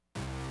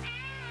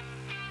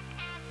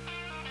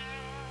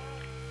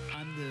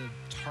the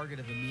target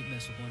of a meat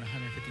missile going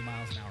 150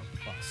 miles an hour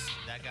plus.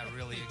 That got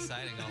really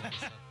exciting all of a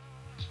sudden.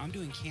 I'm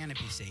doing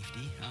canopy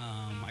safety.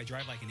 I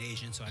drive like an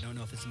Asian, so I don't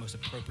know if it's the most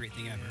appropriate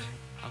thing ever.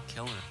 I'm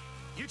killing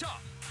it. Utah,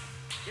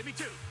 give me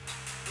 2.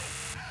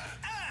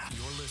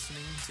 You're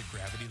listening to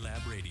Gravity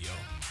Lab Radio,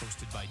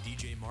 hosted by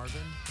DJ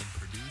Marvin and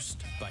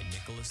produced by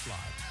Nicholas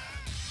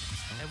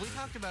Live. Have we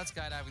talked about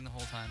skydiving the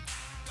whole time?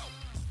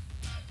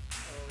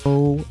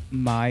 Oh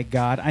my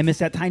God. I miss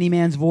that tiny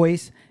man's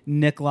voice.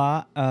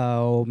 Nicola.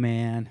 Oh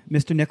man.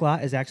 Mr. Nicola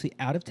is actually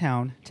out of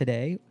town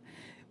today.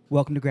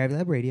 Welcome to Gravity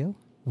Lab Radio.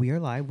 We are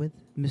live with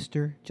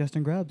Mr.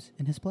 Justin Grubbs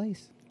in his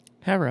place.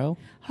 Hello.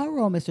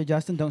 Hello, Mr.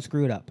 Justin. Don't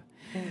screw it up.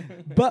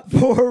 But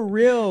for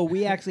real,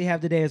 we actually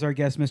have today as our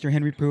guest Mr.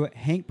 Henry Pruitt,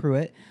 Hank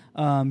Pruitt.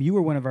 You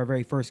were one of our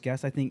very first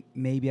guests. I think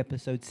maybe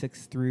episode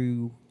 6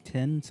 through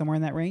 10, somewhere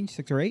in that range,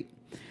 6 or 8.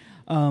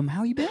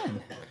 How you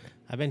been?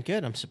 I've been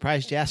good. I'm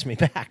surprised you asked me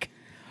back.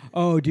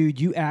 Oh, dude,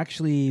 you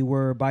actually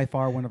were by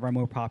far one of our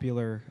more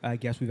popular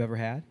guests we've ever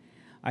had.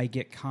 I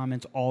get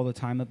comments all the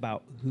time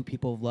about who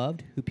people have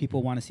loved, who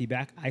people want to see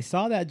back. I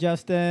saw that,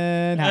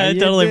 Justin. I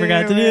totally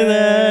forgot to do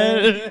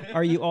that.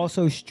 Are you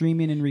also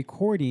streaming and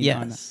recording?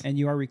 Yes. And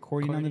you are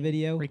recording on the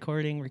video?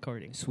 Recording.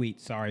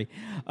 Sweet, sorry.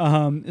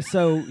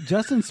 So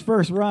Justin's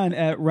first run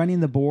at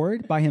running the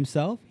board by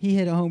himself, he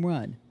hit a home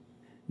run.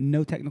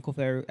 No technical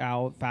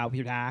foul.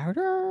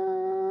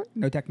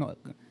 No technical.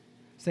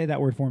 Say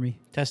that word for me.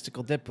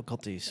 Testicle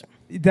difficulties.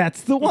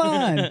 That's the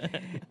one.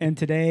 And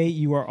today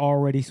you are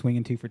already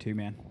swinging 2 for 2,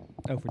 man.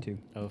 0 for 2.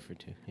 0 for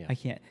 2. Yeah. I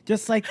can't.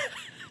 Just like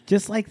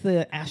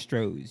the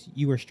Astros,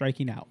 you were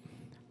striking out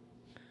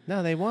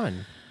No, they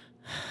won.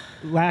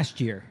 last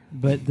year,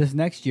 but this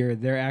next year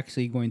they're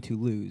actually going to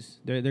lose.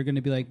 They're going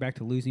to be like back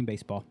to losing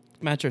baseball.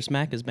 Mattress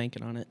Mac is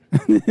banking on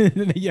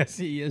it. Yes,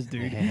 he is,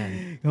 dude.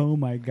 Man. Oh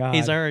my God.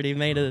 He's already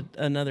made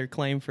another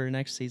claim for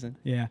next season.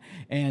 Yeah,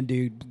 and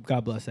dude,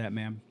 God bless that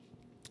man.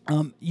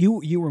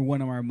 You were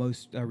one of our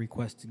most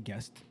requested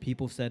guests.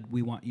 People said,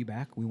 we want you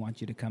back. We want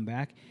you to come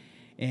back.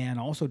 And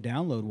also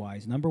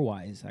download-wise,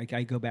 number-wise, I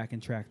go back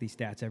and track these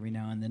stats every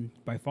now and then.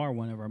 By far,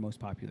 one of our most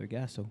popular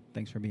guests, so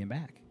thanks for being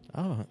back.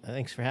 Oh,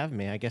 thanks for having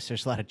me. I guess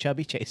there's a lot of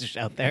chubby chasers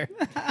out there.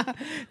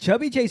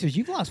 Chubby Chasers,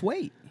 you've lost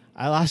weight.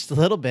 I lost a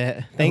little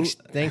bit. Thank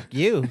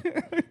you.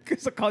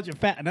 Because I called you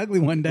fat and ugly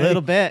one day. A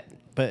little bit,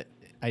 but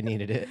I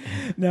needed it.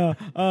 No,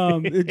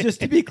 just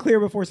to be clear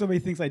before somebody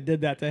thinks I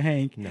did that to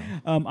Hank, No.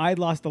 I'd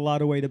lost a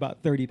lot of weight,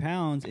 about 30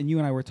 pounds, and you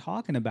and I were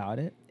talking about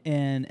it.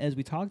 And as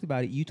we talked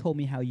about it, you told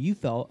me how you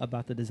felt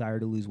about the desire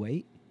to lose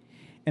weight.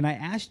 And I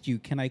asked you,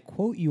 can I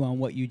quote you on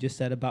what you just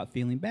said about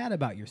feeling bad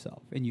about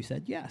yourself? And you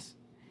said yes.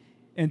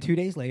 And 2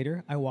 days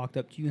later, I walked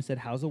up to you and said,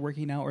 how's the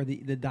working out or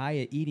the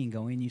diet eating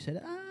going? And you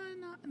said,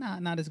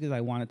 not as good as I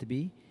want it to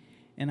be.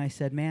 And I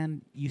said,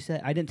 man, you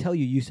said, I didn't tell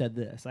you you said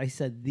this. I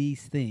said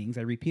these things.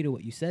 I repeated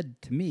what you said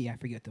to me. I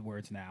forget the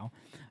words now.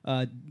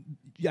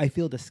 I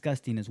feel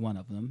disgusting is one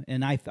of them.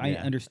 And I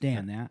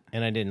understand that.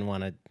 And I didn't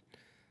want to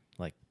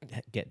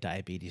get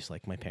diabetes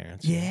like my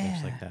parents. Yeah. Or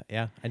things like that.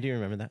 Yeah, I do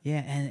remember that. Yeah,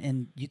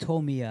 and you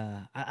told me,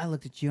 I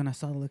looked at you and I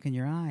saw the look in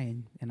your eye.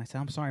 And I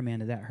said, I'm sorry, man,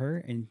 did that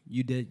hurt? And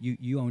you did.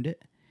 You owned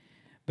it.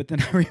 But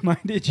then I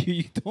reminded you,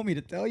 you told me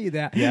to tell you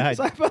that. Yeah.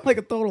 So I felt like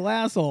a total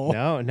asshole.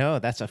 No,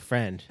 that's a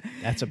friend.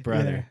 That's a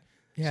brother.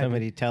 Yeah,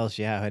 Somebody tells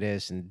you how it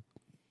is and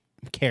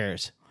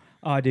cares.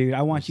 Oh, dude,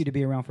 I want you to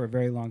be around for a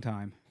very long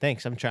time.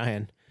 Thanks, I'm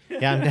trying.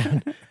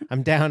 Yeah,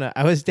 I'm down.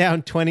 I was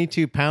down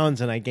 22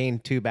 pounds and I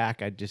gained 2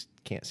 back. I just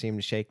can't seem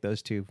to shake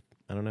those 2.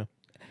 I don't know.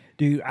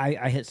 Dude,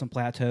 I hit some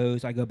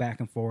plateaus. I go back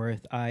and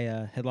forth.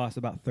 I had lost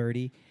about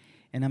 30.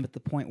 And I'm at the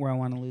point where I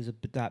want to lose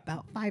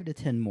about 5 to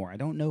 10 more. I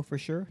don't know for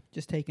sure.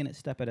 Just taking it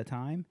step at a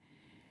time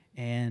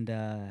and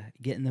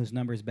getting those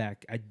numbers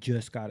back. I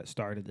just got it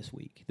started this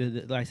week.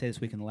 I say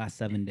this week in the last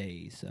 7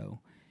 days. So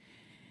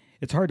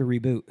it's hard to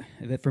reboot.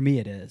 For me,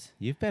 it is.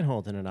 You've been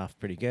holding it off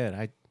pretty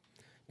good.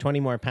 20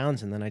 more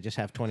pounds, and then I just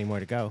have 20 more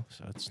to go,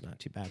 so it's not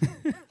too bad.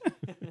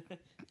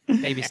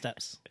 Baby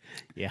steps.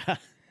 Yeah.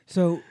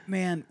 So,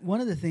 man,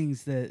 one of the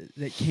things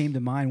that came to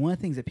mind, one of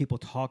the things that people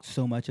talk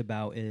so much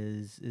about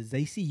is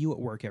they see you at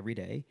work every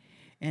day,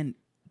 and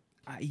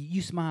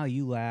you smile,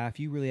 you laugh,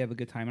 you really have a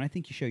good time, and I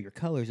think you show your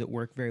colors at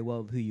work very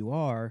well of who you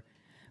are.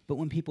 But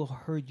when people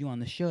heard you on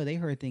the show, they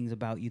heard things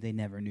about you they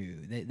never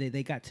knew.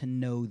 They got to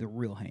know the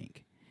real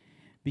Hank,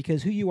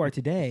 because who you are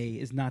today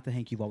is not the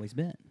Hank you've always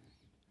been.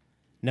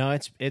 No,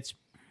 it's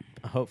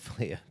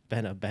hopefully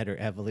been a better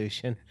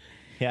evolution.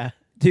 Yeah.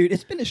 Dude,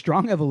 it's been a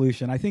strong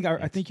evolution. I think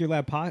I think your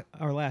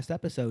our last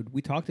episode,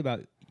 we talked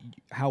about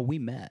how we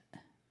met.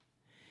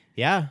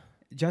 Yeah.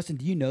 Justin,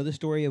 do you know the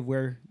story of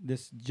where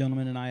this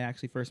gentleman and I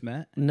actually first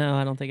met? No,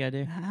 I don't think I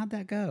do. How'd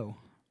that go?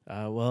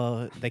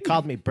 Well, they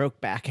called me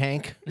Brokeback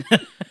Hank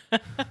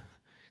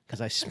because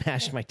I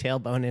smashed my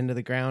tailbone into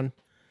the ground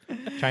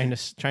trying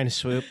to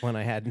swoop when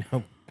I had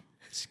no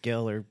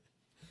skill or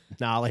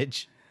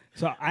knowledge.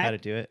 So how to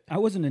do it. I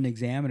wasn't an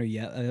examiner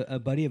yet. A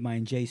buddy of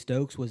mine, Jay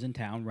Stokes, was in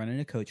town running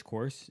a coach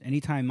course.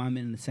 Anytime I'm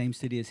in the same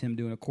city as him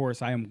doing a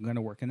course, I am going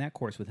to work in that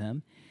course with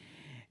him.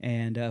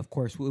 And of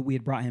course, we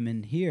had brought him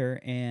in here,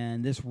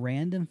 and this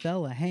random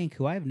fella, Hank,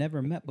 who I've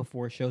never met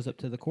before, shows up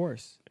to the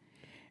course.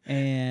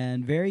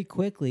 And very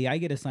quickly, I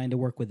get assigned to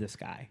work with this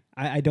guy.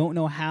 I don't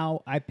know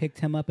how I picked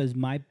him up as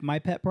my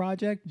pet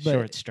project, but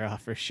Short straw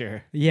for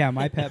sure. yeah,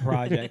 my pet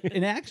project.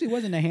 And it actually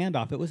wasn't a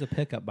handoff; it was a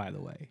pickup, by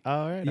the way.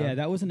 Oh, right. Yeah, on.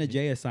 that wasn't a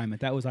J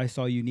assignment. That was I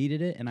saw you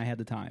needed it, and I had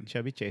the time.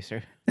 Chubby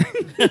chaser.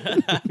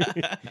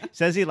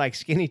 Says he likes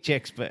skinny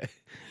chicks, but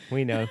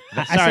we know.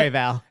 I Sorry, said-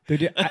 Val.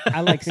 Dude,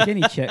 I like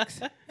skinny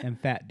chicks and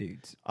fat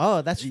dudes.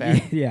 Oh, that's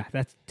fair. Yeah,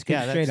 that's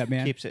Yeah, straight that's, up,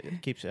 man.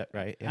 Keeps it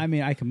right. Yeah. I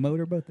mean, I can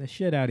motorboat the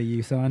shit out of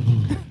you, son.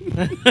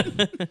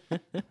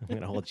 I'm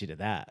gonna hold you to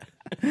that.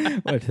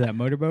 What, to that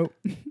motorboat?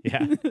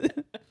 Yeah.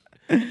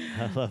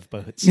 I love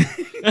boats.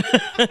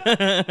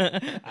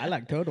 I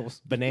like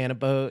totals. Banana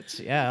boats.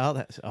 Yeah, all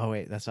that. Oh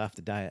wait, that's off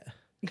the diet.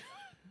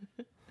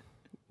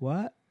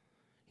 What?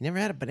 You never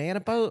had a banana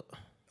boat?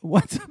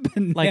 What's a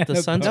banana Like the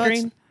boat?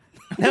 sunscreen?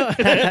 No,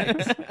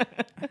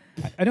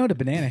 I know what a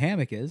banana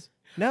hammock is.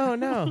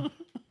 no.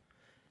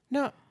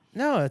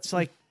 It's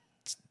like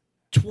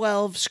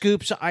 12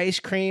 scoops of ice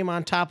cream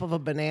on top of a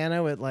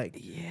banana with like.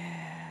 Yeah.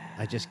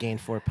 I just gained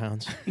 4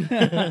 pounds.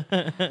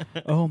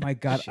 Oh my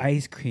god,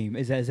 ice cream.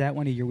 Is that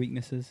one of your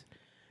weaknesses?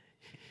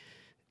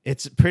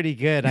 It's pretty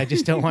good. I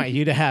just don't want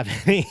you to have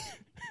any.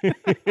 Oh,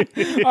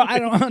 I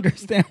don't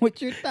understand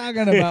what you're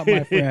talking about,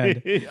 my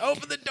friend.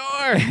 Open the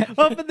door.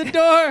 Open the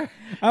door.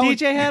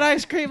 DJ had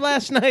ice cream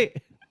last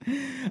night.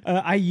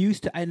 I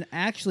used to, and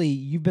actually,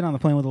 you've been on the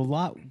plane with a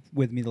lot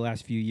with me the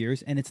last few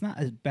years, and it's not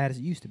as bad as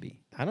it used to be.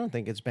 I don't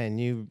think it's been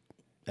you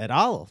at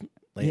all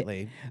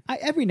lately.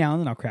 Every now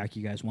and then I'll crack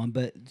you guys one,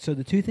 but so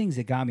the two things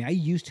that got me, I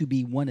used to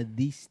be one of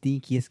the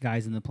stinkiest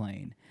guys in the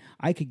plane.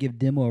 I could give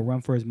Demo a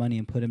run for his money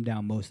and put him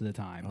down most of the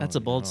time. That's a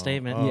bold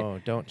statement. Oh,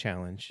 don't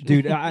challenge.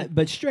 Dude,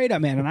 but straight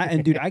up, man,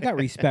 and dude, I got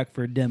respect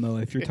for Demo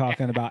if you're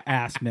talking about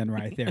ass men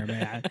right there,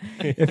 man.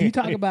 If you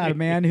talk about a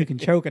man who can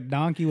choke a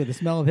donkey with the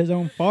smell of his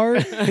own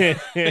fart,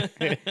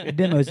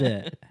 Demo's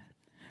it.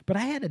 But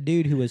I had a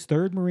dude who was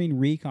 3rd Marine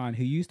Recon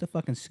who used to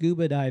fucking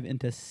scuba dive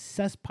into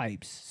sewage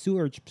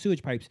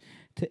pipes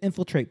to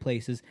infiltrate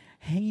places,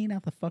 hanging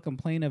out the fucking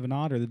plane of an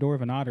otter, the door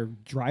of an otter,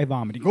 dry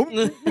vomiting.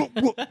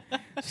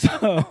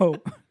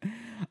 So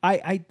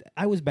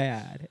I was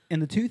bad.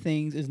 And the two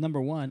things is,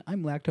 number one,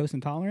 I'm lactose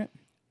intolerant,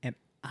 and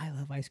I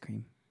love ice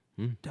cream.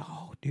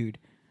 Oh, dude,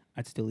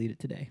 I'd still eat it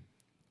today.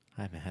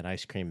 I haven't had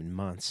ice cream in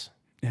months.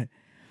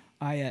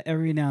 I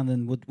every now and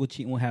then we'll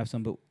cheat and we'll have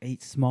some, but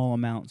eat small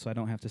amounts so I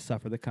don't have to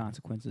suffer the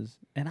consequences.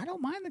 And I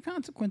don't mind the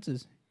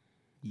consequences.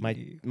 My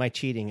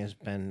cheating has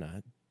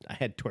been. I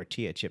had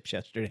tortilla chips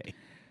yesterday.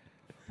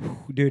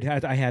 Dude,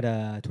 I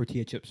had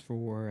tortilla chips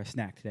for a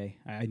snack today.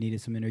 I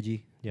needed some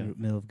energy Yeah. in the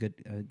middle of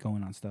good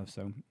going on stuff.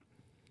 So,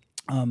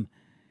 have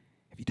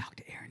you talked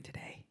to Erin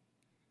today?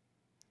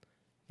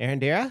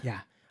 Arendira?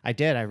 Yeah, I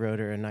did. I wrote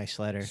her a nice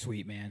letter.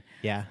 sweet man.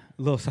 Yeah.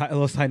 A little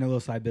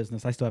side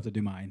business. I still have to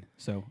do mine,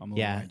 so I'm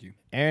gonna remind you,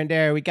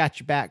 Arendira, we got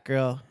your back,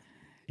 girl.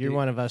 You're Dude.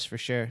 one of us for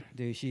sure.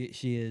 dude. She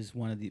is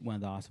one of the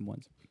awesome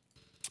ones.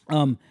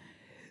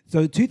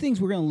 So two things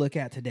we're going to look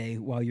at today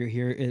while you're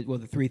here.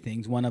 The three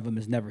things. One of them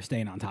is never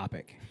staying on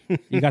topic.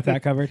 You got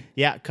that covered?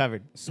 Yeah,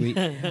 covered. Sweet.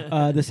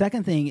 The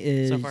second thing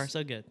is So far,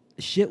 so good.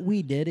 shit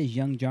we did as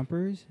young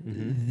jumpers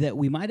that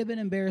we might have been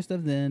embarrassed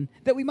of then,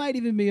 that we might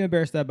even be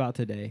embarrassed about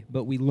today,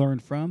 but we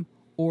learned from,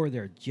 or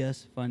they're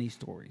just funny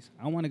stories.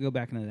 I want to go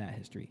back into that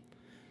history.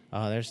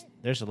 Oh,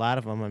 there's a lot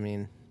of them. I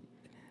mean,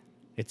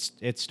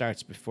 it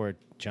starts before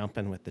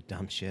jumping with the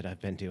dumb shit I've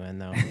been doing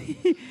though.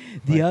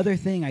 The other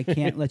thing I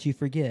can't let you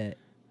forget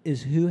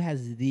is who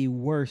has the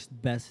worst,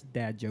 best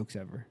dad jokes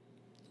ever.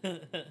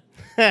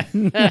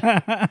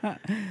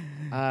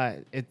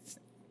 It's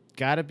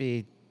got to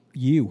be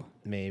You.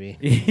 maybe.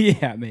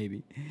 Yeah,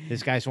 maybe.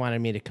 These guys wanted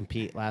me to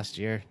compete last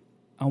year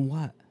On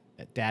what?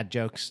 at dad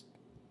jokes.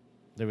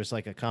 There was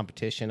like a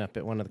competition up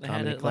at one of the They had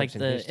comedy it like clubs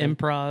in the Houston.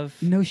 improv.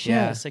 No shit.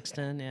 Yeah.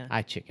 610, yeah.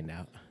 I chickened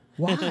out.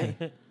 Why?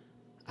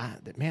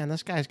 Man,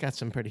 this guy's got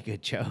some pretty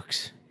good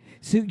jokes.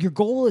 So your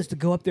goal is to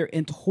go up there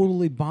and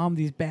totally bomb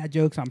these bad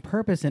jokes on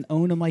purpose and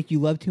own them like you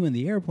love to in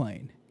the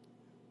airplane.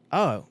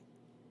 Oh,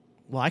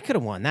 well, I could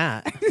have won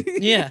that.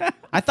 Yeah.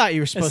 I thought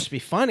you were supposed to be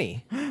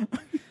funny.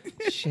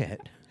 Shit.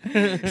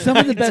 Some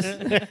of the best,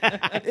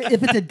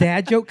 if it's a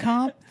dad joke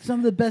comp, some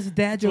of the best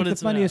dad what jokes, the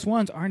it's funniest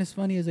ones, aren't as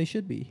funny as they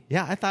should be.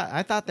 Yeah, I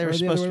thought they Or were the other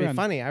supposed to way be around.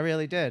 funny. I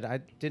really did. I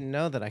didn't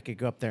know that I could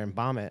go up there and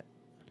bomb it.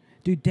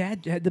 Dude,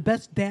 the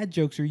best dad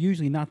jokes are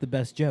usually not the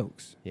best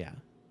jokes. Yeah.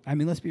 I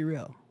mean, let's be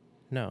real.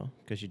 No,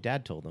 because your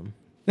dad told them.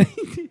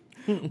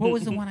 What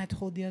was the one I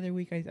told the other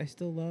week I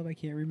still love? I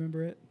can't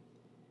remember it.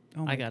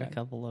 Oh my I got God. a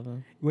couple of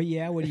them. Well,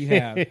 yeah, what do you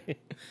have?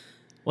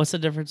 What's the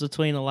difference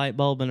between a light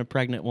bulb and a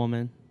pregnant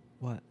woman?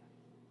 What?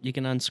 You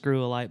can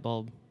unscrew a light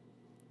bulb.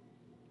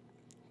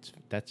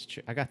 That's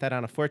true. I got that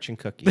on a fortune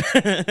cookie.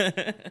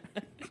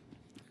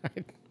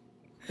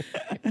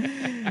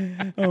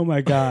 Oh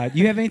my God!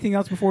 You have anything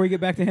else before we get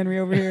back to Henry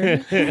over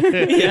here?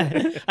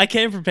 Yeah, I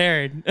came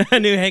prepared. I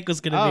knew Hank was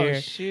going to be Oh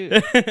here. shoot!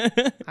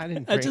 I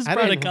didn't. I Bring, just I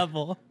brought a didn't-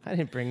 couple. I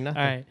didn't bring nothing.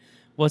 All right.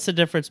 What's the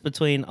difference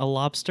between a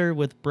lobster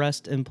with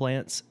breast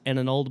implants and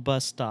an old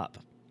bus stop?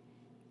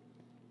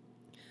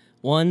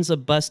 One's a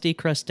busty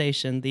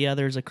crustacean, the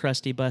other's a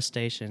crusty bus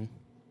station.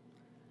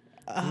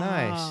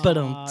 Nice. But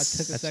Took a That's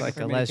second like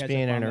for a me to catch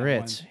lesbian up and on a that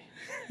Ritz.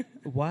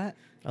 one. What?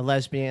 A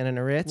lesbian and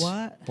a Ritz.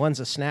 What? One's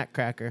a snack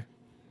cracker.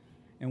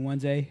 And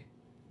one's a.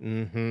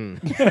 Mm-hmm.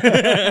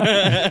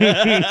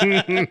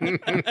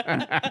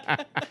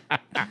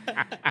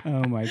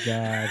 Oh my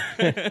God!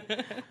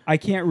 I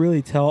can't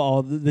really tell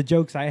all the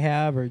jokes I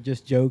have are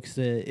just jokes.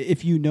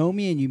 If you know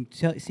me and you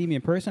see me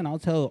in person, I'll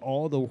tell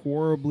all the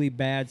horribly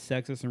bad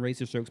sexist and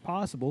racist jokes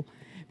possible,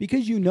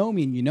 because you know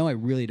me and you know I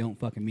really don't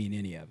fucking mean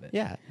any of it.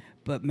 Yeah.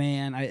 But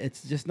man,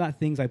 it's just not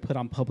things I put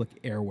on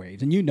public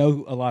airwaves, and you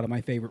know a lot of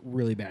my favorite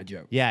really bad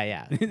jokes. Yeah,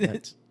 yeah.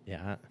 That's,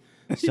 yeah.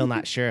 I'm still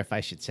not sure if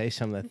I should say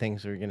some of the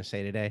things we were going to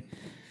say today,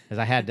 because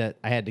I had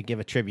to give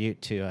a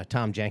tribute to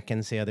Tom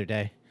Jenkins the other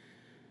day,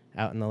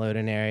 out in the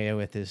Loudon area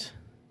with his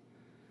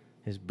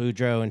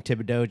Boudreaux and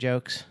Thibodeau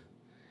jokes,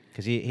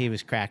 because he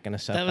was cracking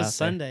us up. That was out there.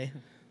 Sunday.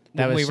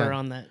 That when was we were Sun-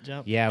 on that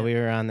jump. Yeah, we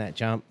were on that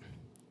jump,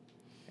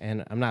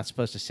 and I'm not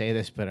supposed to say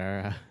this, but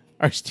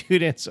our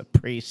student's a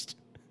priest.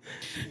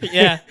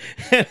 Yeah.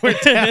 And we're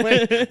telling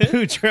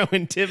Boudreaux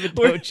and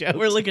Thibodeau jokes.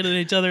 We're looking at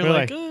each other We're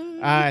like,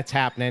 it's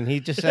happening.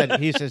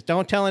 He says,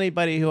 don't tell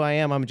anybody who I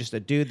am. I'm just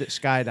a dude that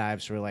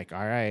skydives. We're like,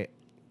 all right,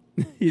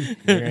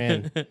 you're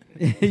in.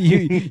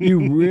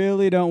 you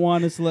really don't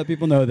want us to let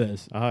people know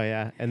this. Oh,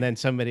 yeah. And then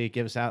somebody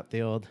gives out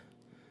the old,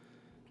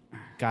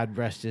 God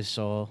rest his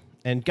soul.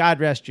 And God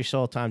rest your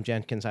soul, Tom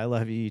Jenkins. I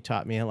love you. You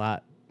taught me a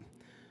lot.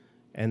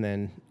 And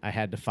then I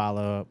had to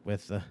follow up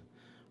with the,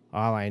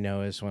 all I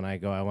know is when I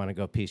go, I want to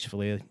go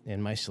peacefully in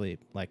my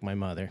sleep, like my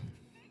mother.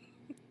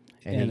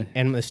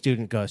 And the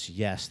student goes,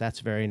 yes, that's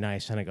very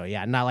nice. And I go,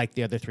 yeah, not like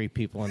the other three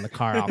people in the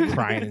car all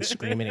crying and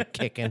screaming and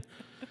kicking.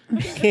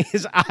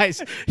 His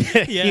eyes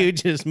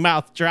huge, his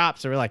mouth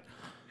drops. And we're like,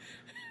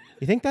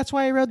 you think that's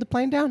why he rode the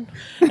plane down?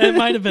 it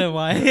might have been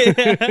why.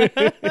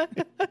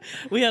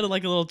 We had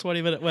like a little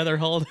 20-minute weather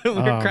hold. We were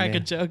Oh, cracking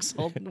man. jokes,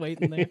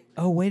 waiting there.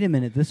 Oh, wait a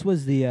minute. This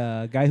was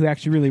the guy who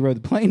actually really rode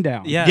the plane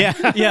down. Yeah.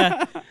 Yeah.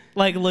 Yeah.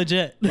 Like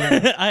legit.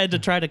 I had to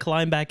try to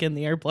climb back in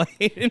the airplane.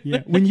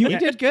 Yeah. When you You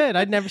did good.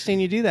 I'd never seen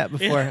you do that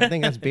before. I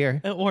think that's beer.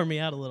 It wore me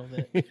out a little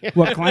bit.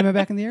 what, climbing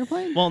back in the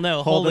airplane? Well,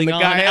 no, Holding holding the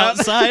on guy up.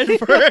 outside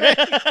for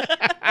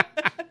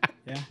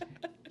Yeah.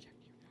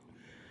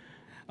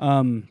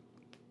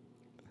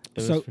 It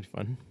was So- pretty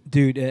fun.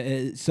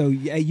 Dude, so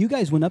you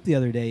guys went up the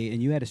other day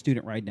and you had a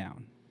student ride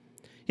down.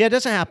 Yeah, it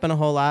doesn't happen a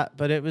whole lot,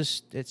 but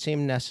it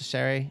seemed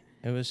necessary.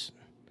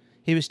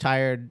 He was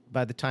tired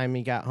by the time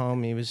he got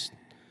home.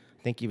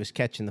 I think he was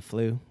catching the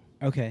flu.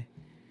 Okay.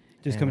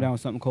 Just coming down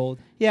with something cold.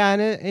 Yeah,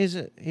 and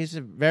he's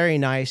a very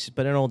nice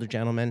but an older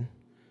gentleman,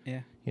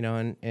 Yeah. you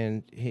know,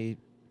 and he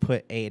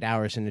put 8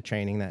 hours into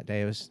training that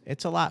day.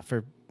 It's a lot for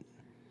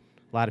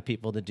a lot of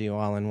people to do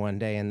all in one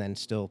day and then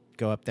still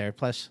go up there.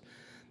 Plus,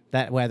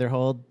 that weather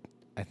hold,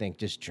 I think,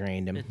 just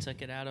drained him. it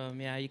took it out of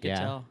him. Yeah, you could Yeah,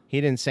 tell. he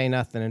didn't say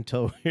nothing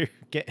until we were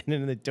getting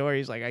in the door.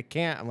 He's like, I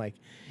can't. I'm like,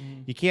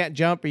 you can't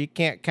jump or you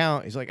can't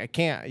count. He's like, I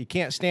can't. You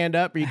can't stand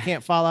up or you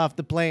can't fall off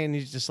the plane.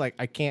 He's just like,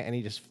 I can't. And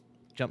he just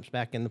jumps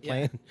back in the Yeah.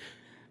 plane.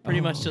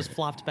 Pretty much just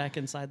flopped back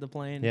inside the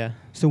plane. Yeah.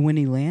 So when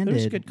he It landed,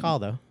 was a good call,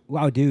 though.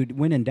 wow, dude,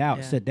 when in doubt,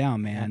 Yeah. sit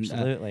down, man.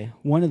 Absolutely.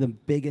 One of the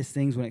biggest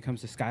things when it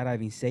comes to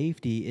skydiving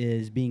safety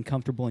is being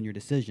comfortable in your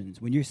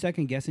decisions. When you're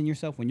second guessing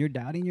yourself, when you're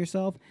doubting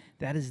yourself,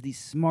 that is the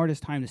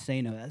smartest time to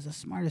say no. That's the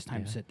smartest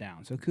time to sit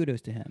down. So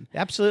kudos to him.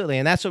 Absolutely.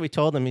 And that's what we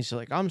told him. He's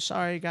like, I'm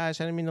sorry, guys.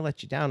 I didn't mean to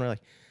let you down. We're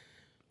like,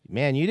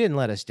 man, you didn't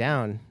let us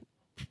down.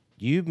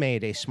 You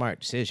made a smart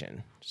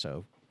decision.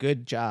 So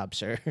good job,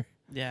 sir.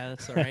 Yeah,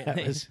 that's the right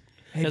thing.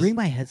 Hey, 'Cause- bring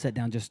my headset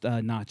down just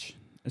a notch.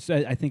 So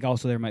I think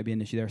also there might be an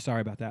issue there.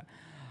 Sorry about that.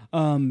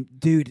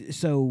 Dude,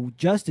 so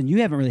Justin, you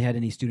haven't really had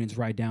any students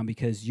ride down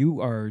because you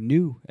are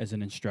new as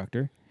an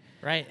instructor.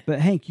 Right. But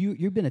Hank,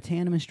 you've been a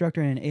tandem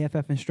instructor and an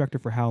AFF instructor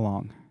for how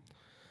long?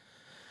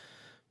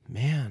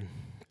 Man,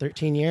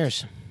 13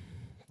 years.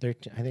 I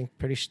think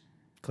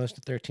close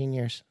to 13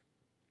 years.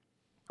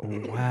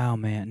 Wow,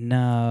 man.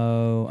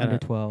 No, I under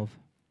don't- 12.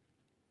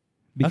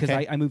 Because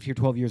Okay. I moved here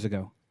 12 years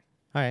ago.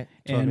 All right.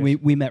 12 And years.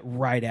 we met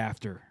right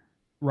after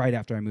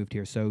I moved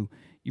here. So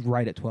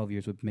right at 12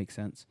 years would make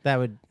sense. That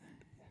would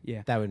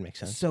Yeah. make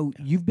sense. So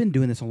you've been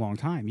doing this a long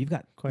time. You've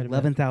got Quite a bit.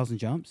 11,000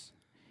 jumps,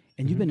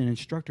 and you've Mhm. been an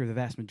instructor of the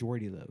vast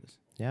majority of those.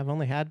 Yeah, I've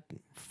only had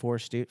four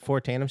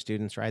tandem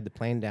students ride the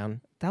plane down.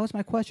 That was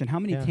my question. How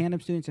many Yeah. tandem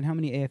students and how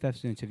many AFF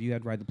students have you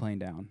had ride the plane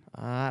down?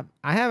 I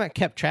haven't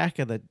kept track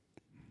of the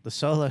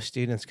solo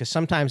students because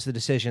sometimes the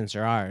decisions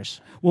are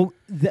ours. Well,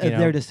 You know.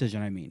 their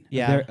decision, I mean.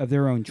 Yeah. Of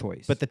their own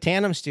choice. But the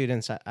tandem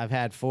students, I've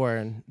had four,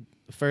 and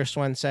the first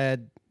one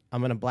said, I'm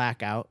going to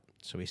black out,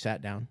 so we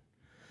sat down.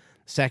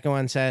 The second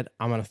one said,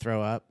 I'm going to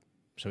throw up,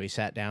 so we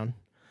sat down.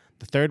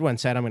 The third one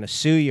said, "I'm going to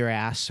sue your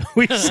ass." So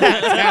we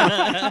sat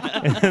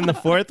down, and then the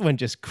fourth one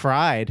just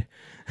cried.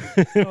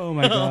 Oh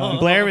my god.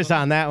 Blair was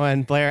on that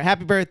one. Blair,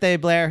 happy birthday,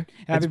 Blair!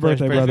 Happy It's Blair's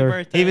birthday,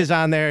 brother. He was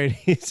on there, and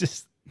he's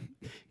just,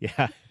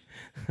 yeah,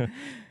 it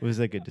was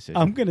a good decision.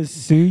 I'm gonna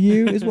sue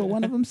you, is what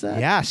one of them said.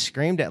 Yeah,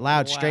 screamed it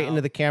loud, straight Wow.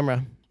 into the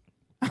camera.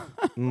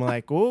 I'm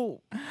like,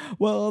 whoa,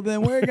 Well,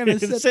 then we're gonna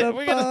sit the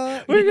We're gonna-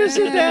 fuck we're gonna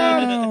sit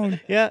down.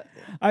 yeah.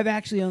 I've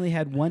actually only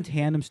had one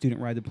tandem student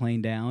ride the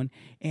plane down,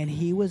 and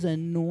he was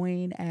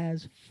annoying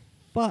as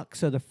fuck.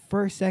 So the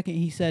first second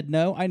he said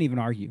no, I didn't even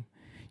argue.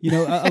 You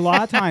know, a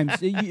lot of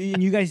times,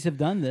 and you guys have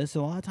done this,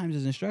 a lot of times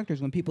as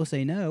instructors, when people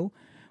say no,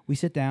 we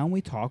sit down,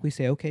 we talk, we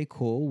say, okay,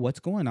 cool, what's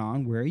going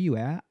on? Where are you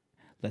at?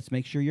 Let's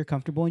make sure you're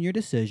comfortable in your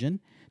decision.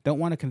 Don't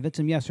want to convince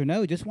them yes or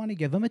no, just want to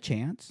give them a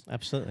chance.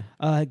 Absolutely.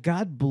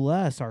 God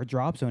bless our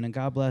drop zone and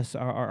God bless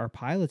our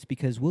pilots,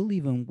 because we'll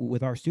even,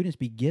 with our students,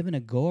 be given a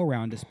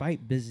go-around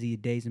despite busy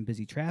days and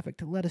busy traffic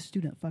to let a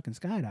student fucking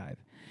skydive.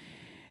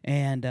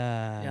 And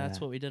Yeah,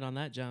 that's what we did on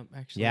that jump,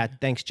 actually. Yeah,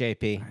 thanks,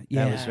 JP.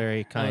 Yeah. That was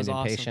very That kind was and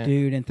awesome. patient.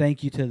 dude, and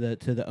thank you to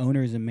the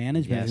owners and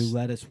management Yes. who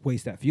let us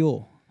waste that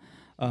fuel.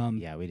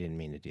 Yeah, we didn't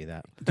mean to do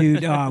that.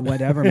 Dude,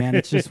 whatever, man.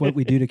 It's just what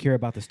we do to care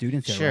about the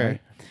students. There, Sure.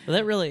 right? Well,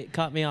 that really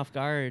caught me off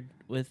guard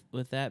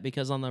with that,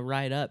 because on the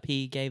ride up,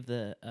 he gave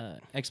the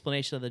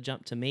explanation of the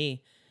jump to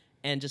me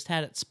and just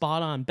had it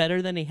spot on,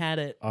 better than he had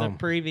it the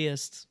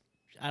previous,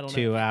 I don't know.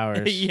 2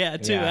 hours. Yeah,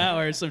 2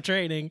 hours of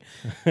training.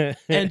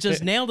 And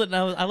just nailed it. And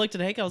I looked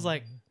at Hank, I was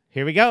like,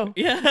 Here we go.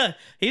 yeah,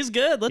 he's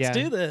good. Let's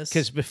do this.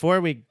 Because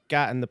before we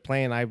got in the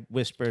plane, I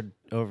whispered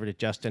over to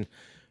Justin,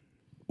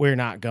 "We're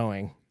not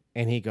going."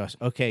 And he goes,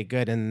 "Okay,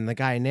 good." And the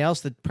guy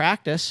nails the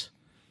practice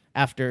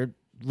after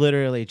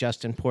literally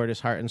Justin poured his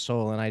heart and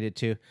soul, and I did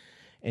too,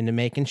 into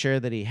making sure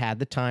that he had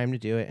the time to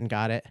do it and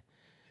got it.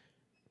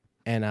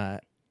 And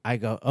I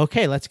go,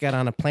 "Okay, let's get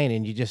on a plane."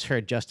 And you just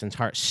heard Justin's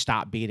heart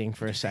stop beating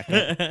for a second.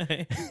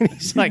 And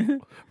he's like,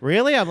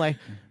 "Really?" I'm like,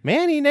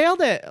 "Man, he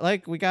nailed it.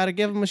 Like, we got to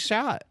give him a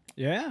shot.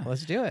 Yeah.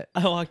 Let's do it."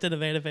 I walked into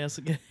Van Face,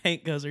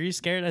 Hank goes, "Are you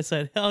scared?" I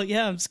said, "Hell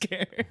yeah, I'm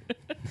scared."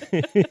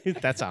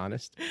 That's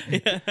honest.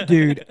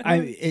 Dude,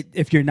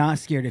 if you're not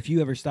scared, if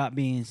you ever stop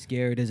being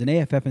scared as an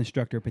AFF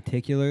instructor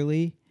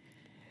particularly,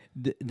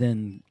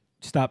 then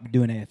stop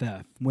doing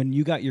AFF. When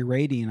you got your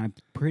rating, I'm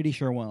pretty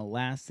sure one of the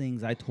last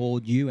things I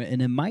told you,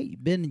 and it might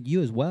have been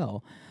you as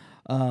well,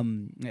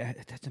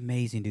 that's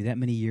amazing, dude. That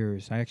many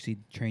years. I actually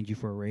trained you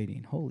for a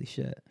rating. Holy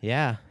shit.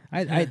 Yeah.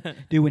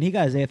 Dude, when he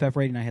got his AFF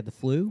rating, I had the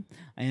flu.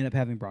 I ended up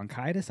having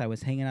bronchitis. I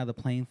was hanging out of the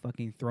plane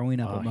fucking throwing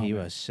up. Oh, a moment. he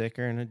was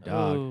sicker than a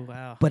dog. Oh,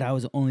 wow. But I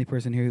was the only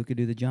person here who could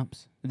do the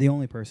jumps. The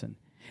only person.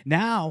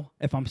 Now,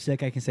 if I'm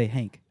sick, I can say,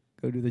 "Hank,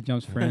 go do the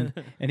jumps, friend."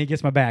 And he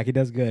gets my back. He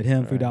does good.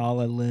 Him,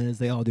 Fudala, Liz,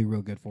 they all do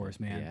real good for us,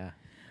 man.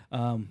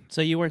 Yeah.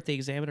 So you weren't the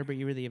examiner, but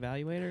you were the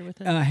evaluator with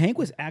him? Hank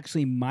was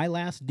actually my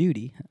last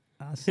duty.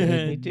 I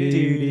said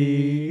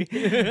duty.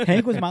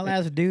 Hank was my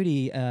last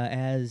duty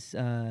as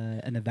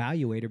an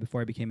evaluator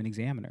before I became an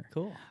examiner.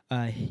 Cool.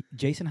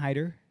 Jason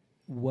Hyder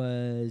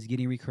was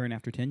getting recurrent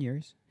after 10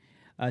 years.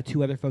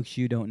 Two other folks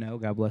you don't know,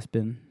 God bless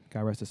Ben,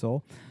 God rest his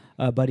soul.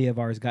 A buddy of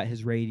ours got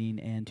his rating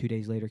and 2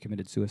 days later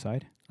committed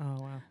suicide.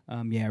 Oh,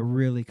 wow. Yeah,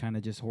 really kind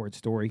of just horrid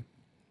story.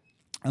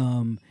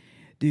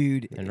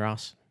 Dude, And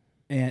Ross.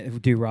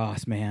 and dude,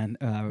 Ross, man.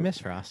 I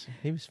miss Ross.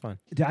 He was fun.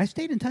 I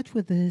stayed in touch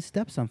with his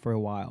stepson for a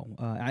while.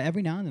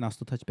 Every now and then I'll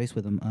still touch base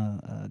with him.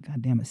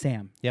 God damn it,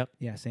 Sam. Yep.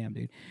 Yeah, Sam,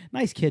 dude.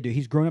 Nice kid, dude.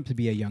 He's grown up to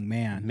be a young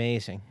man.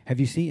 Amazing. Have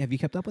you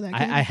kept up with that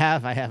kid? I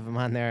have him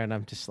on there, and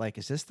I'm just like,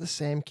 is this the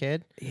same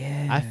kid?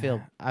 Yeah.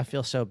 I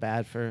feel so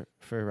bad for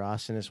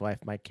Ross and his wife.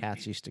 My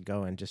cats used to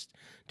go and just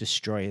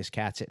destroy his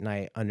cats at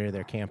night under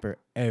their camper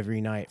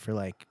every night for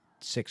like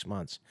 6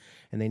 months,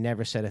 and they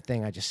never said a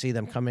thing. I just see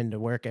them come into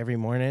work every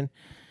morning,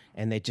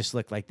 and they just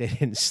look like they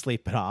didn't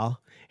sleep at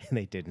all, and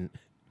they didn't.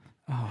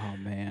 Oh,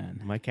 man.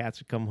 My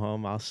cats would come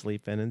home, all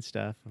sleeping and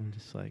stuff. I'm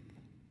just like,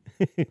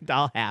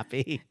 all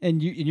happy.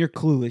 And you're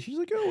clueless. She's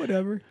like, oh,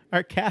 whatever.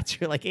 Our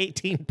cats are like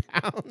 18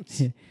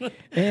 pounds.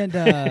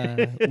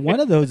 And one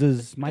of those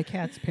is my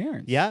cat's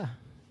parents. Yeah.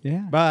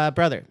 Yeah.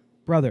 Brother.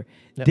 Brother.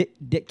 Yep.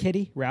 Dick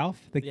Kitty,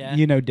 Ralph. Yeah.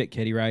 You know Dick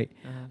Kitty, right?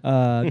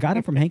 Got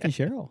him from Hank and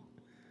Cheryl.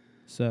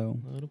 So,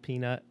 Little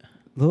peanut.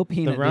 little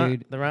peanut,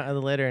 dude. The runt of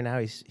the litter, and now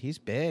he's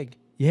big.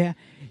 Yeah.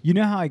 You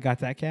know how I got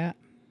that cat?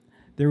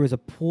 There was a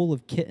pool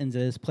of kittens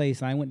at his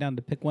place, and I went down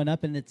to pick one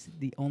up, and it's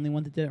the only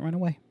one that didn't run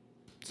away.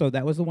 So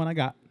that was the one I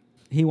got.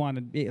 He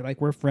wanted,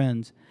 like, we're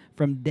friends.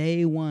 From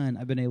day one,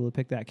 I've been able to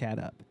pick that cat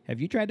up.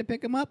 Have you tried to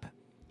pick him up?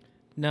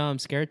 No, I'm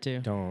scared to.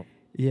 Don't.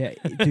 Yeah,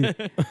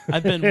 dude.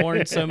 I've been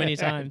warned so many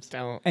times.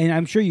 Don't. And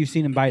I'm sure you've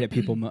seen him bite at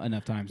people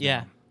enough times.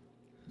 Yeah.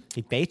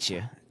 He baits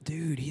you.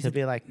 Dude, he's He'll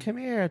be like, come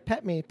here,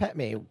 pet me.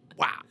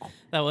 Wow.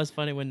 That was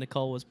funny when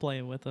Nicole was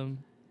playing with him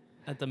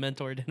at the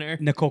mentor dinner.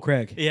 Nicole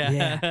Craig.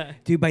 Yeah.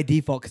 Dude, by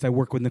default, because I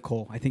work with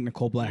Nicole. I think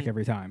Nicole Black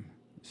every time.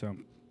 So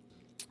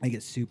I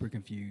get super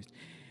confused.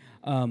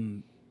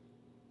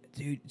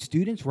 Dude,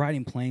 students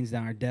riding planes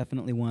down are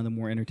definitely one of the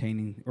more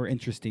entertaining or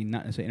interesting,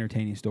 not necessarily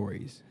entertaining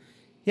stories.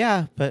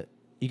 Yeah, but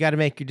you got to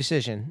make your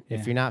decision. Yeah.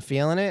 If you're not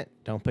feeling it,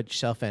 don't put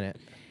yourself in it.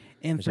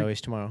 And There's always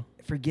tomorrow.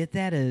 forget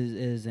that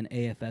as an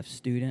AFF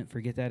student.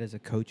 Forget that as a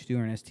coach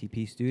student or an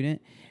STP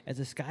student. As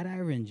a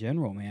skydiver in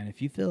general, man,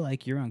 if you feel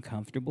like you're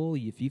uncomfortable,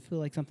 if you feel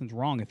like something's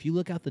wrong, if you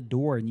look out the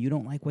door and you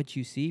don't like what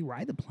you see,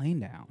 ride the plane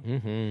down.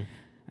 Mm-hmm.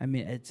 I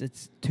mean,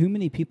 it's too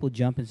many people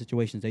jump in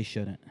situations they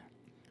shouldn't.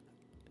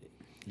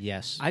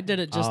 Yes. I did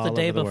it just All the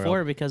day over the before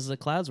world. because the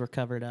clouds were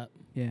covered up.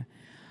 Yeah,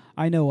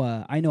 I know.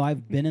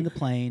 I've been in the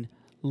plane,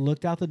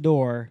 looked out the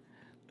door,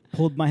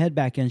 pulled my head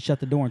back in, shut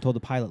the door, and told the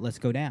pilot, "Let's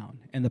go down."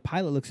 And the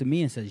pilot looks at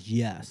me and says,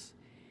 "Yes."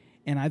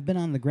 And I've been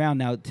on the ground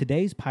now.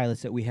 Today's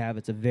pilots that we have,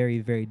 it's a very,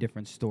 very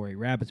different story.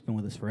 Rabbit's been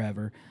with us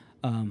forever.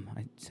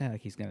 I sound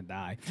like he's gonna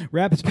die.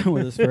 Rabbit's been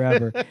with us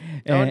forever.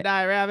 Don't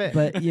die, Rabbit.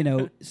 But you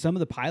know, some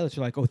of the pilots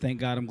are like, "Oh, thank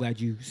God, I'm glad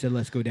you said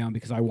let's go down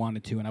because I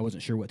wanted to and I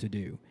wasn't sure what to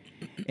do."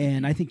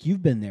 And I think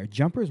you've been there.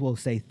 Jumpers will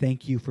say,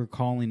 "Thank you for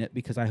calling it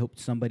because I hoped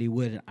somebody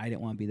would, and I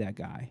didn't want to be that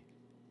guy."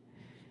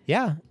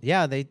 Yeah,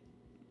 they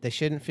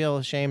shouldn't feel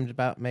ashamed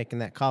about making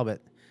that call,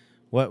 but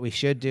what we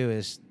should do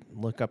is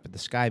look up at the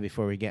sky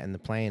before we get in the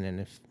plane, and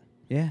if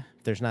Yeah.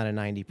 there's not a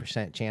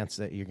 90% chance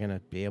that you're going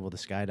to be able to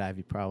skydive,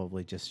 you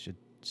probably just should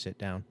sit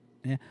down.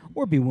 Yeah,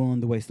 or be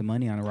willing to waste the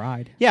money on a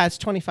ride. Yeah, it's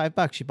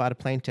 $25. You bought a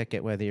plane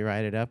ticket, whether you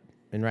ride it up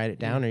and ride it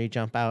down or you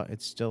jump out.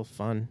 It's still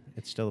fun.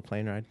 It's still a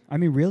plane ride. I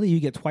mean, really, you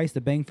get twice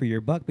the bang for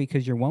your buck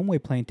because your one-way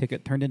plane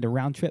ticket turned into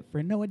round trip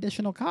for no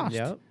additional cost.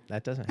 Yep,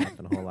 that doesn't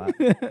happen a whole lot.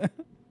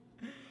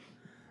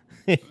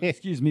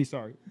 Excuse me,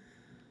 sorry.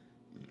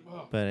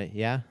 But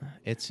yeah,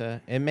 it's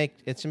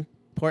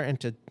important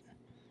to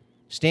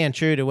stand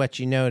true to what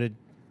you know to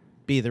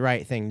be the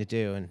right thing to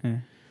do, and Yeah.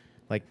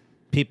 like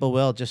people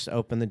will just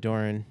open the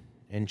door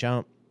and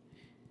jump,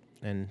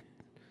 and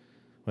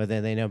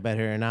whether they know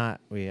better or not,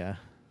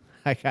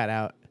 I got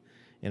out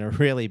in a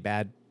really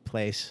bad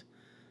place.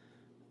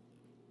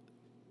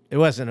 It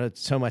wasn't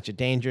so much a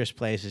dangerous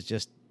place; it's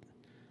just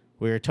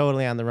we were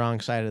totally on the wrong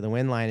side of the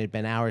wind line. It'd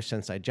been hours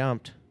since I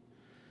jumped.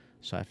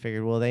 So I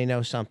figured, well, they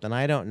know something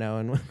I don't know.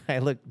 And when I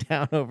look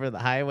down over the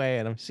highway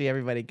and I see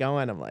everybody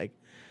going,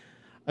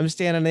 I'm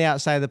standing on the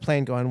outside of the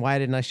plane going, why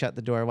didn't I shut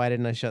the door? Why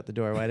didn't I shut the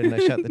door? Why didn't I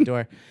shut the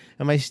door?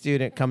 And my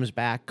student comes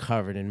back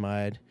covered in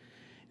mud.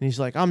 And he's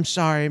like, I'm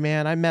sorry,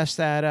 man. I messed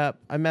that up.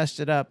 I messed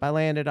it up. I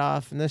landed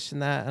off and this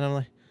and that.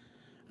 And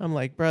I'm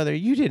like, brother,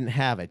 you didn't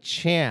have a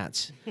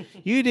chance.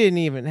 You didn't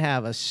even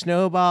have a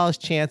snowball's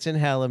chance in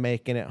hell of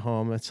making it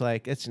home. It's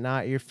like, it's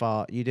not your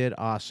fault. You did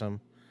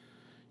awesome.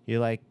 You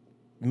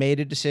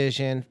made a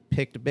decision,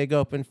 picked a big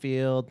open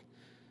field,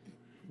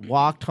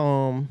 walked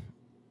home,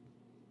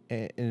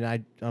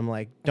 and I'm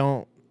like,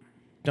 don't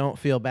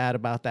feel bad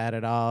about that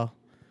at all.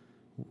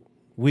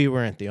 We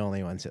weren't the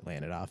only ones that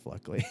landed off,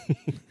 luckily.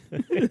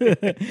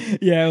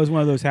 Yeah, it was one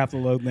of those half the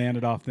load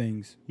landed off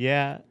things.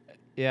 Yeah,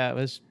 it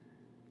was,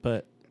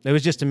 but it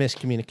was just a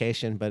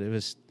miscommunication. But it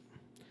was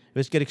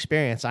good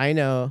experience. I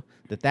know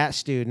that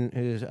student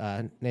whose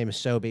name is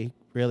Sobe,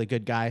 really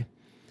good guy,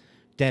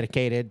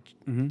 dedicated.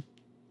 Mm-hmm.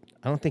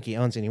 I don't think he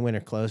owns any winter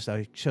clothes, though.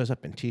 He shows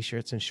up in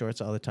T-shirts and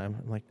shorts all the time.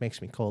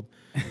 Makes me cold.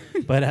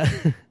 But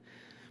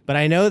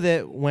I know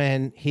that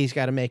when he's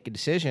got to make a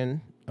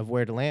decision of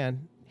where to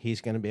land, he's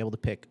going to be able to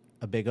pick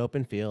a big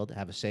open field,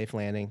 have a safe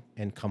landing,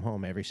 and come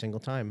home every single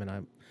time. And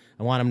I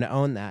want him to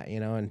own that,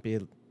 and be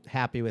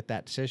happy with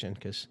that decision,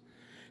 because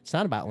it's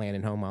not about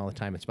landing home all the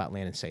time. It's about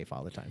landing safe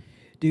all the time.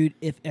 Dude,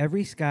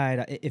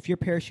 if your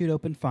parachute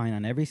opened fine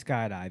on every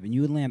skydive and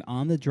you would land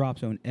on the drop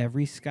zone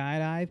every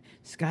skydive,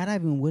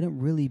 skydiving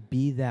wouldn't really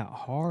be that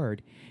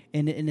hard.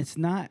 And it's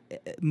not,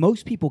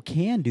 most people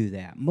can do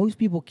that. Most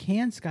people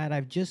can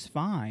skydive just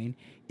fine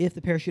if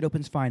the parachute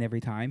opens fine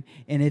every time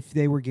and if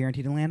they were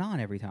guaranteed to land on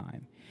every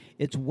time.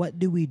 It's what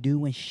do we do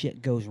when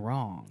shit goes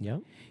wrong?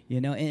 Yep.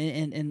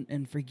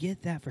 And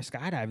forget that for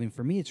skydiving.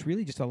 For me, it's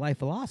really just a life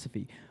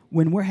philosophy.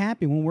 When we're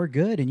happy, when we're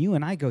good, and you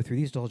and I go through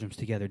these doldrums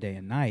together day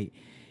and night,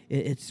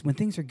 it's when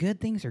things are good,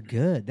 things are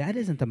good. That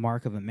isn't the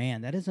mark of a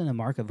man. That isn't a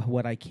mark of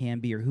what I can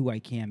be or who I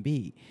can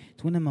be.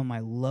 It's when I'm on my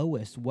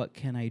lowest, what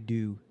can I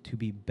do to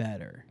be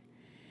better?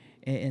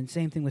 And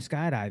same thing with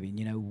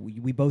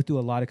skydiving. We both do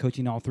a lot of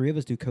coaching. All three of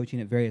us do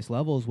coaching at various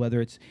levels, whether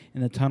it's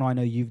in the tunnel. I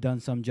know you've done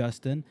some,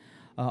 Justin,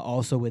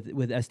 also with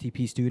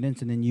STP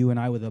students, and then you and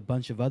I with a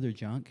bunch of other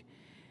junk.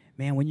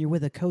 Man, when you're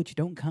with a coach,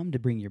 don't come to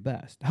bring your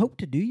best. Hope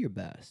to do your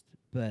best.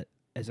 But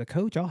as a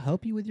coach, I'll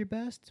help you with your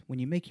best. When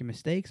you make your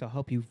mistakes, I'll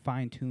help you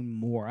fine-tune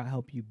more. I'll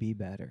help you be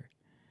better.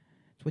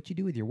 It's what you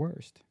do with your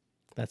worst.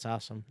 That's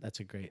awesome. That's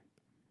a great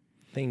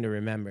thing to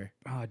remember.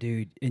 Oh,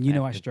 dude. And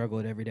I struggle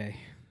it every day.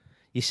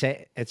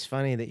 It's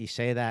funny that you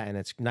say that, and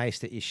it's nice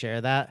that you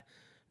share that.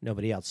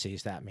 Nobody else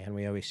sees that, man.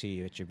 We always see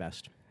you at your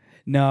best.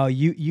 No,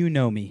 you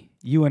know me.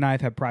 You and I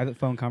have had private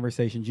phone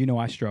conversations. You know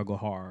I struggle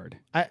hard.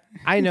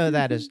 I know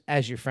that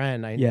as your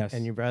friend, Yes.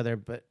 and your brother,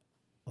 but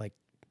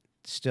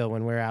still,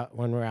 when we're out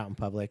in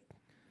public,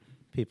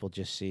 people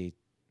just see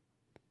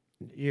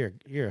you're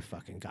a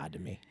fucking god to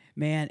me,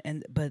 man.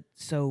 But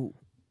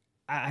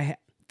I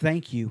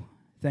thank you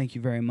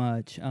very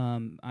much.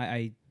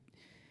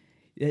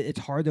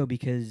 It's hard though,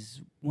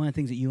 because one of the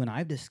things that you and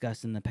I've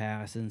discussed in the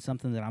past, and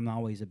something that I'm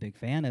always a big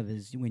fan of,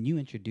 is when you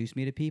introduce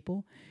me to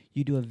people,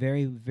 you do a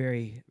very,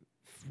 very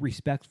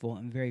respectful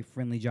and very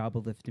friendly job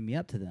of lifting me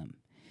up to them.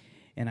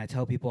 And I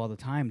tell people all the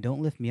time,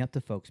 don't lift me up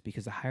to folks,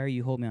 because the higher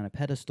you hold me on a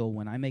pedestal,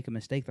 when I make a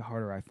mistake, the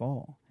harder I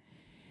fall.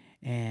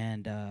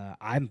 And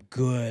I'm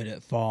good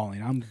at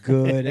falling. I'm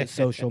good at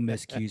social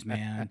miscues,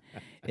 man.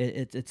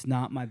 It's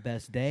not my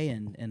best day,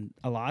 and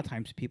a lot of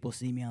times people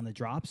see me on the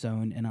drop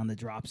zone, and on the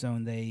drop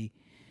zone they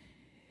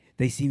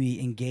see me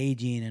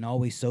engaging and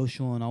always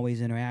social and always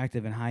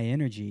interactive and high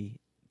energy,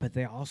 but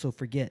they also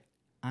forget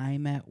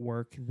I'm at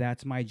work.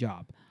 That's my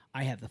job.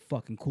 I have the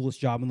fucking coolest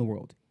job in the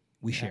world.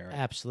 We share it.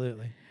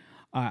 Absolutely.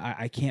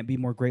 I can't be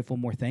more grateful,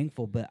 more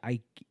thankful, but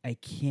I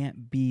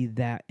can't be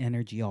that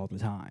energy all the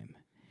time.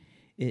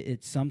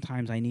 It's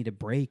sometimes I need a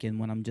break, and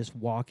when I'm just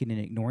walking and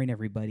ignoring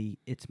everybody,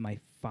 it's my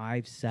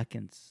 5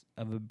 seconds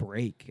of a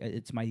break.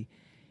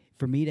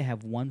 For me to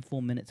have 1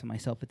 full minute to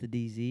myself at the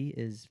DZ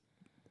is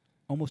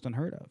almost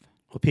unheard of.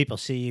 Well, people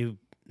see you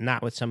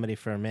not with somebody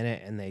for a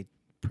minute, and they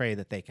pray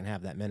that they can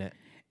have that minute.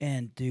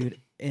 And dude,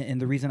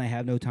 and the reason I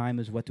have no time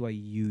is, what do I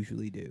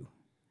usually do?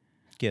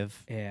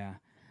 Give. Yeah.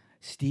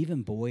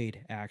 Stephen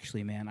Boyd,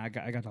 actually, man, I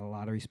got a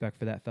lot of respect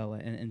for that fella.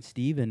 And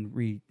Stephen,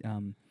 what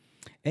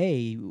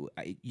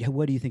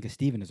do you think of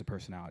Stephen as a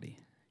personality?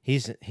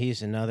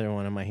 He's another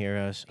one of my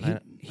heroes.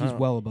 He's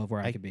well above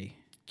where I could be.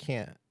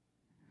 Can't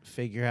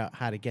figure out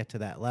how to get to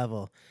that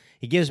level.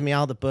 He gives me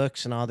all the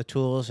books and all the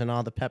tools and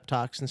all the pep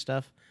talks and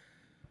stuff.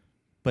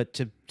 But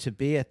to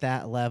be at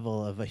that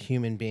level of a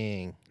human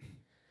being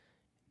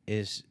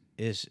is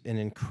an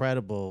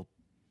incredible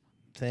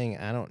thing.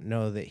 I don't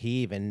know that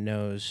he even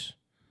knows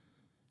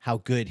how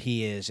good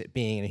he is at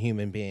being a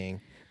human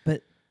being.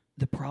 But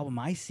the problem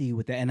I see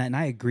with that, and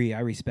I agree, I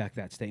respect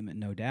that statement,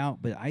 no doubt,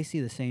 but I see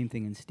the same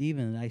thing in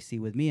Stephen that I see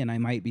with me, and I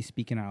might be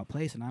speaking out of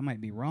place, and I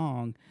might be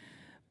wrong,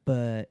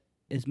 but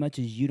as much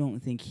as you don't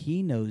think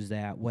he knows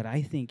that, what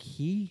I think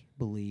he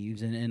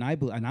believes, and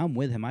I'm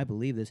with him, I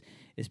believe this,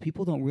 is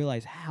people don't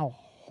realize how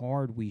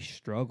hard we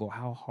struggle,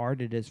 how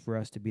hard it is for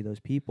us to be those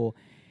people,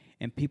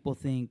 and people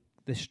think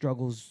the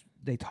struggles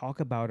they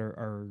talk about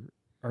are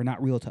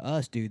not real to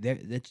us, dude.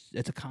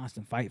 It's a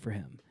constant fight for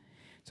him.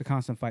 It's a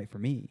constant fight for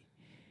me.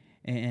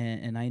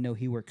 And I know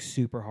he works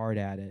super hard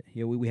at it.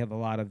 You know, we have a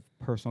lot of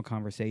personal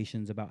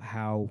conversations about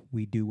how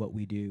we do what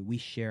we do. We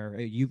share.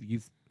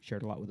 You've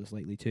shared a lot with us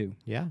lately too.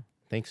 Yeah.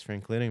 Thanks for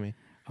including me.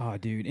 Oh,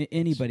 dude.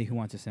 Anybody who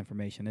wants this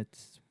information,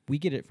 we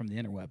get it from the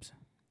interwebs.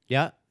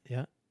 Yeah.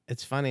 Yeah.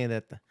 It's funny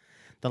that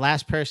the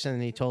last person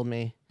he told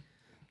me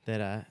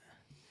that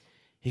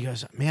he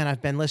goes, man,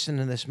 I've been listening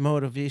to this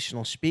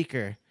motivational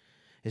speaker.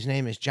 His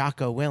name is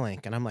Jocko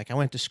Willink. And I'm like, I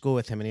went to school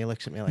with him. And he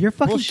looks at me like, you're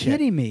fucking bullshit.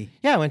 kidding me.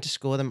 Yeah, I went to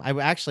school with him. I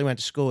actually went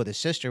to school with his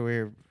sister.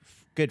 We were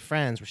good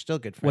friends. We're still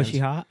good friends. Was she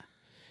hot?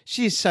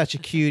 She's such a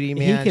cutie,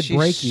 man. He could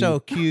break you. She's so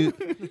cute.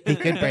 He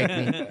could break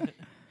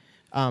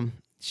me.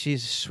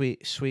 She's a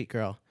sweet, sweet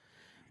girl.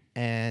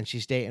 And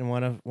she's dating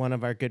one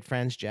of our good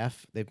friends,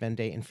 Jeff. They've been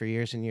dating for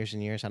years and years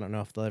and years. I don't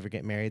know if they'll ever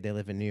get married. They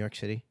live in New York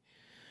City.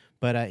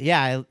 But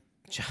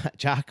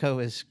Jocko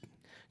is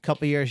a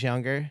couple years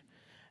younger.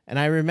 And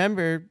I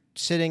remember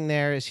sitting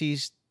there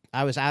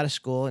I was out of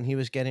school and he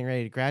was getting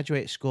ready to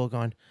graduate school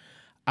going,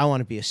 I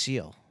want to be a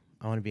SEAL.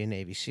 I want to be a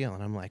Navy SEAL.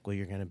 And I'm like, well,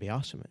 you're going to be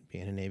awesome at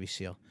being a Navy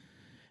SEAL.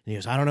 And he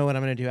goes, I don't know what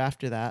I'm going to do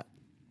after that.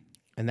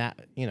 And that,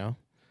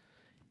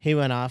 he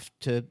went off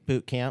to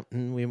boot camp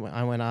and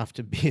I went off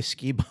to be a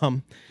ski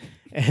bum.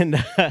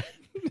 And,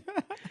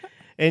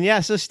 and yeah,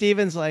 so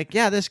Steven's like,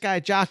 yeah, this guy,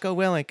 Jocko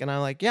Willink. And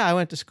I'm like, yeah, I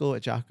went to school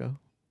with Jocko.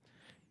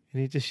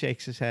 And he just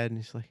shakes his head and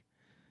he's like,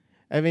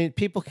 I mean,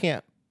 people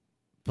can't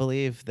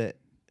believe that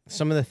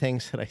some of the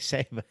things that I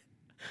say, but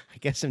I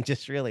guess I'm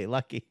just really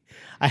lucky.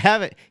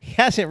 He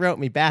hasn't wrote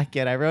me back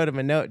yet. I wrote him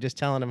a note just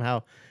telling him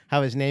how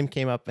his name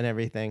came up and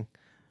everything,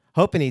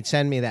 hoping he'd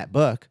send me that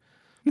book.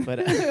 But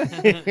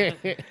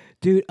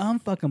dude,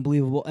 unfucking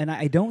believable. And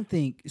I don't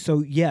think so.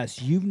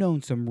 Yes, you've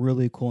known some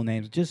really cool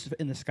names. Just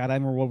in the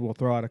skydiving world, we'll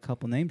throw out a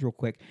couple names real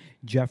quick.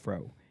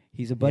 Jeffro.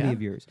 He's a buddy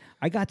of yours.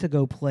 I got to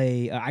go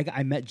play.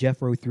 I met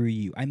Jeffro through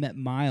you. I met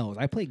Miles.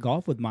 I played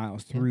golf with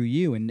Miles through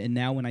you. And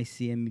now when I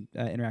see him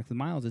interact with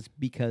Miles, it's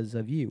because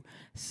of you.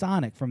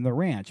 Sonic from the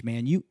ranch,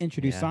 man. You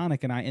introduced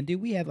Sonic and I. And, dude,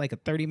 we had like a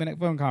 30-minute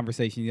phone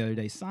conversation the other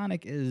day.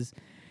 Sonic is,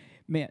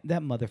 man,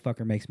 that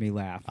motherfucker makes me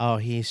laugh. Oh,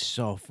 he's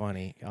so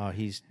funny. Oh,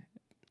 he's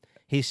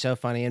so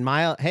funny. And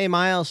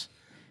Miles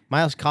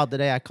called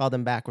today. I called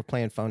him back. We're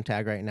playing phone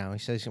tag right now. He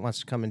says he wants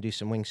to come and do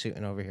some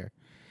wingsuiting over here.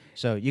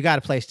 So you got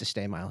a place to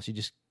stay, Miles. You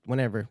just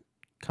whenever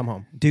come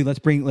home, dude. Let's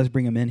bring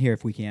him in here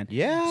if we can.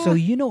 Yeah. So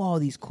all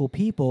these cool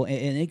people,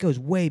 and it goes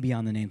way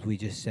beyond the names we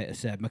just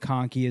said.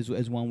 McConkey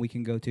is one we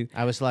can go to.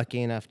 I was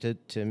lucky enough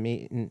to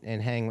meet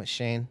and hang with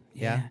Shane.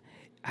 Yeah.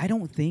 I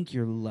don't think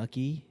you're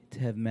lucky to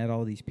have met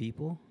all these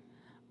people.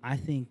 I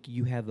think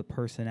you have the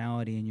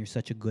personality, and you're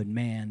such a good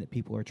man that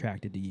people are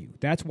attracted to you.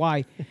 That's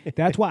why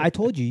I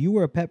told you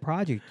were a pet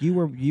project. You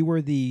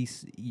were the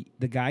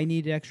guy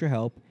needed extra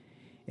help.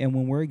 And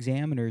when we're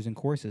examiners and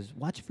courses,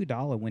 watch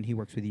Fudala when he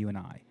works with you and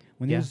I.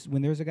 When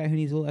there's a guy who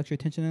needs a little extra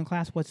attention in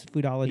class, what's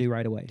Fudala do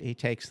right away? He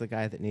takes the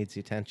guy that needs the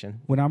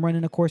attention. When I'm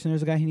running a course and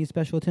there's a guy who needs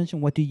special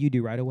attention, what do you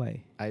do right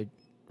away? I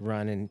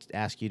run and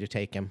ask you to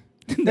take him.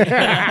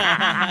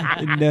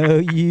 No,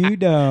 you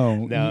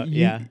don't. No,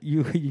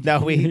 No,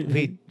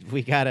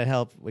 we gotta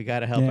help. We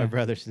gotta help our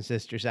brothers and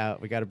sisters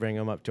out. We gotta bring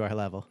them up to our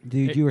level.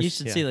 Dude, You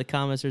should see the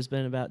comments. There's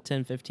been about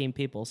 10, 15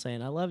 people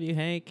saying, "I love you,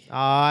 Hank." Oh,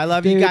 I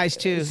love you guys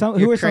too.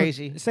 You're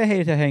crazy. Say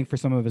hey to Hank for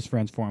some of his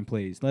friends for him,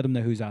 please. Let him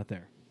know who's out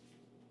there.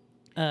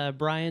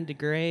 Brian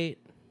DeGreat.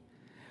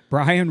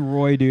 Brian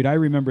Roy, dude. I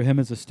remember him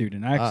as a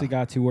student. I actually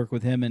got to work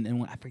with him, and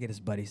I forget his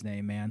buddy's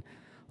name, man.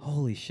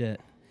 Holy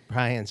shit.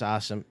 Brian's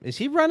awesome. Is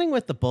he running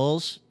with the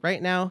Bulls right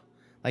now?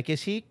 Like,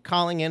 is he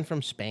calling in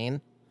from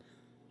Spain?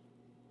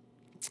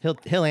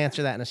 He'll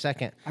answer that in a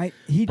second.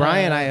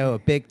 Brian, I owe a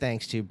big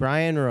thanks to.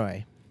 Brian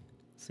Roy.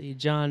 See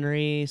John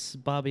Reese,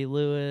 Bobby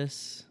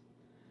Lewis,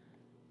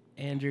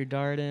 Andrew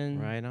Darden.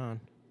 Right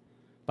on.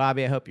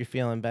 Bobby, I hope you're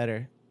feeling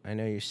better. I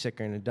know you're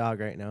sicker than a dog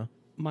right now.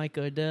 Mike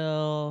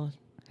Odell.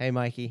 Hey,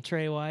 Mikey.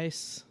 Trey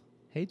Weiss.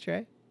 Hey,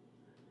 Trey.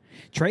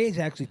 Trey is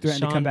actually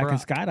threatening to Sean come back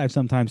Brock. and skydive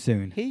sometime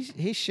soon.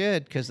 He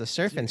should, because the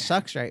surfing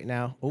sucks right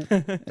now. Oh,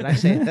 did I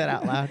say that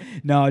out loud?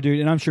 No, dude,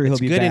 and I'm sure he'll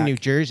It's be good back. in New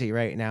Jersey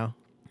right now.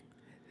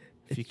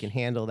 If you can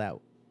handle that.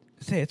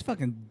 Say, it's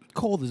fucking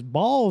cold as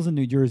balls in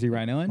New Jersey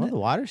right now, isn't Well, it? the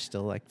water's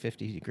still like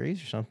 50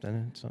 degrees or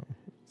something. So.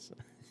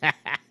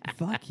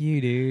 Fuck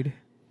you, dude.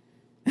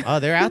 Oh,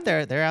 they're out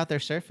there. They're out there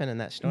surfing in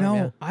that storm. No,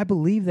 Yeah, I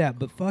believe that,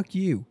 but fuck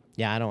you.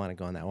 I don't want to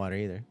go in that water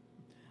either.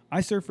 I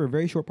surfed for a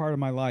very short part of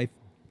my life,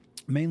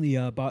 mainly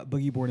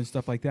boogie board and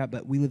stuff like that,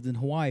 but we lived in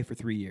Hawaii for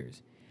 3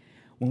 years.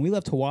 When we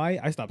left Hawaii,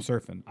 I stopped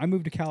surfing. I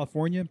moved to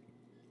California.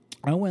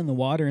 I went in the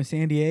water in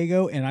San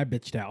Diego, and I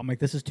bitched out. I'm like,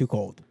 this is too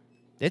cold.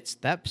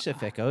 That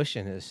Pacific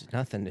Ocean is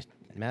nothing to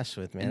mess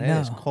with, man. No.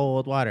 It is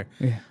cold water.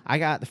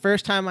 Yeah. The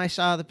first time I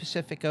saw the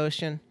Pacific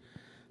Ocean,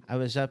 I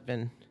was up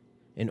in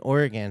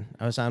Oregon.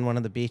 I was on one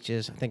of the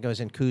beaches. I think I was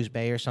in Coos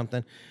Bay or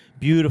something.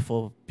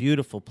 Beautiful,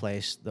 beautiful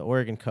place. The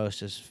Oregon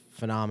coast is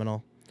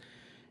phenomenal.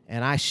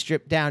 And I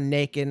stripped down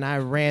naked and I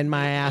ran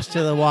my ass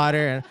to the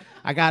water and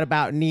I got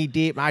about knee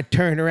deep. I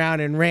turned around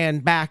and ran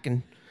back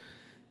and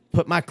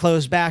put my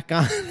clothes back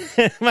on.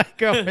 My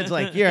girlfriend's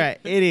like, "You're an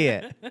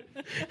idiot."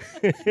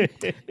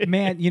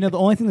 Man, you know, the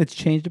only thing that's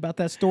changed about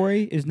that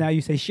story is now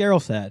you say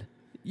Cheryl said,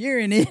 "You're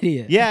an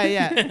idiot." Yeah.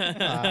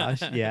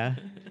 Yeah.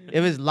 It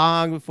was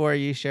long before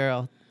you,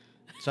 Cheryl.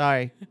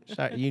 Sorry.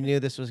 You knew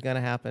this was going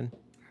to happen.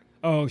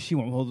 Oh, she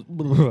won't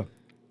hold.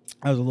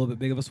 That was a little bit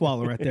big of a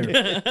swallow right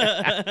there.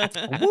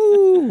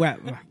 Woo!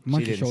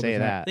 Monkey didn't shoulders, say man.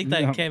 that. I think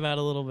that No. came out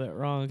a little bit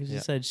wrong because you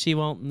Yeah. said she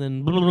won't and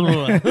then.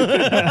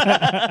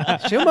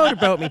 She'll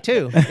motorboat me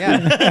too.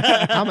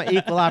 Yeah. I'm an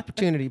equal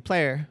opportunity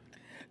player.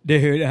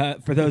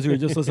 Dude, for those who are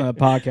just listening to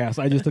the podcast,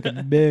 I just took a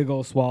big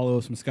old swallow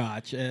of some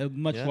scotch,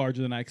 much Yeah.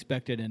 larger than I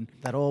expected, and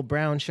That old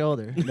brown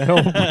shoulder. that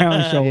old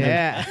brown shoulder,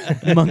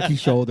 Yeah. monkey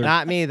shoulder.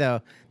 Not me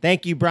though.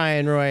 Thank you,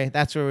 Brian Roy.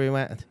 That's where we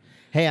went.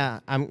 Hey,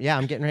 I'm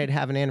getting ready to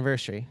have an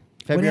anniversary.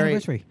 What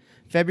anniversary?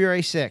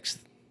 February 6th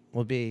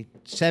will be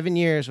 7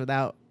 years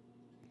without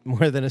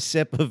more than a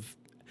sip of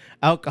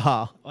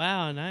alcohol.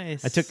 Wow,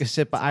 nice. I took a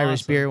sip of That's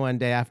Irish awesome. beer one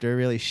day after a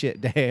really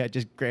shit day. I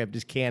just grabbed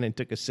his can and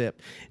took a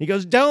sip. He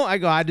goes, "Don't." I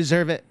go, "I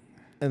deserve it."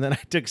 And then I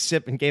took a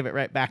sip and gave it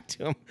right back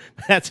to him.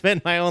 That's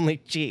been my only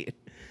cheat.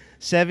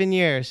 7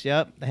 years.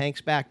 Yep. The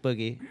Hank's back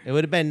boogie. It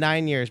would have been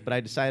 9 years, but I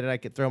decided I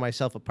could throw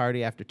myself a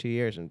party after 2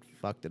 years and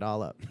fucked it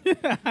all up.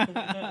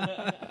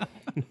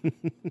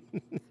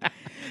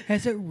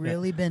 Has it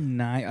really been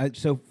 9?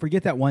 So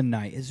forget that one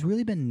night. It's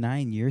really been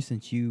 9 years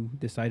since you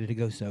decided to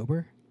go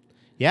sober.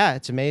 Yeah,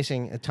 it's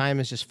amazing. The time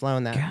has just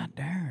flown. God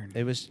darn.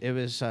 It was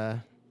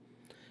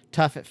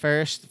tough at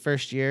first. The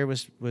first year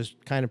was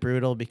kind of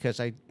brutal because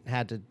I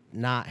had to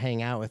not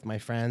hang out with my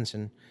friends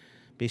and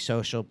be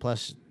social.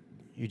 Plus,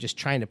 you're just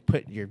trying to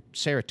put your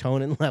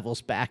serotonin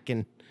levels back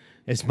in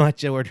as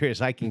much order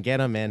as I can get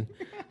them in.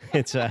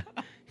 It's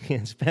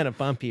been a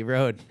bumpy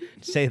road,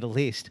 to say the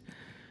least.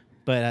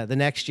 But the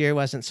next year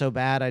wasn't so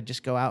bad. I'd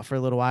just go out for a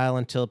little while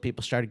until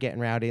people started getting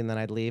rowdy, and then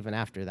I'd leave. And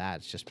after that,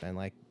 it's just been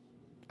like,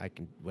 I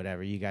can,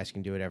 whatever. You guys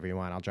can do whatever you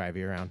want. I'll drive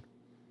you around.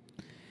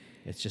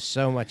 It's just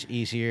so much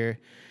easier,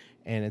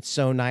 and it's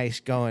so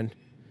nice going,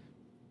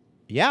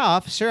 "Yeah,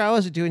 officer, I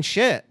wasn't doing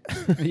shit."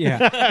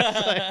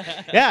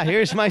 Yeah. "Yeah,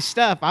 here's my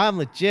stuff. I'm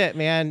legit,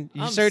 man.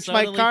 You I'm search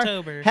my subtly car,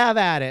 sober." have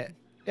at it."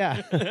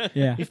 Yeah.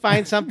 Yeah. You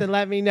find something,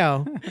 let me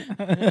know.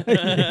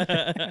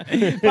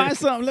 Find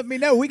something, let me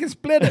know. We can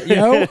split it,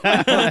 yo.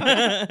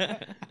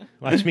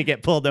 Watch me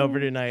get pulled over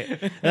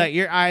tonight. Like,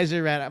 your eyes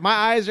are red. My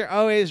eyes are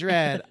always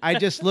red. I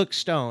just look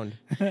stoned.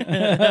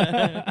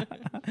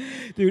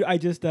 Dude, I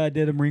just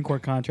did a Marine Corps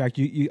contract.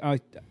 You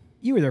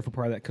were there for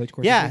part of that coach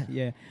course. Yeah. I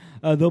think?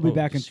 Yeah. They'll be Oh,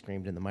 back in.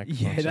 screamed in the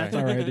microphone. Yeah, that's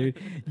sorry. all right,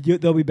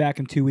 dude. They'll be back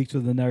in 2 weeks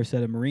with another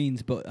set of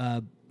Marines, but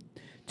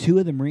 2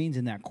 of the Marines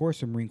in that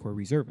course are Marine Corps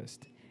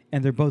reservists,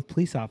 and they're both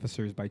police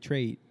officers by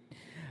trade.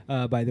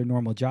 by their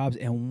normal jobs,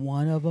 and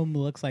one of them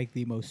looks like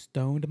the most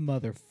stoned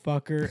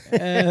motherfucker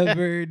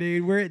ever,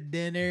 dude. We're at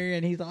dinner,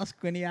 and he's all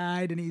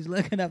squinty-eyed, and he's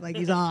looking up like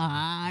he's all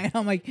high.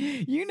 I'm like,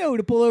 you know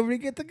to pull over to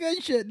get the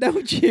good shit,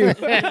 don't you?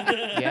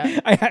 Yeah.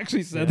 I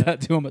actually said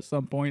that to him at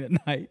some point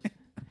at night.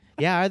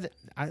 Yeah,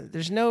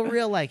 there's no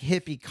real like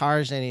hippie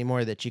cars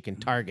anymore that you can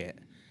target.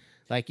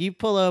 Like you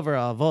pull over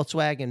a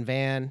Volkswagen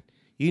van,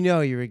 you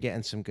know you were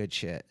getting some good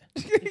shit.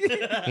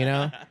 You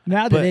know?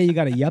 Now today you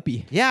got a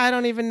yuppie. Yeah, I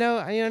don't even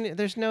know.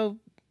 There's no.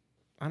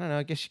 I don't know.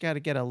 I guess you got to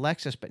get a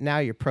Lexus, but now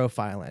you're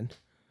profiling.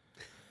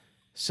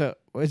 So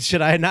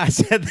should I not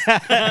said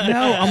that?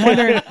 No, I'm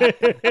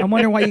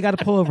wondering why you got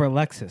to pull over a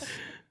Lexus.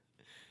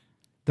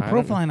 The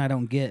profiling I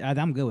don't get.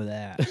 I'm good with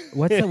that.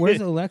 Where's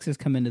the Lexus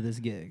come into this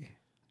gig?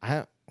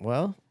 I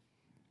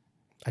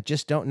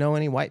just don't know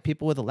any white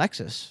people with a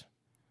Lexus.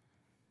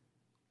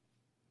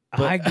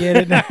 I get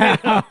it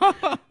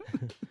now.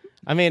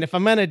 I mean, if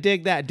I'm gonna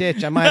dig that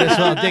ditch, I might as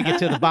well dig it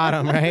to the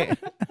bottom, right?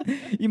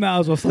 You might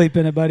as well sleep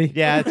in it, buddy.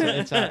 Yeah,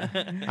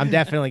 I'm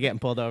definitely getting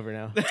pulled over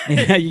now.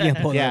 Yeah, you get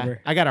pulled Yeah,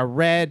 over. I got a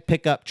red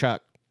pickup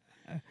truck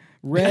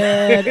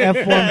Red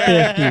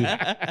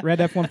F-150.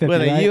 Red F-150,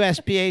 with a right?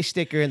 USPA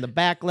sticker in the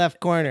back left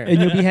corner.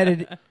 And you'll be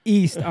headed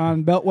east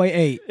on Beltway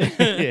 8.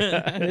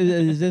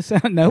 Does this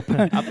sound? Nope.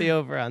 I'll be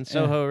over on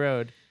Soho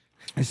Road.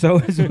 So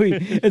as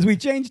we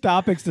change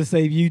topics to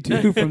save you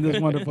two from this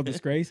wonderful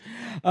disgrace,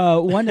 I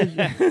want to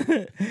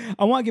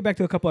get back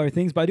to a couple other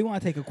things, but I do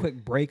want to take a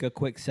quick break, a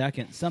quick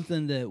second.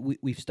 Something that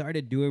we've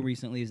started doing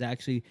recently is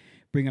actually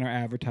bringing our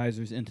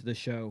advertisers into the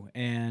show,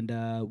 and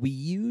we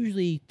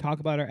usually talk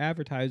about our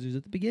advertisers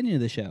at the beginning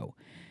of the show.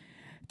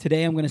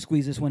 Today I'm going to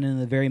squeeze this one in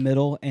the very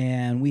middle,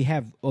 and we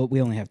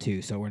only have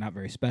two, so we're not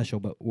very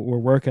special, but we're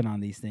working on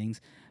these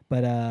things.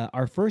 But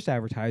our first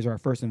advertiser, our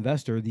first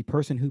investor, the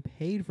person who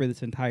paid for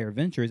this entire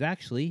venture is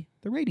actually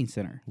the Rating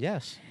Center.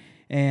 Yes.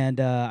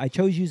 And I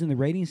chose using the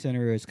Rating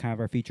Center as kind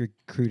of our featured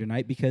crew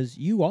tonight because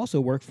you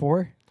also work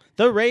for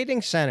The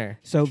Rating Center.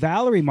 So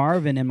Valerie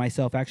Marvin and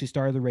myself actually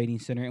started the Rating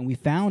Center, and we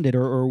founded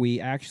or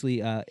we actually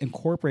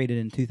incorporated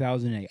in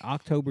 2008,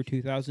 October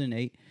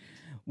 2008.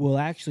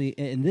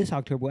 In this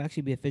October, will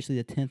actually be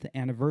officially the 10th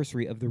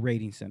anniversary of the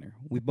Rating Center.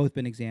 We've both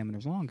been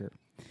examiners longer.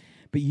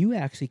 But you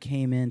actually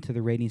came into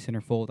the Rating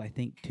Center fold, I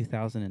think,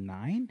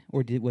 2009?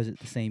 Or was it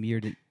the same year?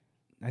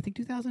 I think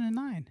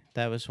 2009.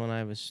 That was when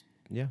I was,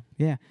 yeah.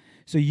 Yeah.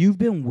 So you've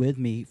been with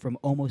me from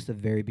almost the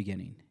very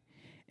beginning.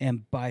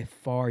 And by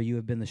far, you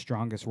have been the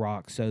strongest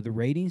rock. So the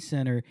Rating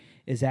Center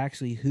is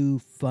actually who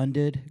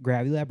funded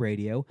Gravity Lab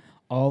Radio.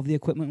 All of the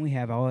equipment we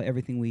have,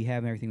 everything we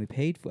have, and everything we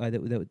paid for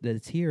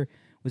that's here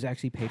was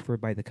actually paid for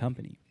by the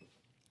company.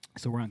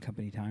 So we're on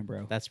company time,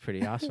 bro. That's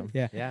pretty awesome.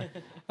 Yeah. Yeah.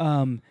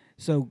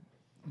 So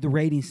the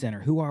Rating Center,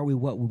 who are we?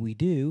 What will we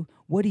do?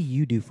 What do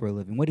you do for a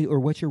living?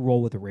 What's your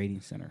role with the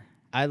Rating Center?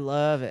 I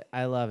love it.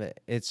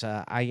 It's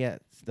I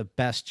get the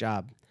best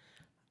job.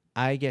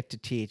 I get to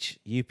teach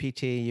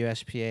UPT,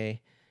 USPA,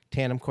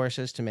 tandem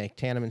courses to make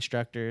tandem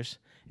instructors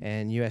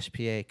and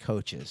USPA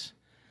coaches.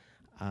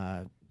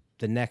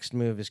 The next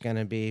move is going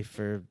to be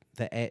for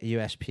the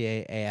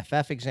USPA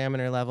AFF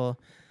examiner level.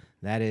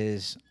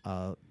 That's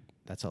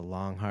a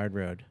long, hard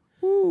road.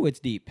 Ooh, it's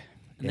deep.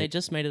 And they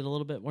just made it a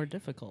little bit more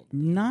difficult.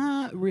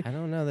 Not really. I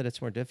don't know that it's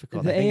more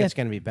difficult. The I think AF it's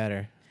going to be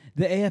better.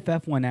 The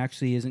AFF one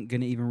actually isn't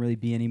going to even really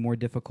be any more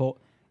difficult.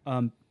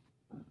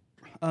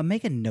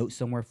 Make a note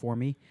somewhere for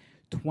me.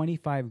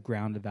 25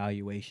 ground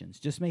evaluations.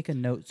 Just make a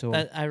note. So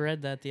I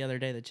read that the other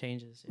day. The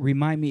changes.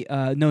 Remind me.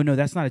 No,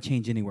 that's not a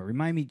change anywhere.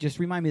 Remind me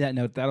that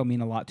note. That'll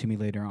mean a lot to me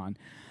later on.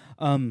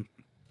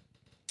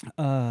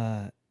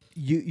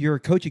 You're a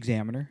coach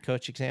examiner.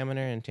 Coach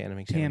examiner and tandem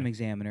examiner. TAM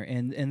examiner.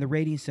 And the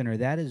Rating Center,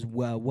 that is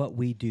what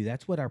we do.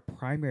 That's what our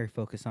primary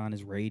focus on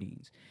is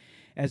ratings.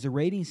 As a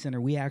Rating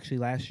Center, we actually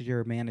last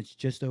year managed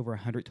just over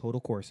 100 total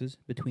courses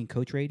between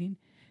coach rating,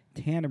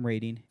 tandem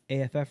rating,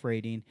 AFF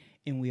rating,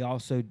 and we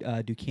also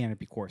do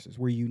canopy courses.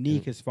 We're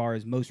unique as far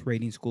as most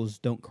rating schools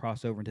don't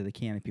cross over into the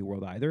canopy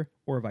world either,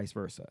 or vice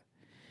versa.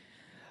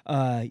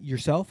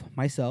 Yourself,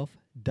 myself,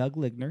 Doug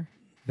Ligner,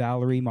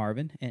 Valerie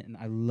Marvin, and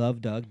I love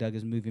Doug. Doug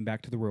is moving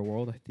back to the real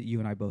world. You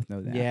and I both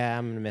know that. Yeah,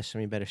 I'm going to miss him.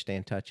 You better stay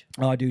in touch.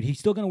 Oh, dude, he's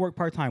still going to work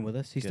part-time with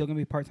us. He's still going to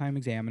be a part-time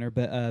examiner,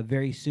 but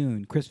very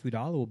soon, Chris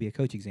Fudala will be a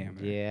coach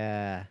examiner.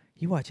 Yeah.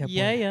 You watch that boy.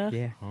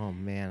 Yeah. Oh,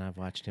 man, I've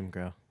watched him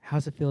grow.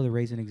 How's it feel to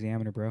raise an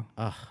examiner, bro?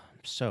 Oh,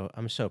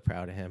 I'm so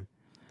proud of him.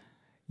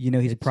 You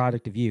know he's a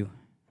product of you.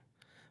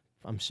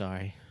 I'm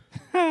sorry.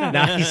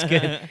 No, he's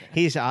good.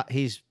 He's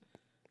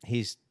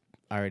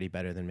already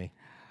better than me.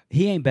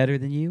 He ain't better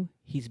than you.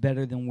 He's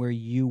better than where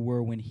you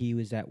were when he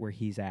was at where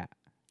he's at.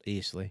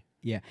 Easily.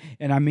 Yeah,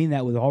 and I mean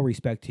that with all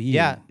respect to you.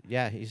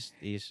 Yeah, he's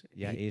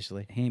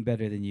easily. He ain't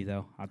better than you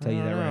though. I'll tell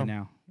you that right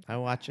now. I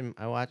watch him.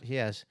 He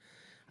has.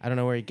 I don't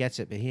know where he gets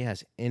it, but he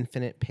has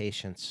infinite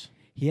patience.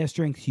 He has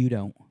strengths you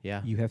don't.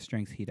 Yeah. You have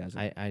strengths he doesn't.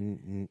 I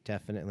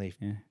definitely.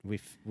 Yeah.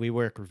 We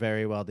work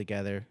very well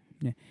together.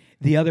 Yeah.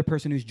 The other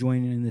person who's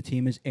joining in the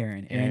team is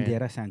Aaron Aaron.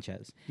 Dera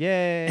Sanchez.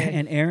 Yay!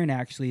 And Aaron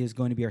actually is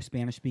going to be our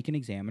Spanish-speaking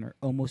examiner,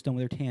 almost done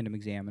with her tandem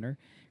examiner.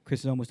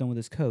 Chris is almost done with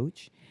his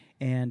coach.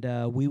 And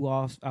we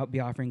will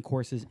be offering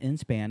courses in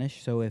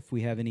Spanish, so if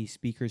we have any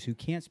speakers who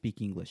can't speak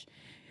English.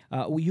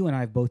 You and I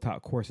have both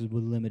taught courses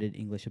with limited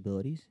English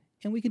abilities,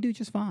 and we can do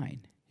just fine.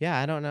 Yeah,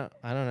 I don't know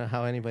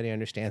how anybody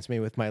understands me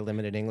with my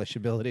limited English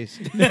abilities.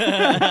 You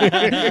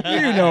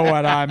know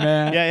what I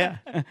meant. Yeah.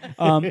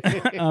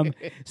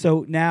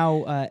 So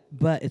now,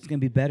 but it's going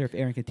to be better if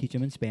Aaron can teach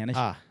them in Spanish.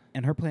 Ah.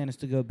 And her plan is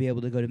to be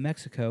able to go to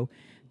Mexico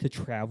to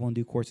travel and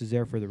do courses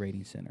there for the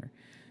Rating Center.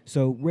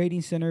 So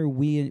Rating Center,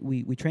 we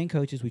train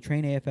coaches, we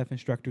train AFF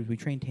instructors, we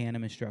train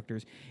tandem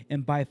instructors,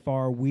 and by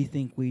far we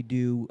think we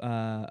do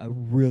a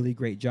really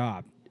great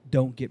job.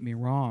 Don't get me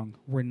wrong,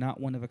 we're not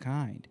one of a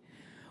kind.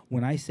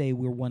 When I say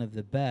we're one of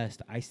the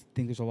best, I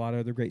think there's a lot of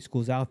other great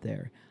schools out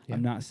there. Yeah.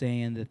 I'm not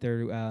saying that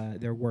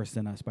they're worse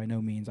than us by no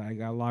means. I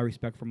got a lot of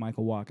respect for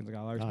Michael Watkins. I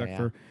got a lot of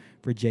respect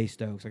for Jay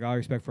Stokes. I got a lot of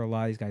respect for a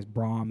lot of these guys.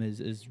 Braum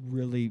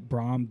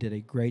Braum did a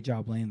great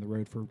job laying the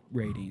road for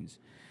ratings.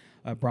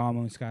 Braum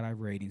owns Skydive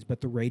Ratings,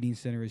 but the Rating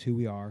Center is who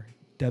we are.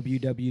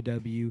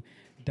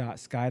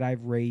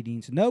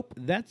 www.skydiveratings. Nope,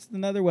 that's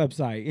another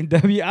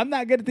website. I'm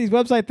not good at these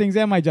website things,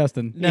 am I,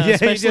 Justin? No, Yeah,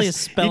 especially you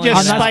spelling.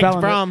 just I'm not spiked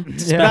spelling Brom. it.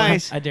 It's Yeah.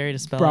 nice. I dare you to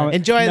spell Brom- it.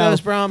 Enjoy No, those,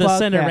 Brom. The fuck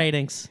center that.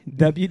 ratings.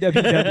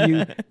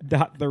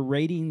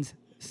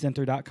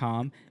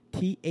 www.theratingscenter.com.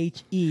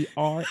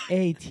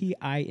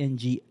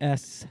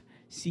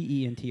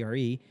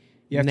 TheRatingsCentre.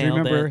 You have Nailed to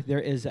remember it. there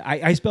is.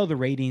 I spell the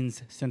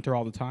Ratings Center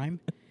all the time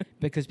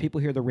because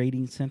people hear the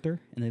Ratings Center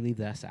and they leave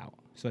the S out.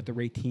 So at the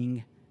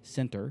Rating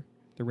Center,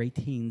 the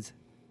Ratings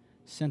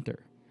Center.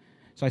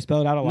 So I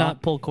spell it out a lot.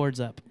 Not pull cords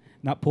up.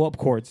 Not pull up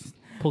cords.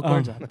 Pull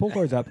cords up. Pull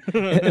cords up.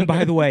 And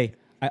by the way,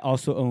 I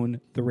also own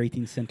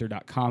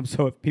theratingcenter.com.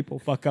 So if people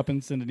fuck up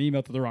and send an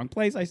email to the wrong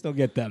place, I still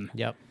get them.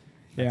 Yep.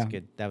 That's Yeah.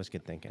 good. That was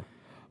good thinking.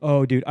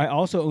 Oh, dude. I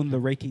also own the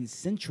Rating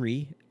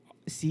Century,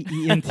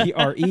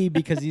 CENTRE,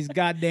 because these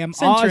goddamn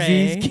Centre.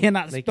 Aussies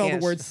cannot They spell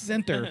can't the word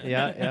center.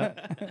 Yeah.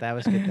 That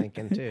was good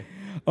thinking too.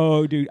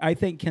 Oh, dude. I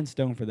thank Ken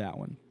Stone for that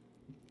one.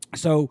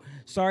 So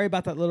sorry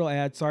about that little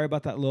ad. Sorry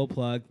about that little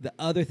plug. The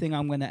other thing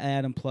I'm going to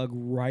add and plug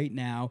right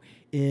now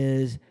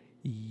is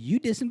you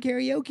did some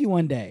karaoke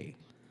one day.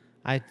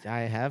 I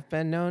have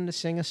been known to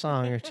sing a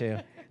song or two.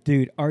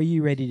 Dude, are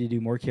you ready to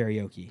do more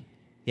karaoke?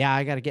 Yeah,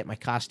 I got to get my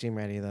costume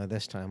ready though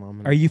this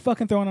time. Are you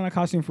fucking throwing on a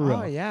costume for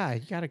real? Oh yeah,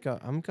 you gotta go.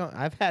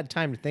 I've had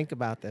time to think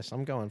about this.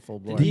 I'm going full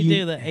bore. Did you you-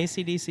 do the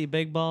AC/DC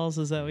Big Balls?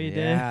 Is that what you did?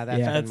 Yeah, that's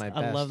Yeah. been my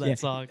best. I love that Yeah.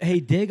 song. Hey,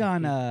 dig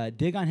on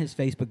his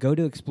Facebook. Go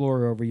to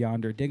Explorer over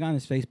yonder. Dig on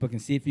his Facebook and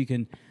see if you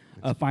can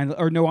find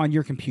on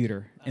your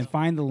computer and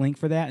find the link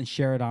for that and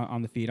share it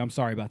on the feed. I'm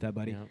sorry about that,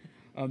 buddy.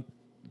 Yep.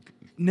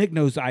 Nick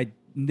knows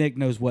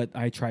what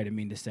I try to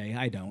mean to say.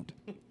 I don't.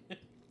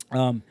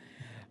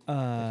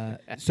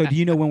 So do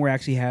you know when we're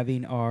actually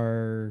having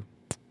our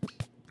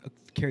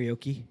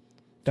karaoke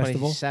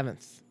festival?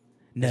 27th.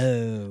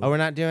 No. Oh, we're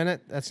not doing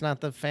it. That's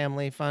not the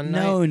family fun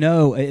night.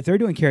 No. If they're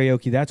doing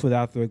karaoke, that's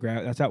without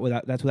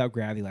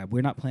Gravity Lab.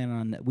 We're not planning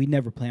on that. We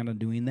never planned on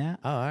doing that.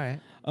 Oh, all right.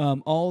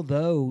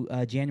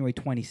 Although January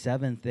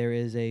 27th there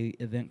is a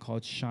event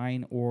called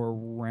Shine or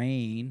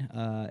Rain.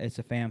 It's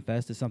a fan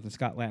fest. It's something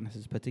Scott Latnis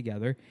has put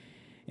together,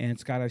 and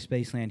Skydive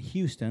Spaceland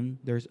Houston.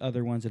 There's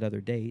other ones at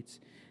other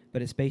dates,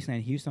 but at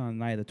Spaceland Houston on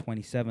the night of the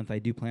 27th, I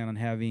do plan on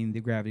having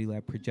the Gravity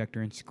Lab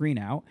projector and screen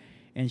out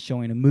and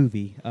showing a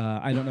movie.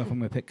 I don't know if I'm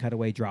going to pick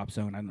Cutaway, Drop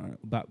Zone. I don't know,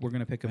 but we're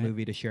going to pick a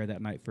movie to share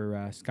that night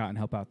for Scott and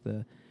help out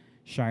the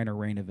Shine or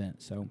Rain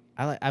event. So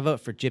I vote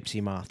for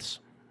Gypsy Moths.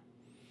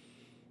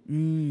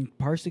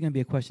 partially going to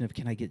be a question of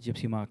can I get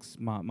Gypsy Moths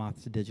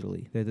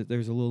digitally?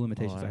 There's a little Oh,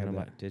 limitations I I don't have know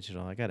that. about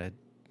digital. I got a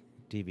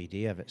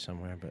DVD of it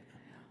somewhere, but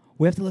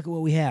We have to look at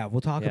what we have.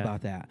 We'll talk Yeah.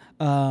 about that.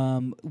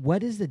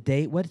 What is the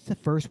date? What is the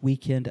first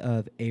weekend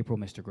of April,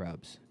 Mr.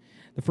 Grubbs?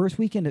 The first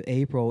weekend of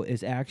April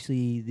is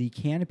actually the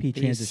Canopy The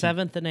transition.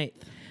 7th and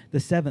 8th. The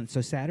 7th. So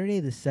Saturday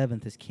the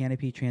 7th is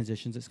Canopy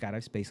Transitions at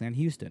Skydive Spaceland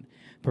Houston.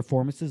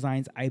 Performance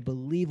Designs, I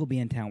believe, will be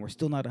in town. We're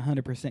still not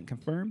 100%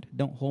 confirmed.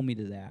 Don't hold me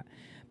to that.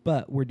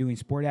 But we're doing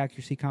sport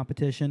accuracy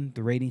competition.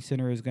 The Rating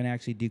Center is going to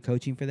actually do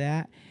coaching for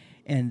that.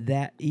 And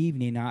that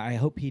evening, I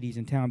hope PD's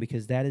in town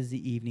because that is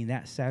the evening.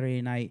 That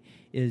Saturday night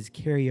is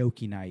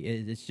karaoke night.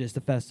 It's just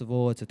a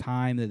festival. It's a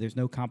time that there's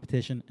no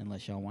competition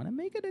unless y'all want to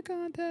make it a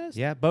contest.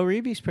 yeah, Bo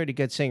Reeby's pretty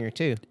good singer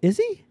too. Is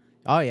he?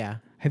 Oh yeah.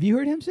 Have you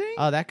heard him sing?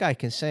 Oh, that guy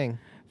can sing.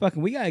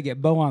 Fucking, we got to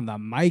get Bo on the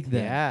mic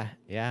then.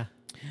 Yeah.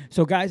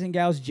 So, guys and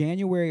gals,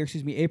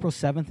 April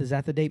 7th, is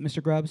that the date,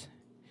 Mr. Grubbs?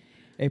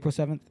 April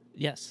 7th?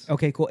 Yes.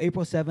 Okay, cool.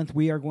 April 7th,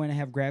 we are going to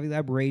have Gravity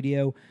Lab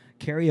Radio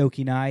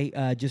karaoke night.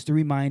 Just a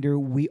reminder,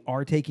 we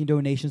are taking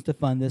donations to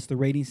fund this. The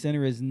Rating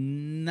Center is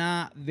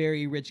not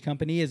very rich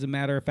company. As a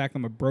matter of fact,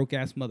 I'm a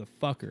broke-ass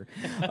motherfucker.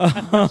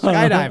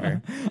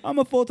 Skydiver. I'm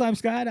a full-time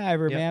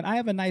skydiver, Yep. man. I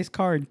have a nice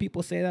car, and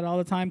people say that all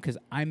the time because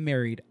I'm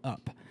married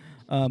up.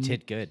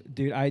 Did good.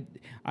 Dude, I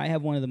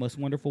have one of the most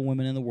wonderful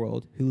women in the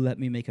world who let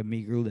me make a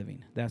meager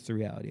living. That's the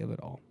reality of it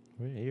all.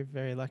 You're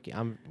very lucky.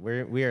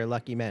 We are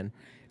lucky men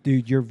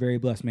Dude, you're a very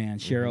blessed man.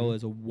 Cheryl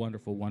is a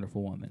wonderful,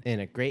 wonderful woman.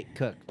 and a great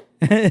cook.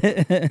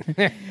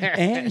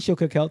 And she'll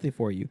cook healthy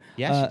for you.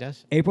 Yeah, she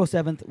does. April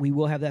 7th, we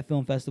will have that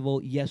film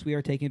festival. Yes, we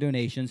are taking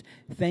donations.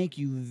 Thank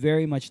you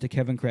very much to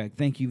Kevin Craig.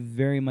 Thank you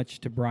very much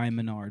to Brian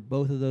Menard.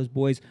 Both of those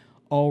boys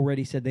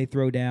already said they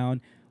throw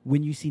down.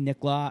 When you see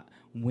Nick Lott,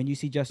 when you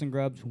see Justin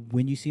Grubbs,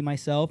 when you see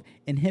myself,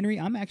 and Henry,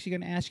 I'm actually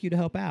going to ask you to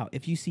help out.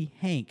 If you see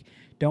Hank,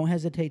 don't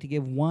hesitate to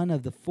give one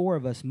of the four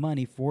of us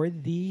money for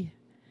the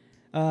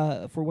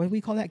for what do we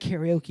call that,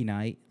 karaoke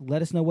night.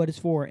 Let us know what it's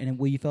for, and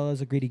will you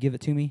fellas agree to give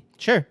it to me?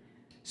 Sure.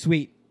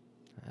 Sweet.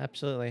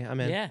 Absolutely. I'm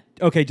in. Yeah.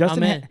 Okay,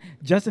 Justin. I'm in.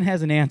 Justin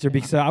has an answer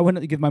because I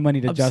wouldn't give my money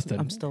to Justin.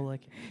 I'm still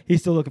looking. He's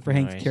still looking for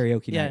Hank's Nice.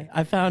 karaoke Yeah, night.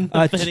 I found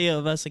a video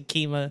of us and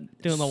Kima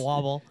doing the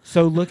wobble.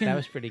 So look in That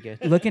was pretty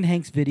good. look in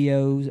Hank's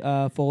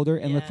videos folder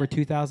and look Yeah. for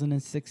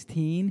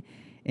 2016,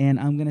 and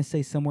I'm gonna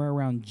say somewhere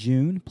around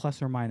June,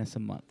 plus or minus a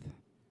month.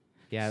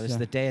 Yeah, it was So-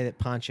 the day that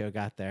Poncho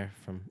got there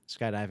from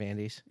Skydive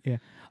Andy's. Yeah.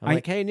 I'm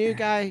like, hey, new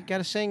guy, got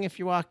to sing if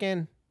you walk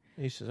in.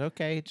 He says,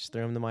 okay. Just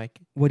threw him the mic.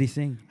 What do you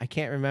sing? I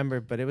can't remember,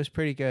 but it was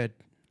pretty good.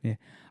 Yeah,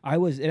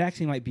 it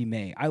actually might be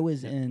May. I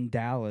was in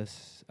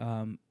Dallas.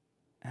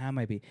 I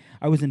might be.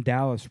 I was in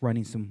Dallas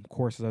running some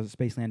courses. I was at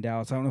Spaceland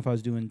Dallas. I don't know if I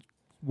was doing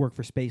work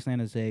for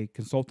Spaceland as a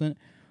consultant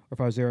or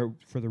if I was there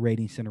for the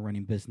rating center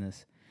running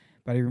business.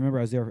 But I remember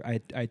I was there. I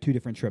had two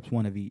different trips,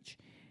 one of each.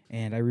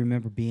 And I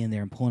remember being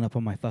there and pulling up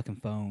on my fucking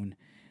phone,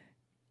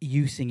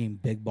 you singing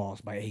Big Balls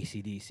by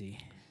AC/DC.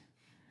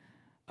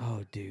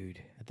 Oh, dude.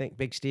 I think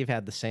Big Steve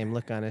had the same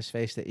look on his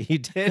face that you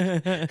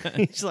did.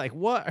 He's like,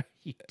 what are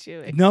you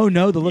doing? No,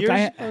 the look You're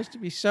I supposed to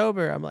be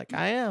sober. I'm like,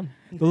 I am.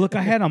 the look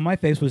I had on my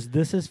face was,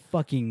 this is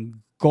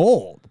fucking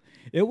gold.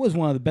 It was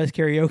one of the best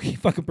karaoke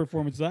fucking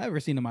performances I've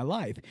ever seen in my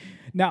life.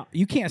 Now,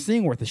 you can't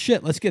sing worth a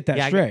shit. Let's get that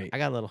Yeah, straight. I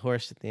got a little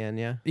hoarse at the end,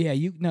 yeah. Yeah,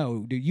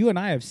 dude, you and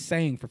I have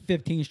sang for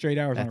 15 straight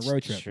hours That's on a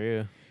road trip.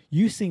 true.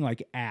 You sing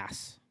like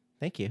ass.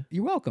 Thank you.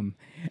 You're welcome.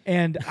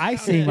 And I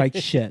sing like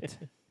shit.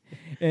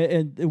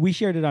 And we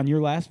shared it on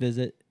your last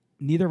visit.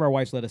 Neither of our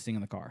wives let us sing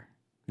in the car.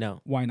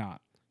 No, Why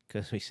not?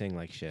 because we sing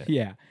like shit.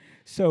 Yeah.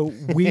 So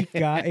we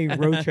got a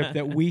road trip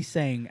that we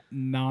sang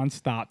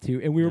nonstop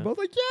to, and we were both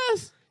like,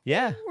 yes.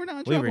 Yeah. We're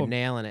not in We were trouble.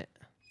 nailing it.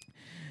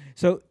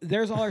 So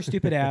there's all our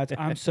stupid ads.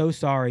 I'm so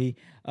sorry.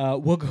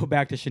 We'll go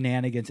back to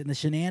shenanigans. And the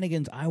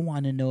shenanigans I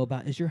want to know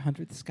about is your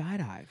 100th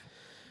skydive.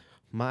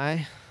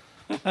 My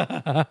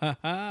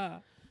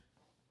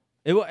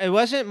It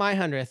wasn't my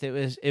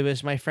 100th. It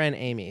was my friend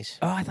Amy's.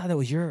 Oh, I thought that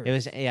was yours. It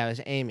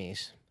was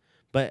Amy's.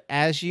 But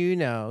as you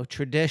know,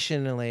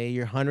 traditionally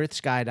your 100th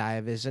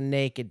skydive is a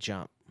naked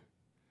jump.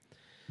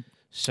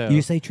 So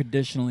You say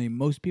traditionally.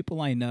 Most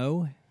people I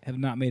know have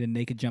not made a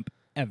naked jump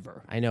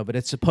ever. I know, but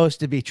it's supposed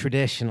to be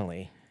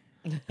traditionally.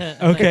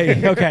 Okay.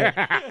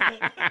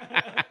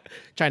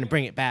 Trying to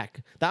bring it back.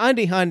 The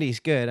undie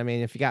hundy's good. I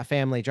mean, if you got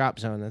family drop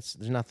zone, there's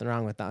nothing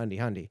wrong with the undie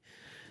hundy.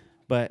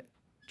 But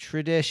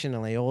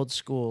traditionally, old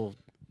school,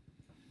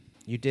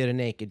 you did a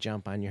naked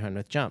jump on your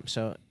 100th jump.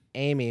 So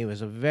Amy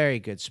was a very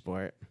good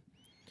sport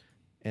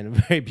and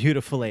a very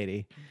beautiful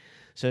lady.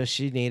 So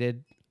she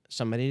needed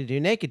somebody to do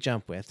naked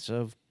jump with. So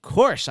of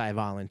course I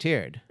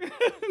volunteered.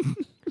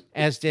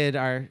 As did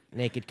our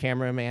naked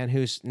cameraman,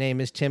 whose name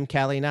is Tim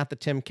Kelly, not the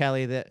Tim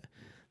Kelly that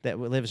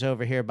lives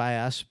over here by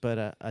us, but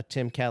a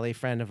Tim Kelly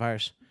friend of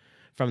ours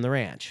from the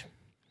ranch.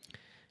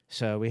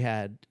 So we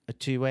had a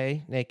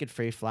 2-way naked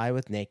free fly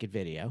with naked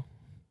video.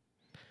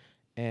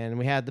 And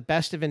we had the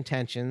best of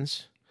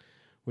intentions.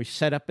 We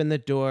set up in the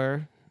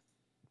door,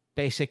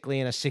 basically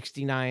in a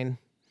 69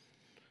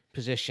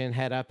 position,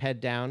 head up,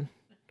 head down.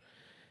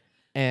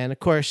 And of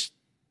course,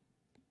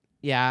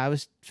 yeah, I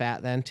was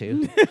fat then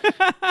too.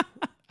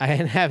 I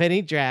didn't have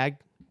any drag,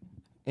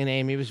 and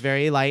Amy was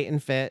very light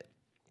and fit.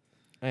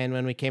 And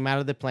when we came out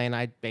of the plane,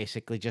 I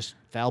basically just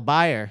fell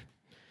by her.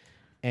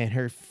 And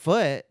her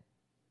foot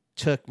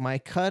took my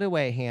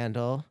cutaway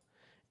handle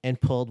and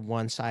pulled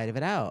one side of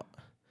it out.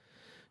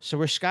 So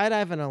we're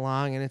skydiving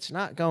along, and it's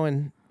not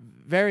going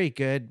very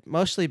good,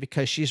 mostly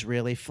because she's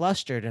really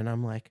flustered. And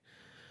I'm like,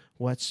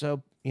 what's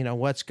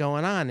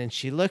going on? And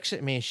she looks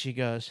at me, and she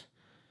goes,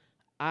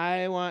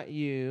 I want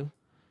you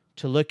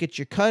to look at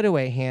your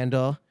cutaway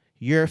handle.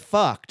 You're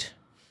fucked.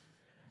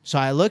 So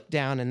I look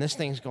down, and this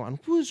thing's going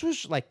whoosh,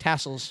 whoosh, like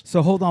tassels.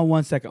 So hold on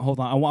one second. Hold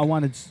on. I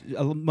wanted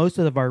most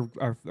of our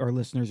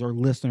listeners are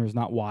listeners,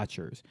 not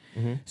watchers.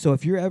 Mm-hmm. So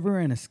if you're ever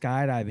in a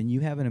skydive and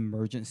you have an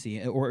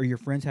emergency, or your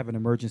friends have an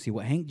emergency,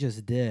 what Hank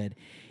just did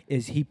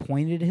is he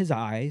pointed at his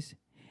eyes,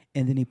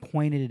 and then he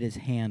pointed at his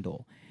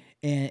handle.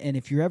 And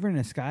if you're ever in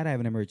a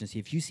skydiving emergency,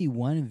 if you see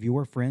one of